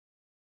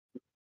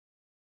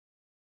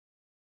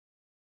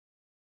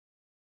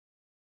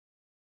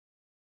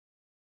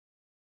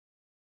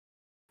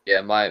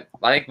 Yeah, I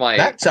think my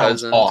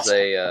cousin's awesome.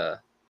 A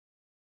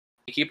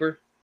beekeeper.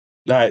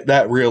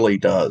 That really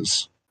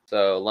does.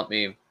 So let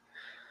me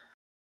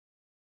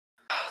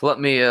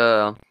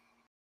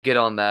get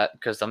on that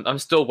because I'm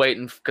still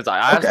waiting because I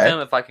asked him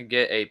if I could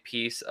get a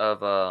piece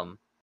of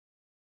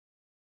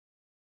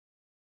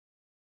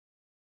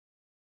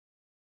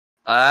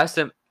I asked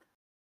him.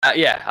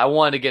 Yeah, I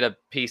wanted to get a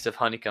piece of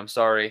honeycomb.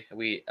 Sorry,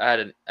 I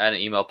had an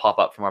email pop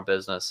up from our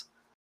business.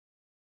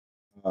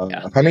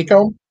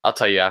 Honeycomb? I'll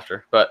tell you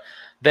after. But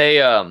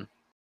they I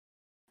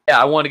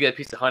wanted to get a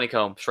piece of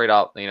honeycomb straight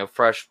out,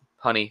 fresh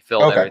honey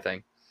filled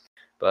everything.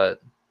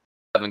 But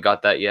I haven't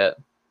got that yet.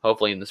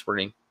 Hopefully in the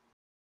spring.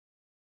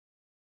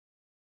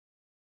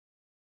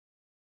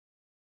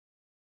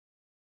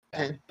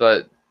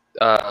 But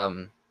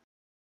I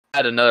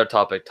had another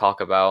topic to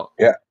talk about.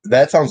 Yeah,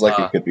 that sounds like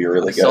it could be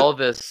really good. I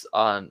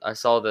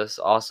saw this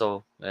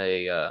also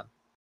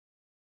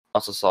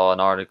saw an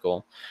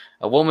article.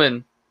 A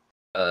woman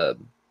was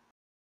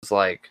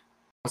like,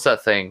 what's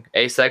that thing?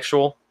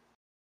 Asexual?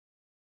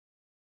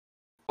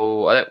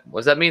 Oh,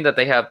 does that mean that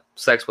they have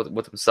sex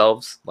with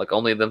themselves? Like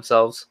only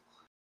themselves?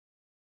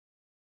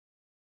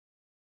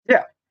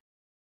 Yeah.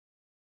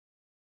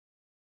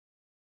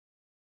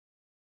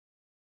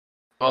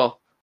 Well,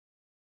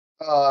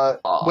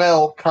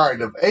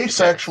 kind of.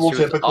 Asexual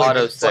typically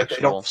means like they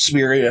don't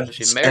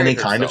experience any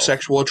kind of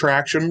sexual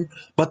attraction,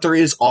 but there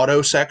is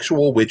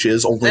autosexual, which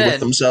is only with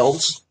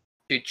themselves.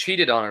 She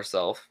cheated on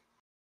herself.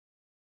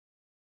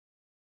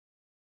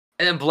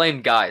 And then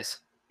blamed guys.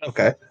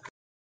 Okay.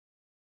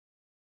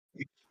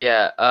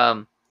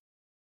 Yeah,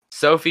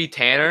 Sophie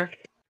Tanner,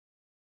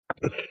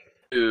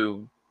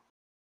 who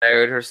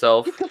married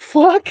herself. What the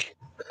fuck?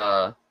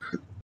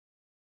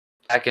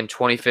 Back in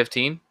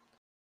 2015.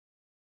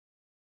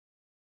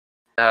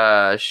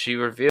 She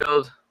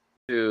revealed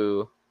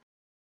to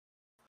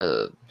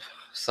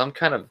some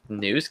kind of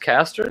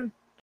newscaster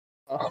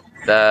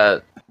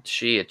that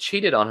she had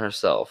cheated on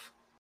herself.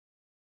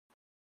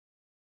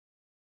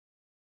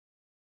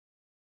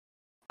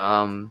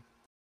 I'm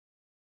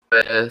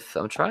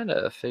trying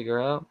to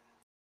figure out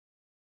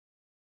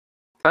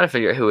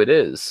who it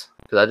is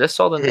because I just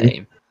saw the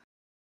name.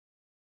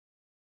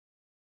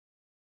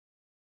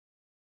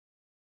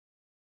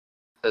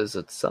 Because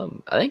it's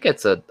I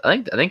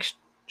think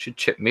she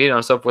cheated on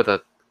herself with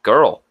a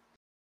girl.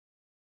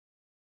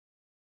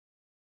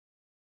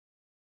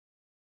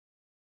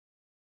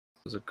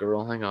 It was a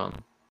girl. Hang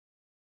on.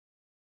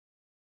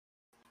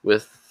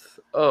 with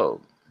it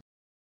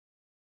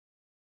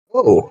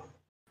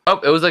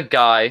was a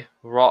guy,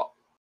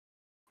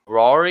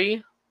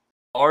 Rory,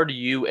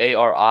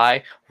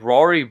 Ruari,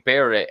 Rory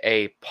Barrett,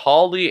 a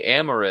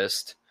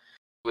polyamorist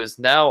who is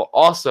now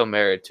also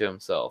married to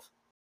himself.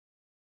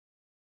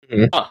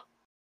 Mm-hmm. Huh.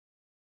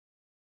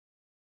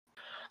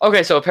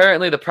 Okay, so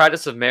apparently the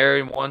practice of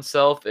marrying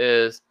oneself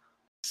is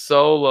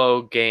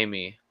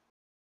sologamy.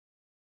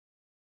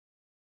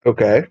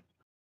 Okay.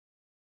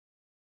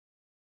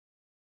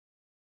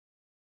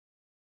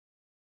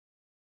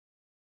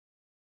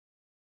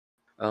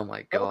 Oh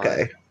my god.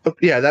 Okay.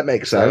 Yeah, that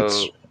makes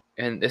sense.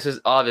 And this is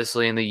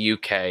obviously in the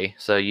UK,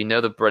 so you know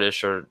the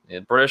British are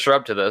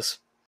up to this.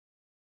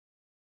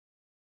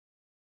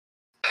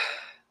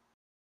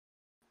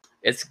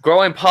 It's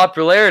growing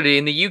popularity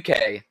in the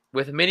UK,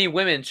 with many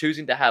women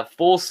choosing to have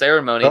full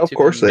ceremony to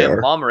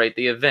commemorate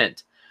the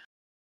event.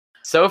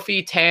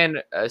 Sophie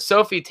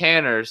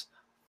Tanner's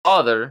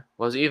father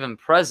was even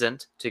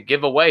present to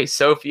give away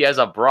Sophie as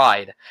a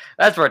bride.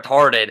 That's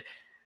retarded.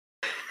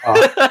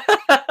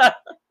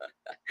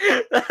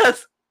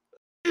 That's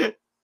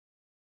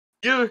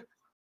do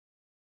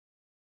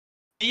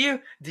you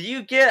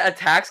get a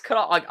tax cut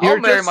off? Like, I'll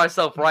marry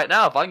myself right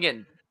now if I'm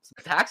getting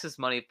taxes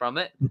money from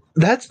it.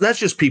 That's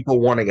just people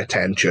wanting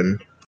attention.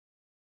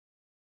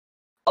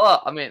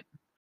 I mean,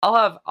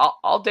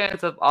 I'll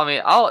dance up. I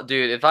mean,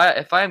 dude.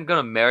 If I'm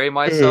gonna marry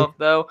myself,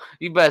 though,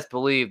 you best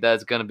believe that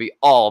it's gonna be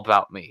all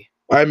about me.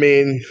 I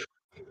mean,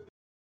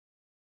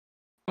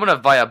 I'm gonna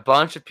invite a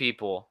bunch of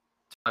people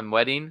to my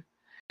wedding,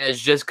 and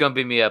it's just gonna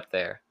be me up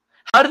there.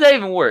 How did that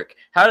even work?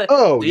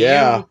 Do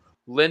you,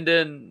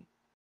 Lyndon,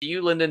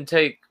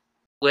 take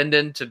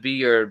Lyndon to be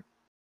your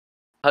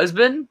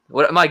husband?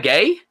 What, am I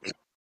gay?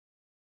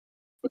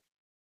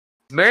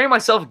 Marrying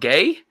myself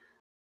gay?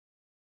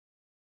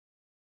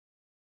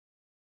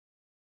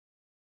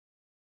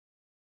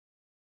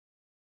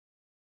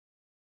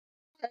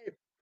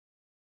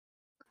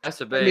 I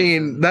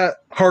mean,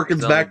 that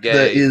harkens back to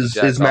the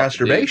is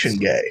masturbation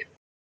gay?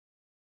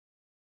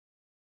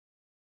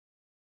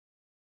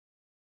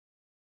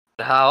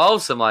 How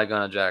else am I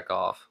gonna jack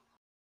off?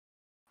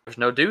 There's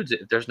no dudes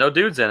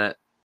in it.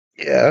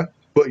 Yeah,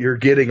 but you're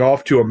getting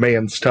off to a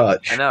man's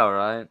touch. I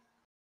know,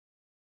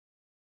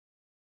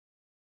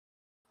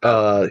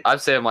 right?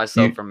 I've saved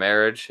myself for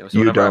marriage. So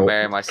whenever I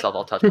marry myself,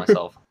 I'll touch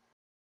myself.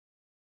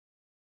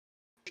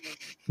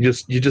 You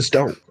just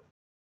don't.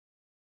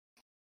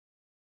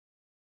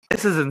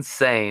 This is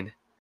insane.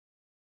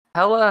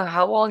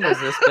 How long has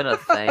this been a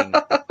thing?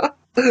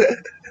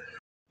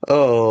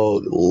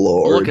 Oh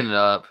Lord! I'm looking it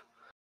up.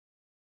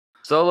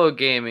 Solo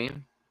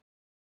gaming.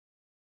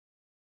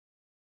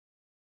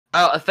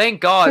 Oh, thank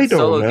God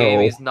solo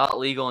gaming is not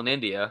legal in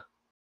India.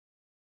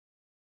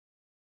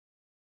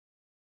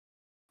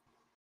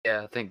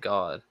 Yeah, thank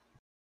God.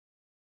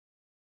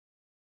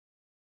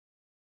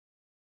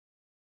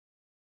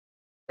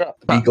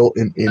 Legal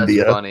in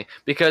India. That's funny.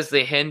 Because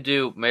the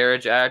Hindu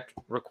Marriage Act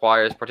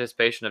requires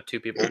participation of two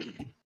people.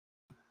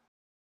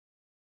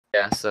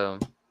 Yeah, so.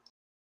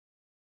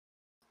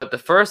 But the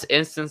first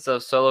instance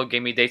of solo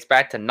gaming dates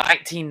back to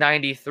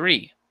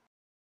 1993.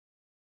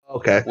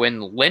 Okay.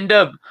 When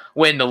Linda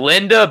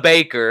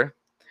Baker,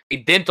 a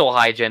dental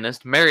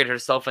hygienist, married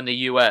herself in the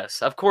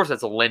U.S. Of course,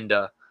 it's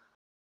Linda.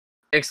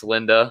 Thanks,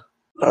 Linda.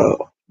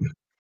 Oh.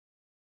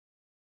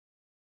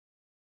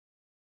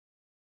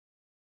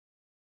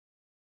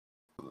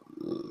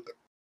 Of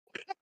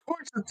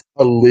course, it's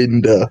a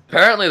Linda.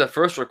 Apparently, the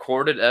first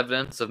recorded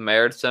evidence of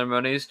marriage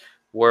ceremonies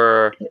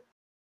were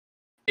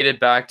dated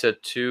back to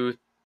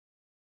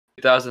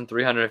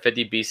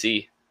 2350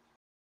 BC.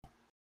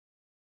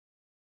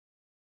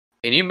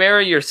 Can you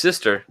marry your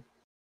sister?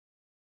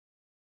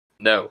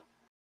 No.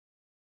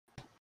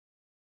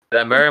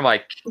 Did I marry my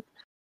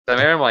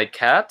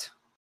cat?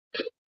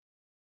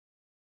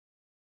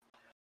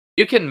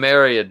 You can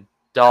marry a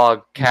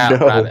dog, cat,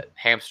 rabbit,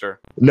 hamster.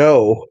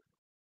 No.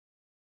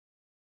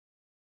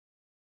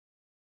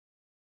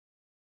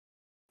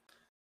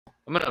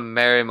 I'm gonna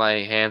marry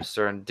my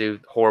hamster and do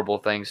horrible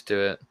things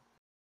to it.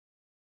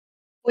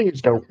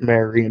 Please don't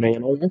marry an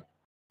animal.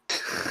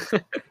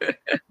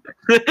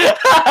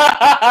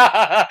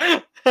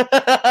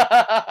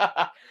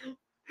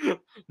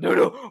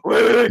 No,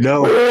 wait.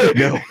 No. As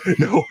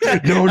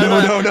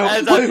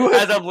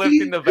I'm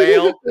lifting the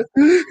veil.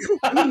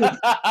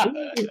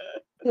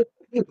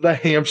 The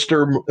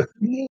hamster.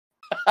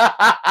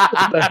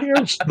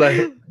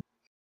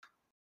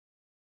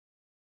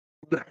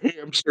 The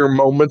hamster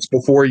moments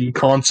before you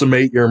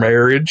consummate your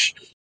marriage.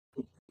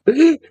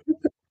 Oh,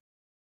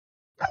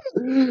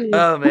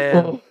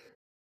 man.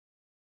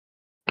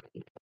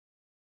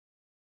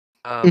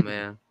 Oh,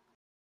 man.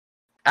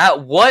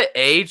 At what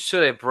age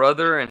should a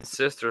brother and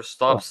sister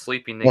stop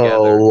sleeping together?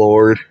 Oh,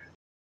 Lord.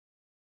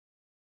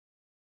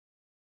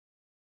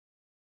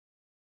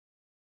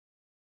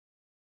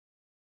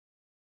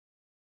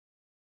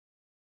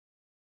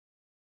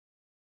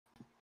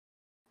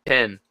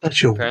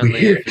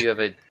 Apparently, if you have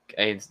a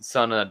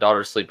son and a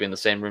daughter sleeping in the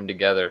same room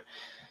together,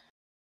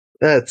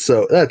 That's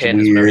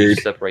weird.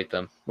 Separate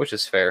them, which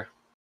is fair.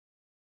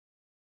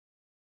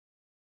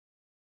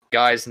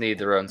 Guys need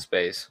their own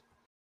space.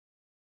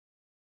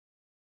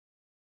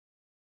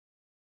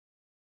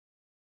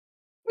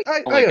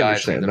 I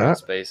understand that.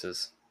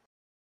 Spaces.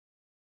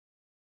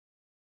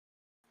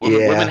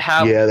 Women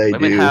have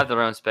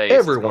their own space.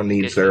 Everyone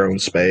needs their own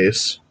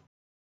space.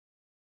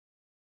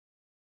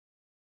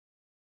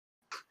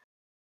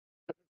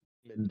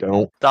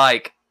 Don't.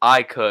 Like,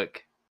 I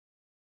cook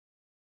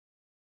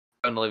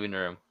in the living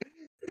room.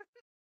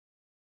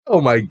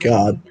 Oh my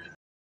god.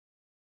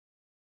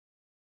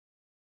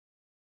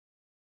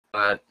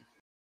 But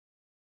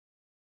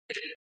this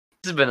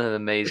has been an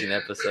amazing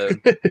episode.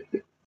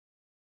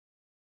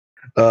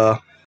 I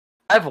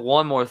have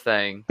one more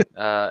thing.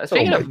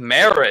 Speaking of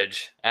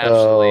marriage,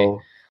 actually,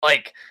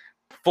 like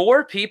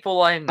 4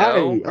 people I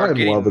know are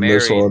getting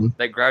married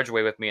that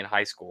graduate with me in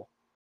high school.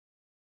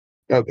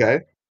 Okay.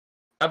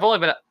 I've only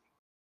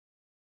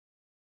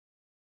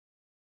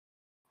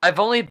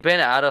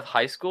been out of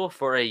high school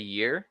for a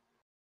year,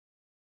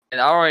 and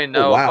I already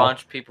know a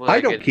bunch of people. That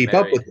I don't keep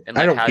up with.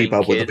 I don't keep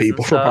up with the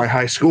people from my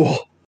high school.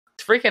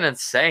 It's freaking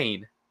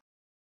insane.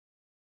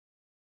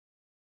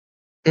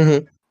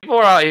 Mm-hmm. People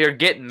are out here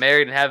getting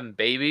married and having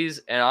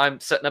babies, and I'm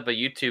setting up a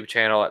YouTube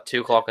channel at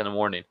 2:00 in the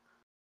morning.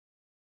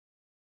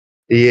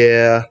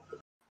 Yeah.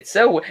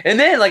 So, and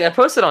then like I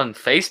posted on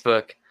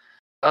Facebook,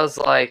 I was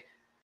like,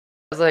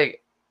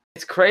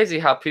 it's crazy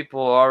how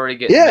people are already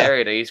getting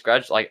married. I used to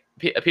graduate, like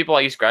people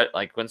I used to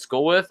went to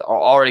school with are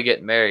already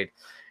getting married.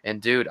 And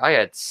dude, I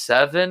had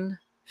 7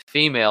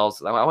 females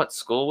that I went to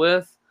school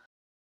with.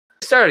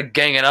 They started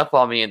ganging up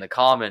on me in the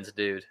comments,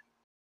 dude.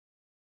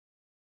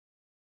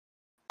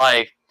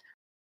 Like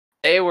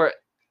they were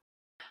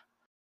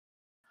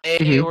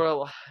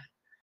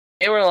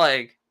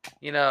like,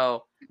 you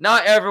know,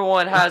 not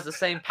everyone has the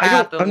same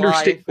path in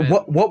life.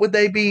 What would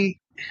they be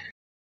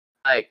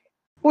like?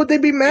 What would they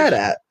be mad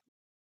at?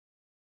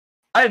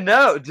 I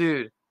know,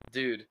 dude.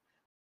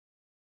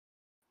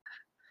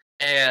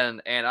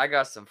 And I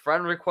got some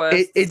friend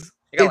requests.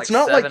 It's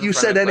not like you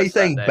said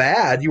anything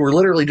bad. You were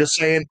literally just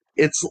saying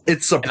it's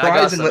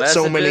surprising that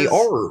so many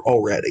are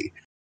already.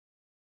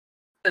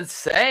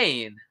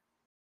 Insane.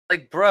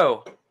 Like,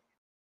 bro,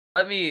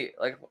 let me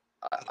like.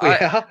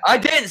 I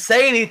didn't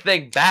say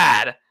anything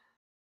bad.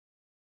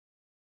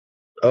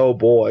 Oh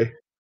boy.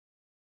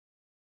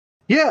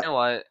 Yeah. You know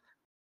what?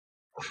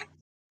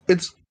 I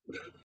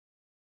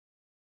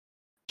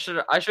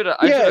should have.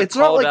 Yeah, it's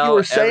not like you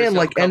were saying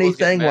like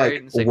anything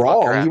like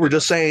wrong. You were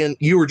just saying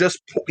you were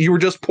just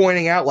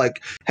pointing out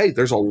like, hey,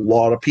 there's a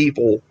lot of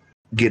people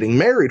getting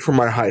married from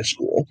my high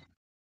school.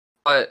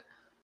 But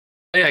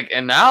like,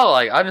 and now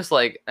like I'm just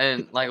like,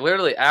 and like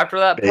literally after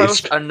that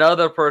post,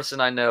 another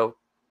person I know,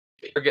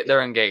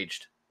 they're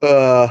engaged.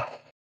 And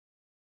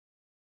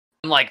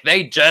like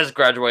they just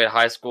graduated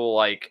high school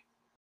like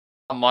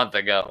a month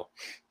ago.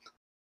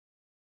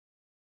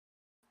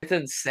 It's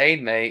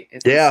insane, mate.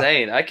 It's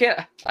insane. I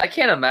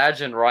can't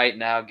imagine right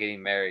now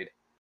getting married.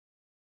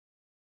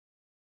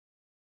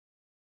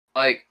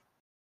 Like,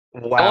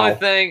 wow.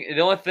 The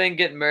only thing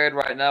getting married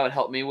right now would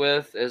help me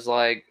with is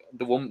like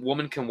the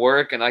woman can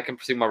work and I can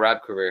pursue my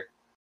rap career.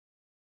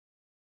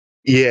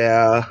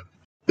 Yeah.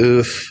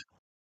 Oof.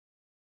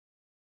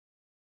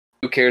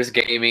 Who cares?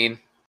 Gaming,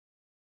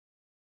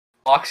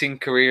 boxing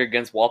career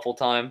against Waffle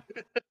Time,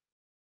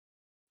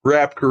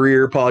 rap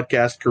career,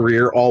 podcast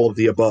career, all of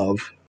the above.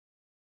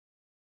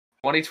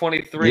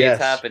 2023 is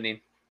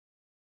happening.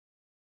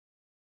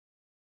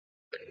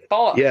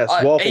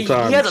 Waffle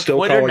Time. He has a still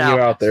Twitter calling now.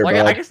 You out there, like,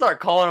 bud. I can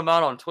start calling him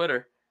out on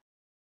Twitter.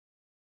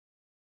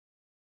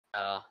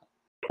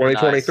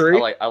 2023.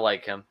 Nice. I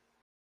like him.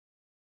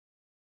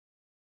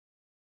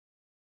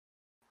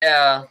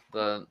 Yeah.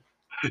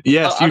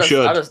 Yes, you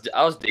should. I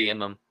was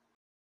DM him.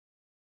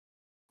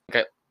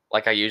 Okay,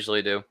 like I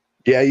usually do.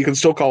 Yeah, you can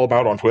still call him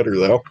out on Twitter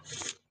though.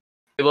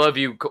 We love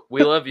you.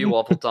 We love you,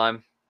 Waffle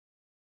Time.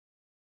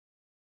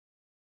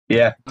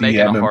 Yeah, I'm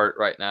making a heart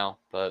right now,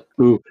 but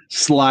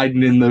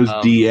sliding in those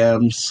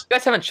DMs. You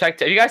guys haven't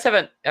checked it. You guys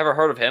haven't ever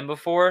heard of him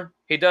before?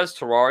 He does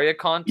Terraria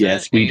content.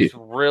 Yes, we do. He's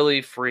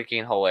really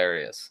freaking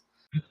hilarious.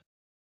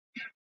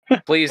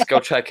 Please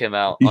go check him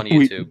out on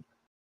YouTube.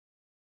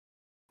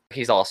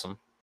 He's awesome.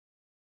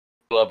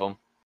 Love him.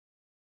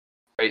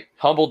 Great,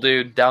 humble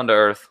dude, down to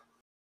earth.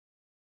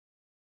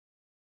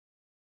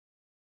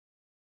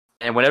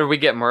 And whenever we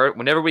get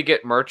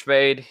merch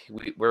made,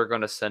 we're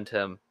going to send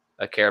him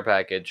a care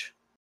package.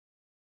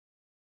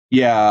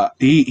 Yeah,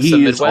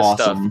 he is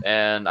awesome. Stuff,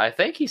 and I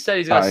think he said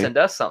he's going to send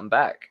us something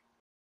back.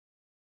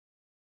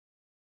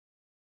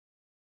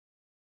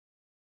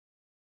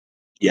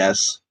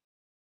 Yes.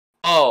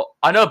 Oh,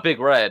 I know Big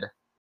Red.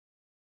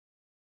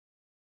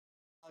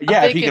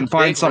 Yeah, if he can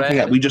find something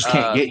that we just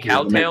can't get here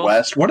in the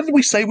Midwest. What did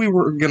we say we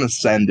were going to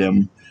send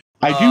him?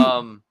 I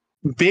do.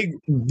 Big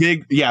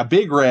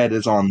Red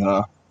is on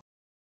the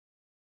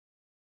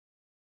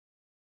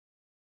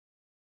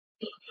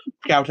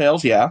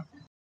Cowtails, yeah.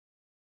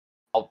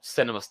 I'll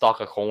send him a stalk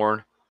of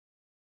corn.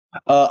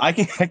 I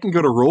can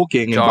go to Roll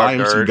King and buy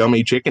him some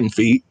gummy chicken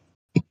feet.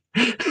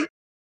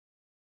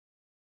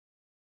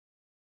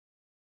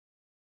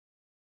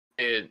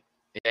 Dude,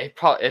 yeah, it'd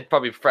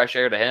probably be fresh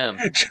air to him.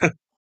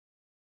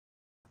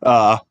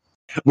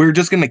 We're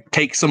just gonna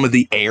take some of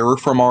the air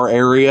from our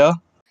area.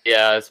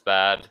 Yeah, it's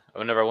bad.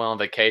 Whenever I went on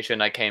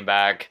vacation, I came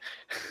back.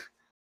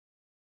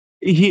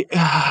 Do you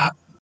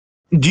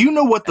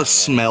know what the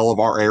smell of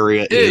our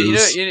area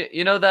is?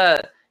 You know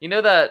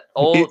that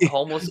old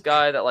homeless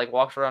guy that like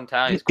walks around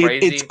town. He's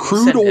crazy. It's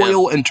crude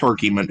oil and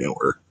turkey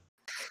manure.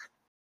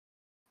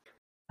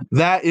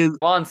 That is.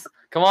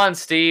 Come on,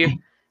 Steve.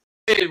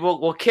 Dude,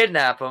 we'll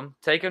kidnap him.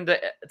 Take him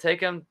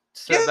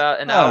about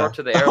an hour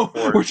to the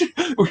airport.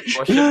 We'll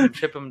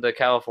ship him to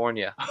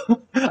California.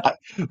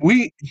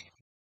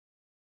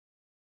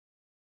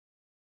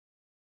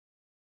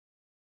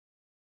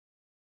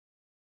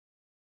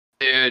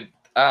 Dude,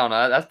 I don't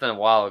know. That's been a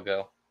while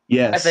ago.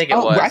 Yes, I think it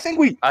was. I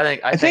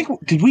think.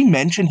 Did we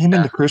mention him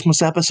in the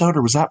Christmas episode,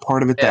 or was that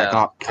part of it that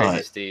got cut?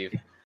 Crazy Steve.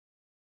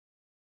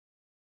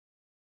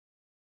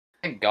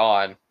 Thank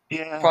God.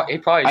 Yeah, he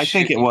probably. I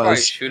think it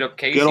was. Shoot up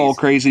Casey's. Good old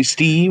Crazy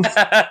Steve.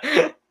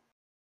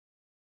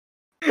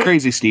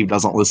 Crazy Steve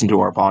doesn't listen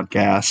to our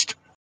podcast,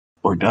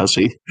 or does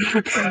he?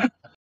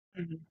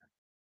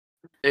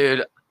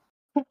 Dude,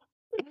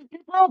 he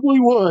probably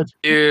would.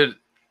 Dude.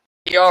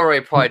 He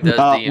already probably does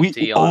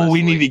DMT.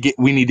 We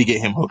need to get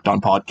him hooked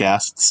on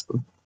podcasts.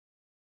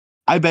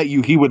 I bet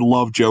you he would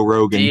love Joe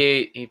Rogan.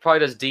 He probably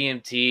does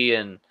DMT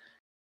and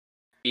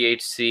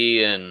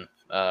THC and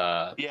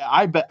yeah,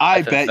 I bet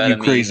you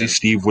Crazy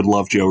Steve would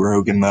love Joe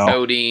Rogan though.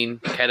 Codeine,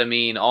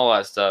 ketamine, all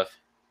that stuff.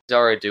 He's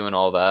already doing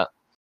all that.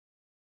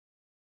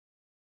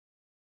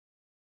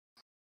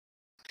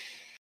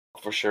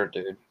 For sure,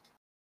 dude.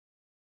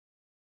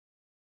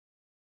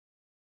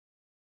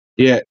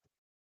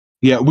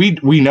 Yeah,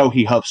 we know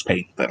he huffs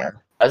paint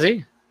thinner. Does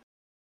he?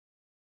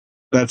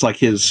 That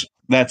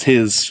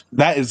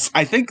is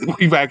I think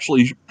we've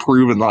actually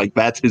proven like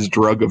that's his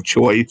drug of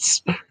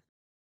choice.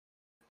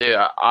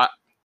 Yeah, I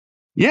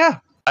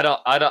don't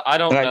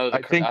know.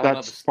 I think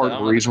that's part of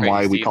the reason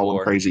why we call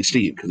him Crazy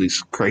Steve, because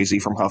he's crazy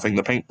from huffing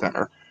the paint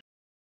thinner.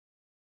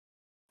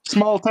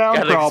 Small town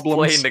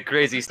problems. Explain the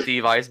Crazy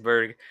Steve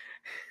iceberg.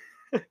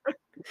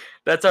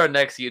 That's our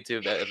next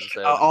YouTube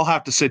episode. I'll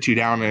have to sit you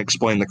down and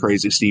explain the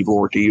Crazy Steve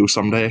lore to you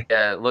someday.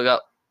 Yeah, look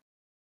up.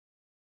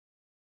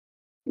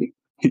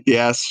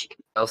 Yes.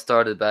 It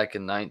started back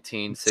in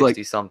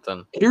 1960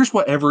 something. Here's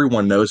what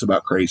everyone knows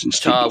about Crazy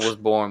Steve. A child was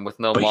born with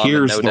no mom and no dad.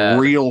 Here's the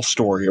real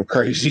story of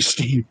Crazy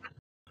Steve.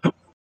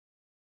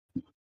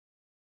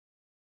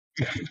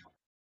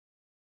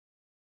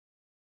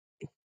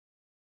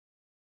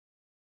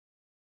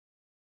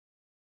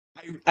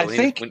 I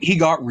think he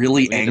got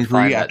really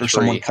angry after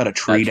someone cut a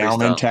tree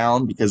down in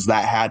town because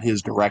that had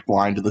his direct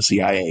line to the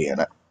CIA in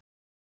it.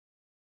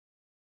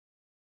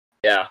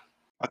 Yeah.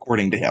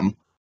 According to him.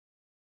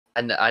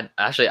 And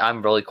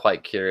I'm really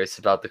quite curious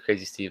about the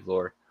Crazy Steve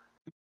lore.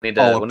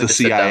 All up the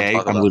CIA,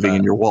 I'm living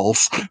in your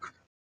walls.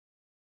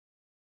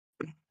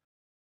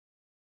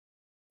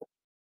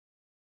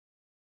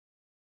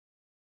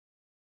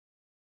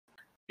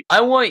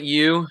 I want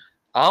you.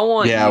 I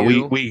will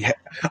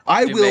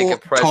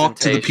talk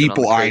to the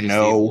people I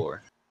know,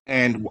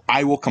 and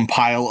I will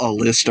compile a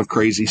list of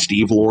Crazy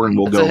Steve lore, and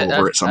we'll go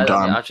over it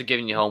sometime. I'm actually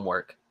giving you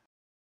homework.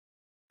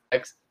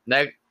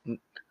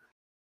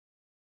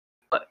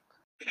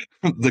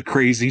 The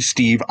Crazy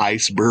Steve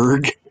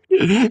iceberg.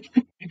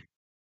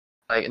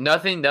 Like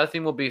nothing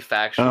will be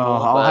factual.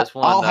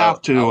 I'll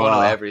have to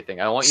know everything.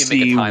 I want you to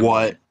see make a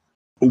timeline.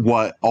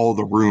 what all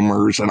the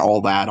rumors and all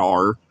that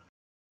are.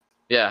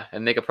 Yeah,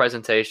 and make a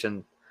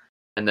presentation.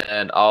 And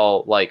then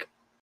I'll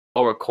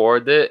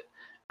record it.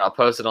 And I'll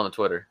post it on the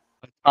Twitter.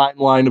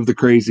 Timeline of the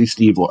Crazy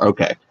Steve lore.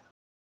 Okay.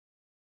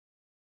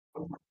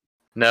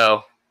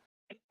 No.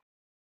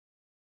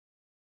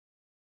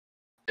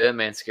 That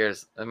man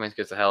scares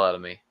the hell out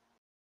of me.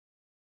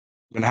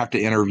 I'm gonna have to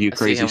interview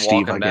Crazy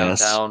Steve, I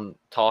guess. Downtown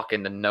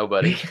talking to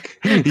nobody.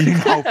 You know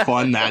how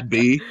fun that'd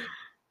be.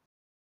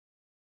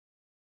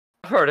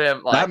 I've heard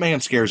him. That man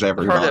scares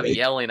everybody. I've heard him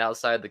yelling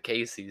outside the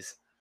Casey's.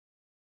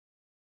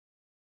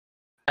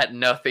 At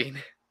nothing.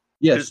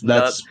 Yes,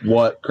 that's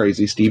what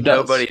Crazy Steve does.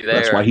 Nobody there.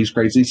 That's why he's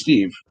Crazy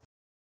Steve.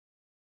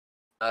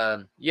 Yeah,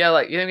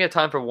 you think we have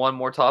time for one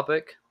more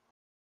topic?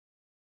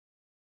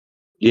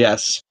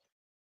 Yes.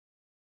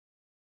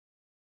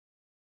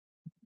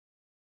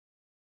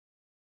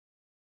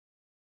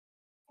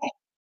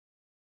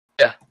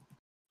 Yeah.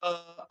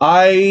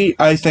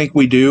 I think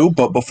we do,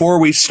 but before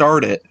we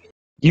start it,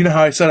 you know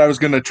how I said I was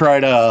going to try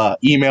to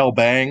email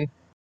Bang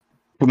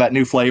for that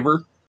new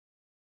flavor?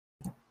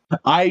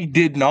 I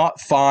did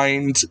not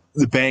find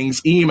the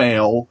Bang's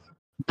email,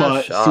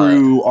 but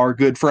through our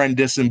good friend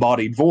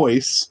Disembodied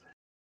Voice,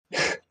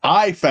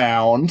 I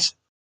found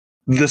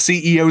the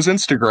CEO's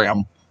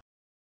Instagram.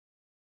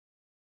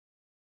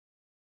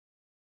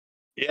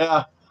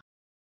 Yeah.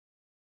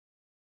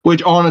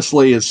 Which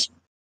honestly is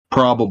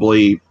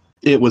probably,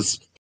 it was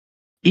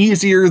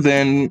easier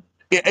than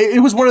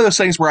it was one of those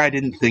things where I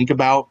didn't think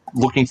about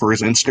looking for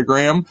his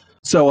Instagram.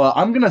 So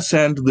I'm going to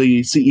send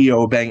the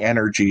CEO of Bang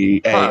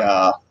Energy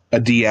a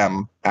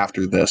DM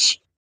after this.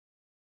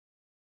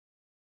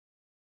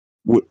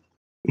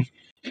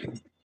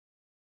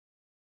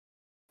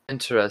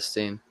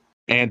 Interesting.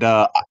 And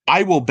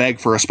I will beg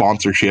for a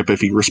sponsorship if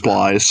he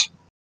replies.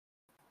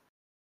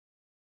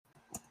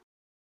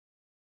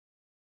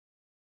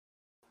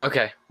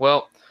 Okay,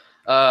 well,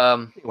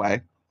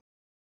 anyway.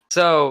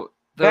 So,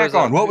 back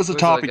on, what was the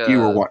topic you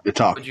were wanting to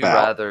talk about? Would you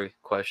rather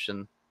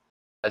question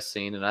I've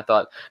seen, and I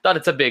thought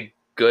it's a big,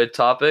 good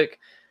topic.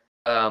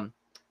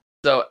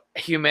 So,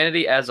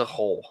 humanity as a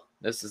whole,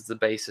 this is the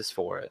basis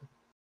for it.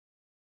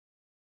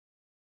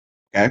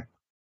 Okay.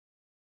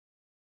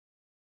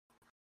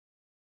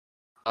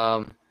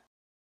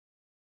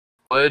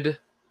 Would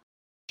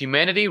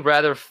humanity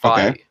rather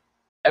fight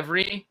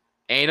every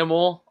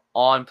animal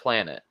on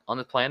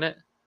the planet?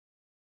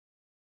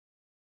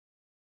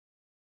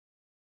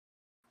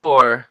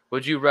 Or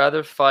would you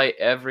rather fight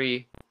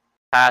every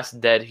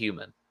past dead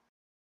human?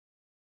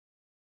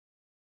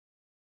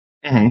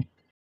 Mm-hmm.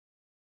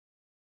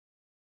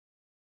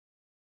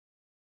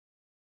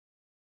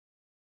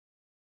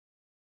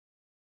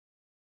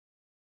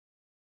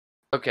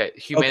 Okay,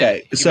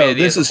 so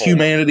this is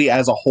humanity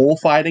as a whole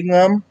fighting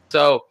them?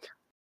 So,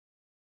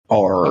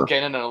 or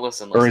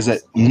listen. Or is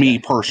it me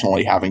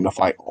personally having to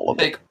fight all of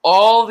them? Take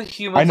all the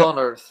humans on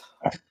Earth,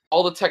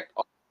 all the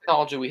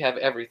technology we have,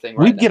 everything.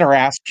 We'd get our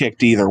ass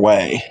kicked either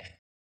way.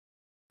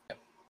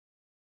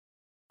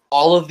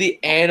 All of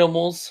the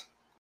animals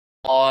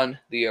on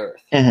the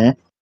Earth. Mm-hmm.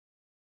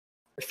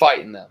 We're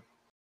fighting them.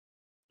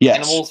 Yes.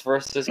 Animals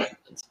versus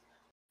humans,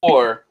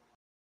 or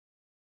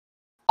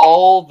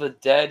all the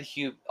dead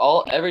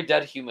every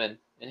dead human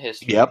in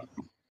history. Yep.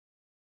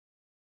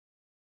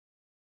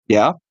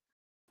 Yeah.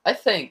 I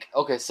think,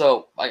 okay,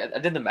 so I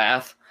did the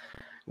math.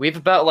 We have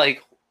about,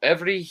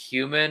 every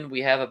human,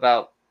 we have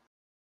about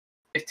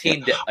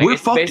 15... Yeah. We're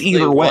fucked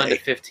either way. 1 to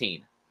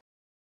 15.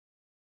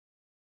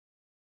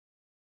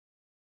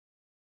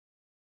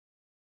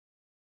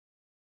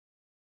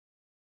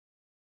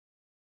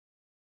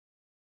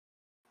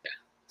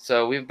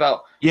 So we've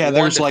about... Yeah,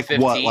 there's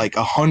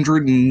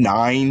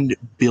 109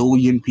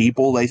 billion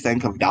people they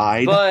think have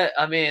died. But,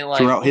 I mean,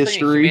 throughout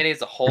history, humanity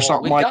as a whole, or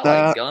something we've like got,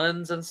 that.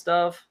 Guns and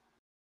stuff.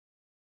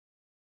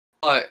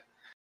 But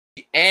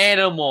the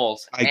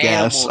animals. I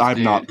guess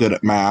I'm not good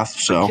at math,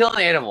 so we're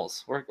killing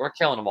animals. We're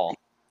killing them all.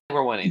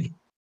 We're winning.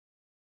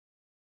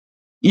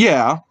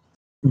 Yeah,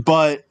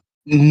 but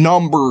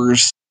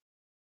numbers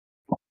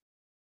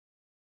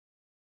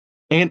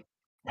and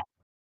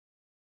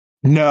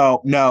no,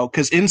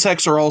 because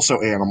insects are also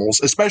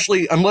animals,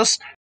 especially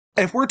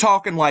if we're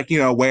talking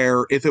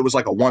where if it was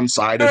a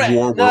one-sided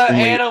war where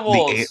only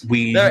animals. If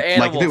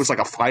it was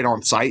a fight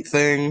on sight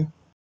thing.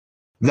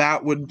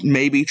 That would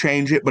maybe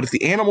change it, but if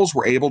the animals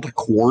were able to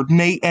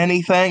coordinate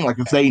anything,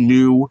 if they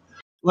knew,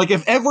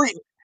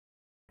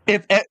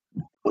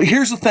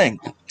 here's the thing: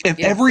 if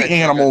every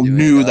animal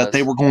knew that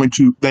they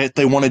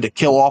wanted to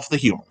kill off the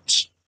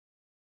humans,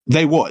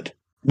 they would.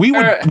 We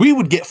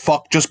would get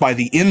fucked just by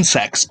the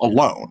insects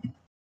alone.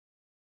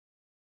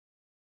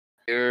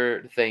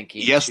 You're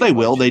thinking. Yes, they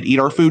will. They'd eat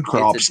our food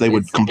crops. They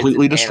would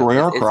completely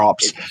destroy our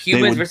crops. They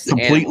would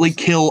completely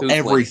kill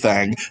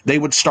everything. They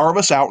would starve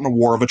us out in a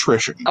war of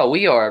attrition. Oh,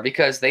 we are,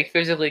 because they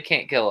physically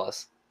can't kill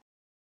us.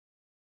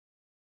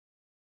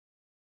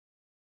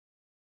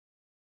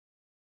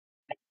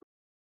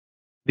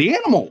 The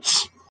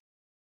animals.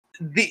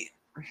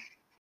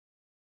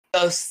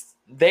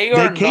 They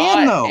are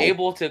not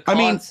able to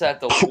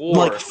concept the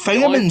war.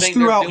 Famines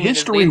throughout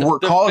history were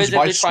caused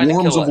by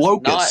swarms of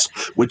locusts,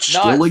 which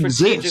still exist.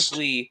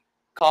 Strategically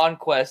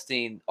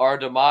conquesting our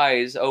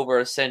demise over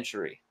a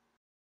century.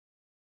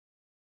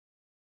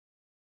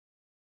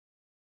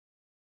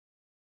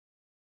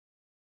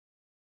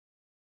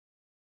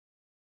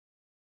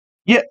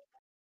 Yeah.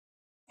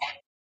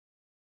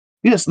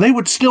 Yes, they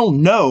would still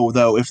know,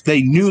 though, if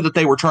they knew that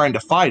they were trying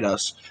to fight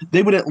us,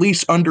 they would at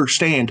least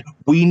understand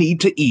we need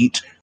to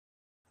eat,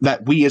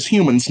 that we as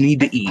humans need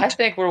to eat. I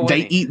think we're winning.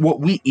 They eat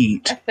what we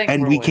eat,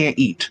 and we can't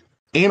eat.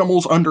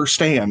 Animals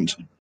understand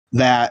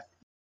that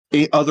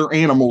other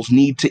animals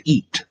need to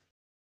eat.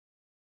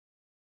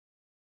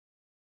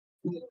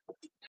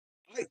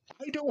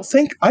 I don't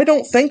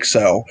think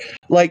so.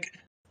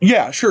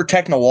 Yeah, sure,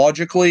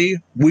 technologically,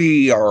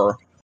 we are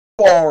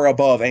far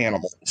above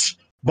animals.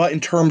 But in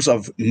terms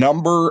of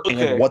number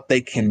and what they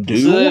can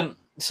do,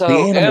 so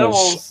the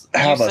animals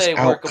have us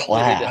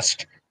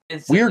outclassed.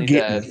 We're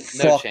getting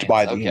fucked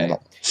by the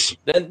animals.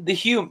 Then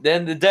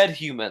the dead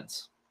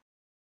humans.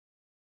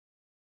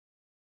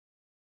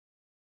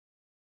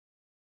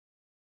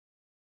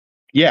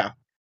 Yeah.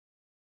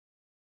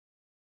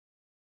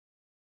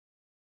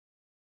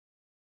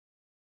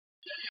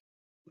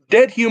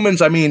 Dead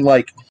humans, I mean,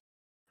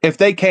 if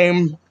they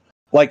came,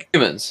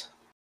 humans.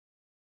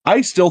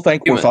 I still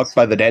think we're fucked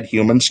by the dead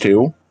humans,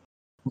 too.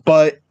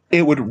 But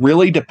it would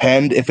really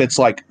depend if it's,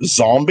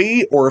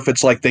 zombie, or if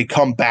it's, they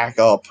come back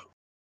up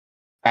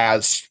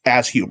as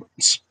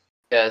humans.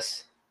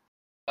 Yes.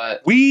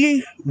 But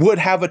we would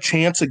have a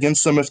chance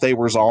against them if they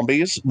were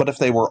zombies, but if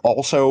they were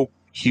also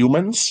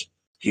humans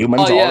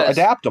are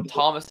adaptable.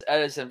 Thomas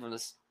Edison from the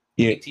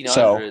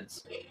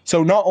 1800s.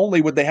 So not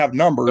only would they have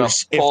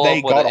numbers, if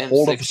they got a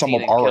hold of some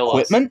of our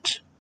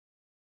equipment.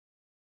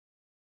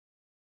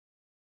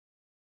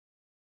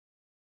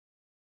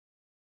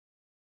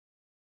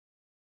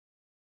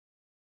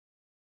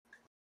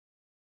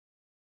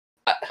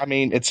 I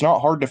mean, it's not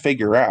hard to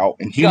figure out.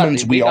 And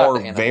humans, we are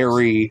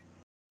very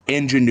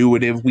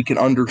ingenuitive. We can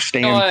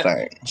understand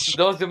things.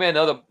 There's gonna be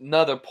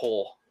another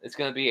poll. It's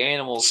gonna be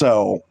animals.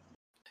 So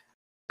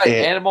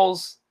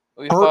animals,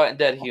 we fight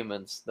dead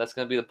humans. That's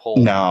gonna be the poll.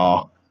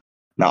 No.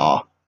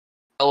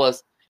 Tell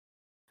us.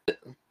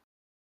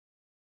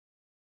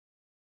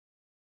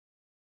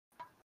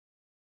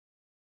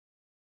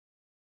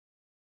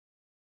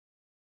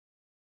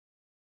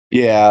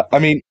 Yeah, I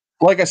mean,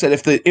 like I said,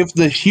 if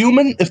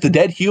the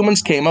dead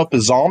humans came up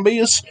as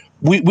zombies,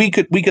 we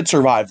could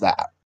survive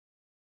that.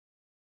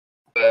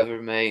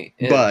 Whatever, mate.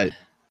 But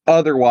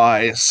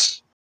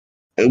otherwise,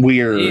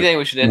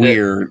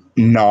 we're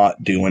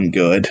not doing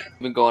good. We've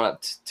been going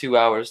up 2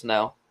 hours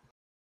now.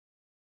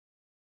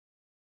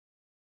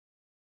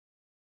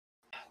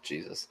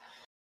 Jesus.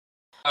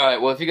 All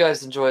right. Well, if you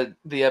guys enjoyed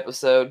the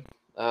episode,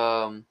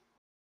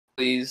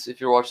 please,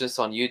 if you're watching this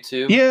on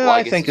YouTube,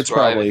 I think it's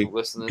probably a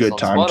good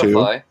time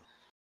Spotify, to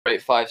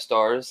rate 5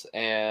 stars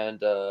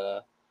and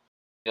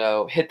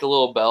hit the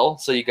little bell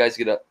so you guys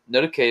get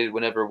notified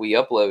whenever we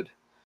upload.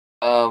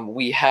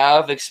 We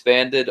have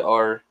expanded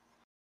our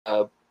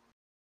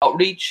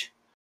outreach,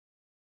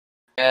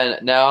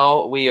 and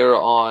now we are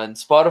on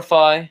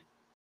Spotify,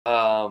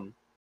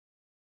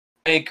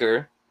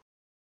 Anchor,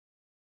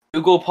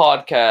 Google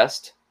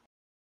Podcast,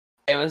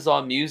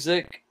 Amazon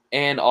Music,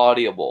 and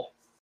Audible.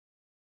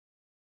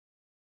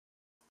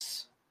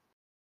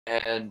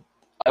 And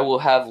I will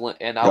have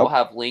will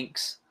have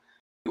links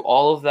to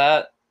all of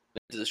that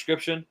in the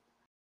description.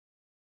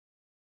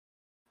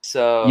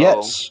 So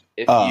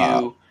if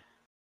you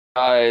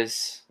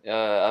guys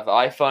have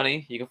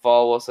iFunny, you can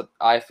follow us at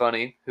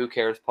iFunny, Who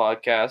Cares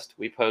Podcast.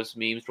 We post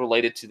memes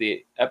related to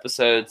the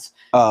episodes,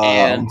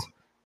 and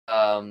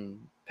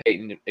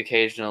Peyton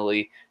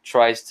occasionally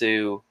tries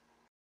to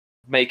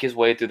make his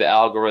way through the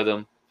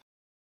algorithm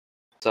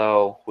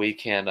so we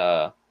can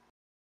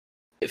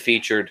get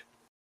featured.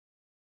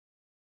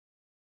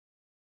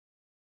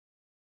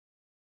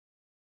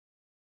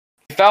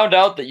 We found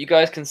out that you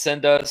guys can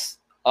send us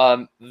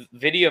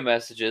video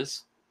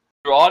messages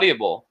through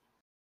Audible.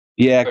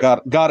 Yeah,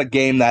 gotta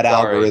game that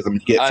algorithm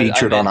to get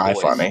featured on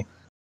iFunny.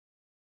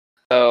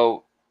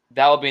 So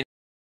that will be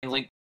in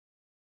link.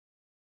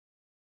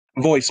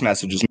 Voice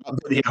messages, not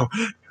video.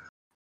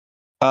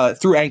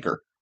 Through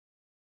Anchor.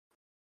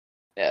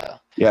 Yeah.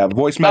 Yeah,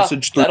 voice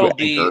message through Anchor. That'll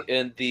be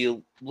in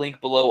the link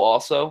below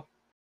also.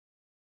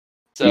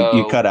 So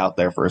you cut out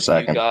there for a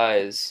second. You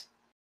guys,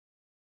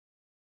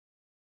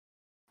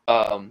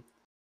 if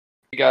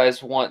you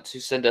guys want to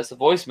send us a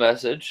voice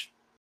message,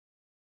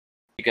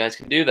 you guys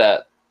can do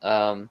that.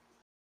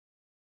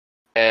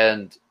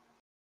 And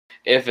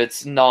if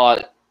it's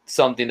not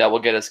something that will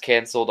get us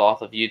canceled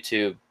off of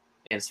YouTube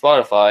and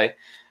Spotify,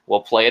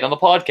 we'll play it on the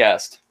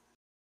podcast.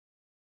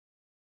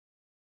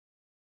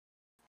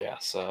 Yeah,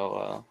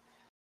 so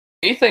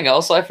anything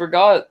else I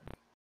forgot?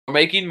 We're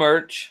making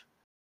merch.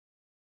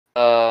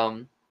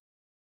 Oh,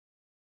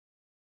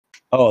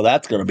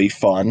 that's gonna be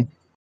fun.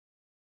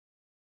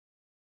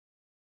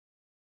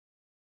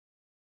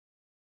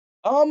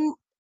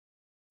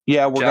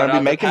 Yeah, we're going to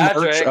be making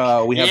merch.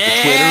 We have the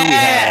Twitter. We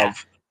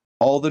have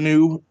all the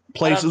new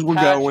places we're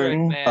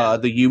going.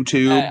 The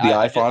YouTube, the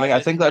iFunny. I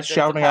think that's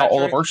shouting out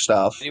all of our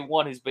stuff.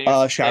 Anyone who's been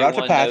shout out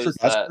to Patrick,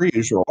 as per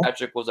usual.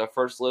 Patrick was our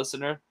first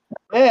listener.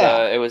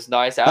 Yeah. It was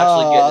nice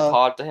actually getting to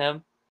talk to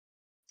him.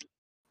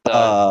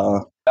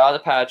 Shout out to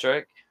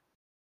Patrick.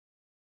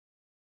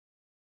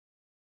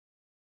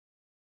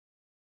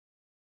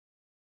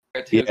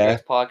 Yeah.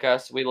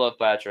 Podcast. We love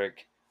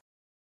Patrick.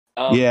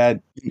 Yeah,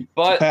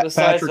 but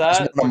besides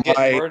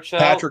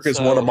Patrick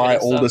is one of my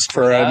oldest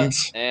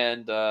friends,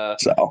 and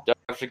so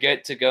don't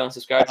forget to go and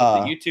subscribe to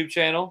the YouTube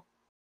channel.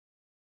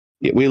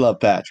 Yeah, we love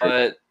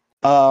Patrick.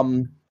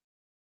 But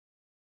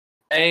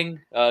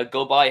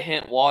go buy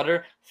Hint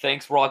Water.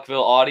 Thanks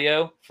Rockville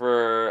Audio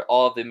for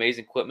all of the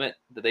amazing equipment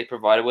that they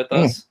provided with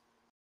us.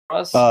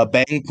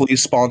 Bang,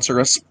 please sponsor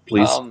us,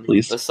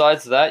 please.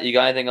 Besides that, you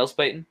got anything else,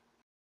 Peyton?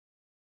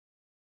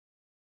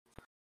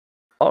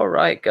 All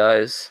right,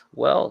 guys.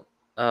 Well,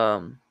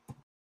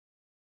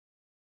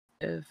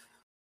 if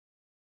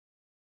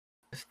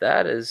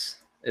that is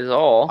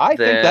all, I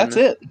think that's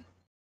it.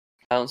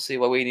 I don't see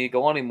why we need to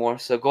go on anymore.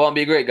 So go on and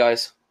be great,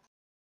 guys.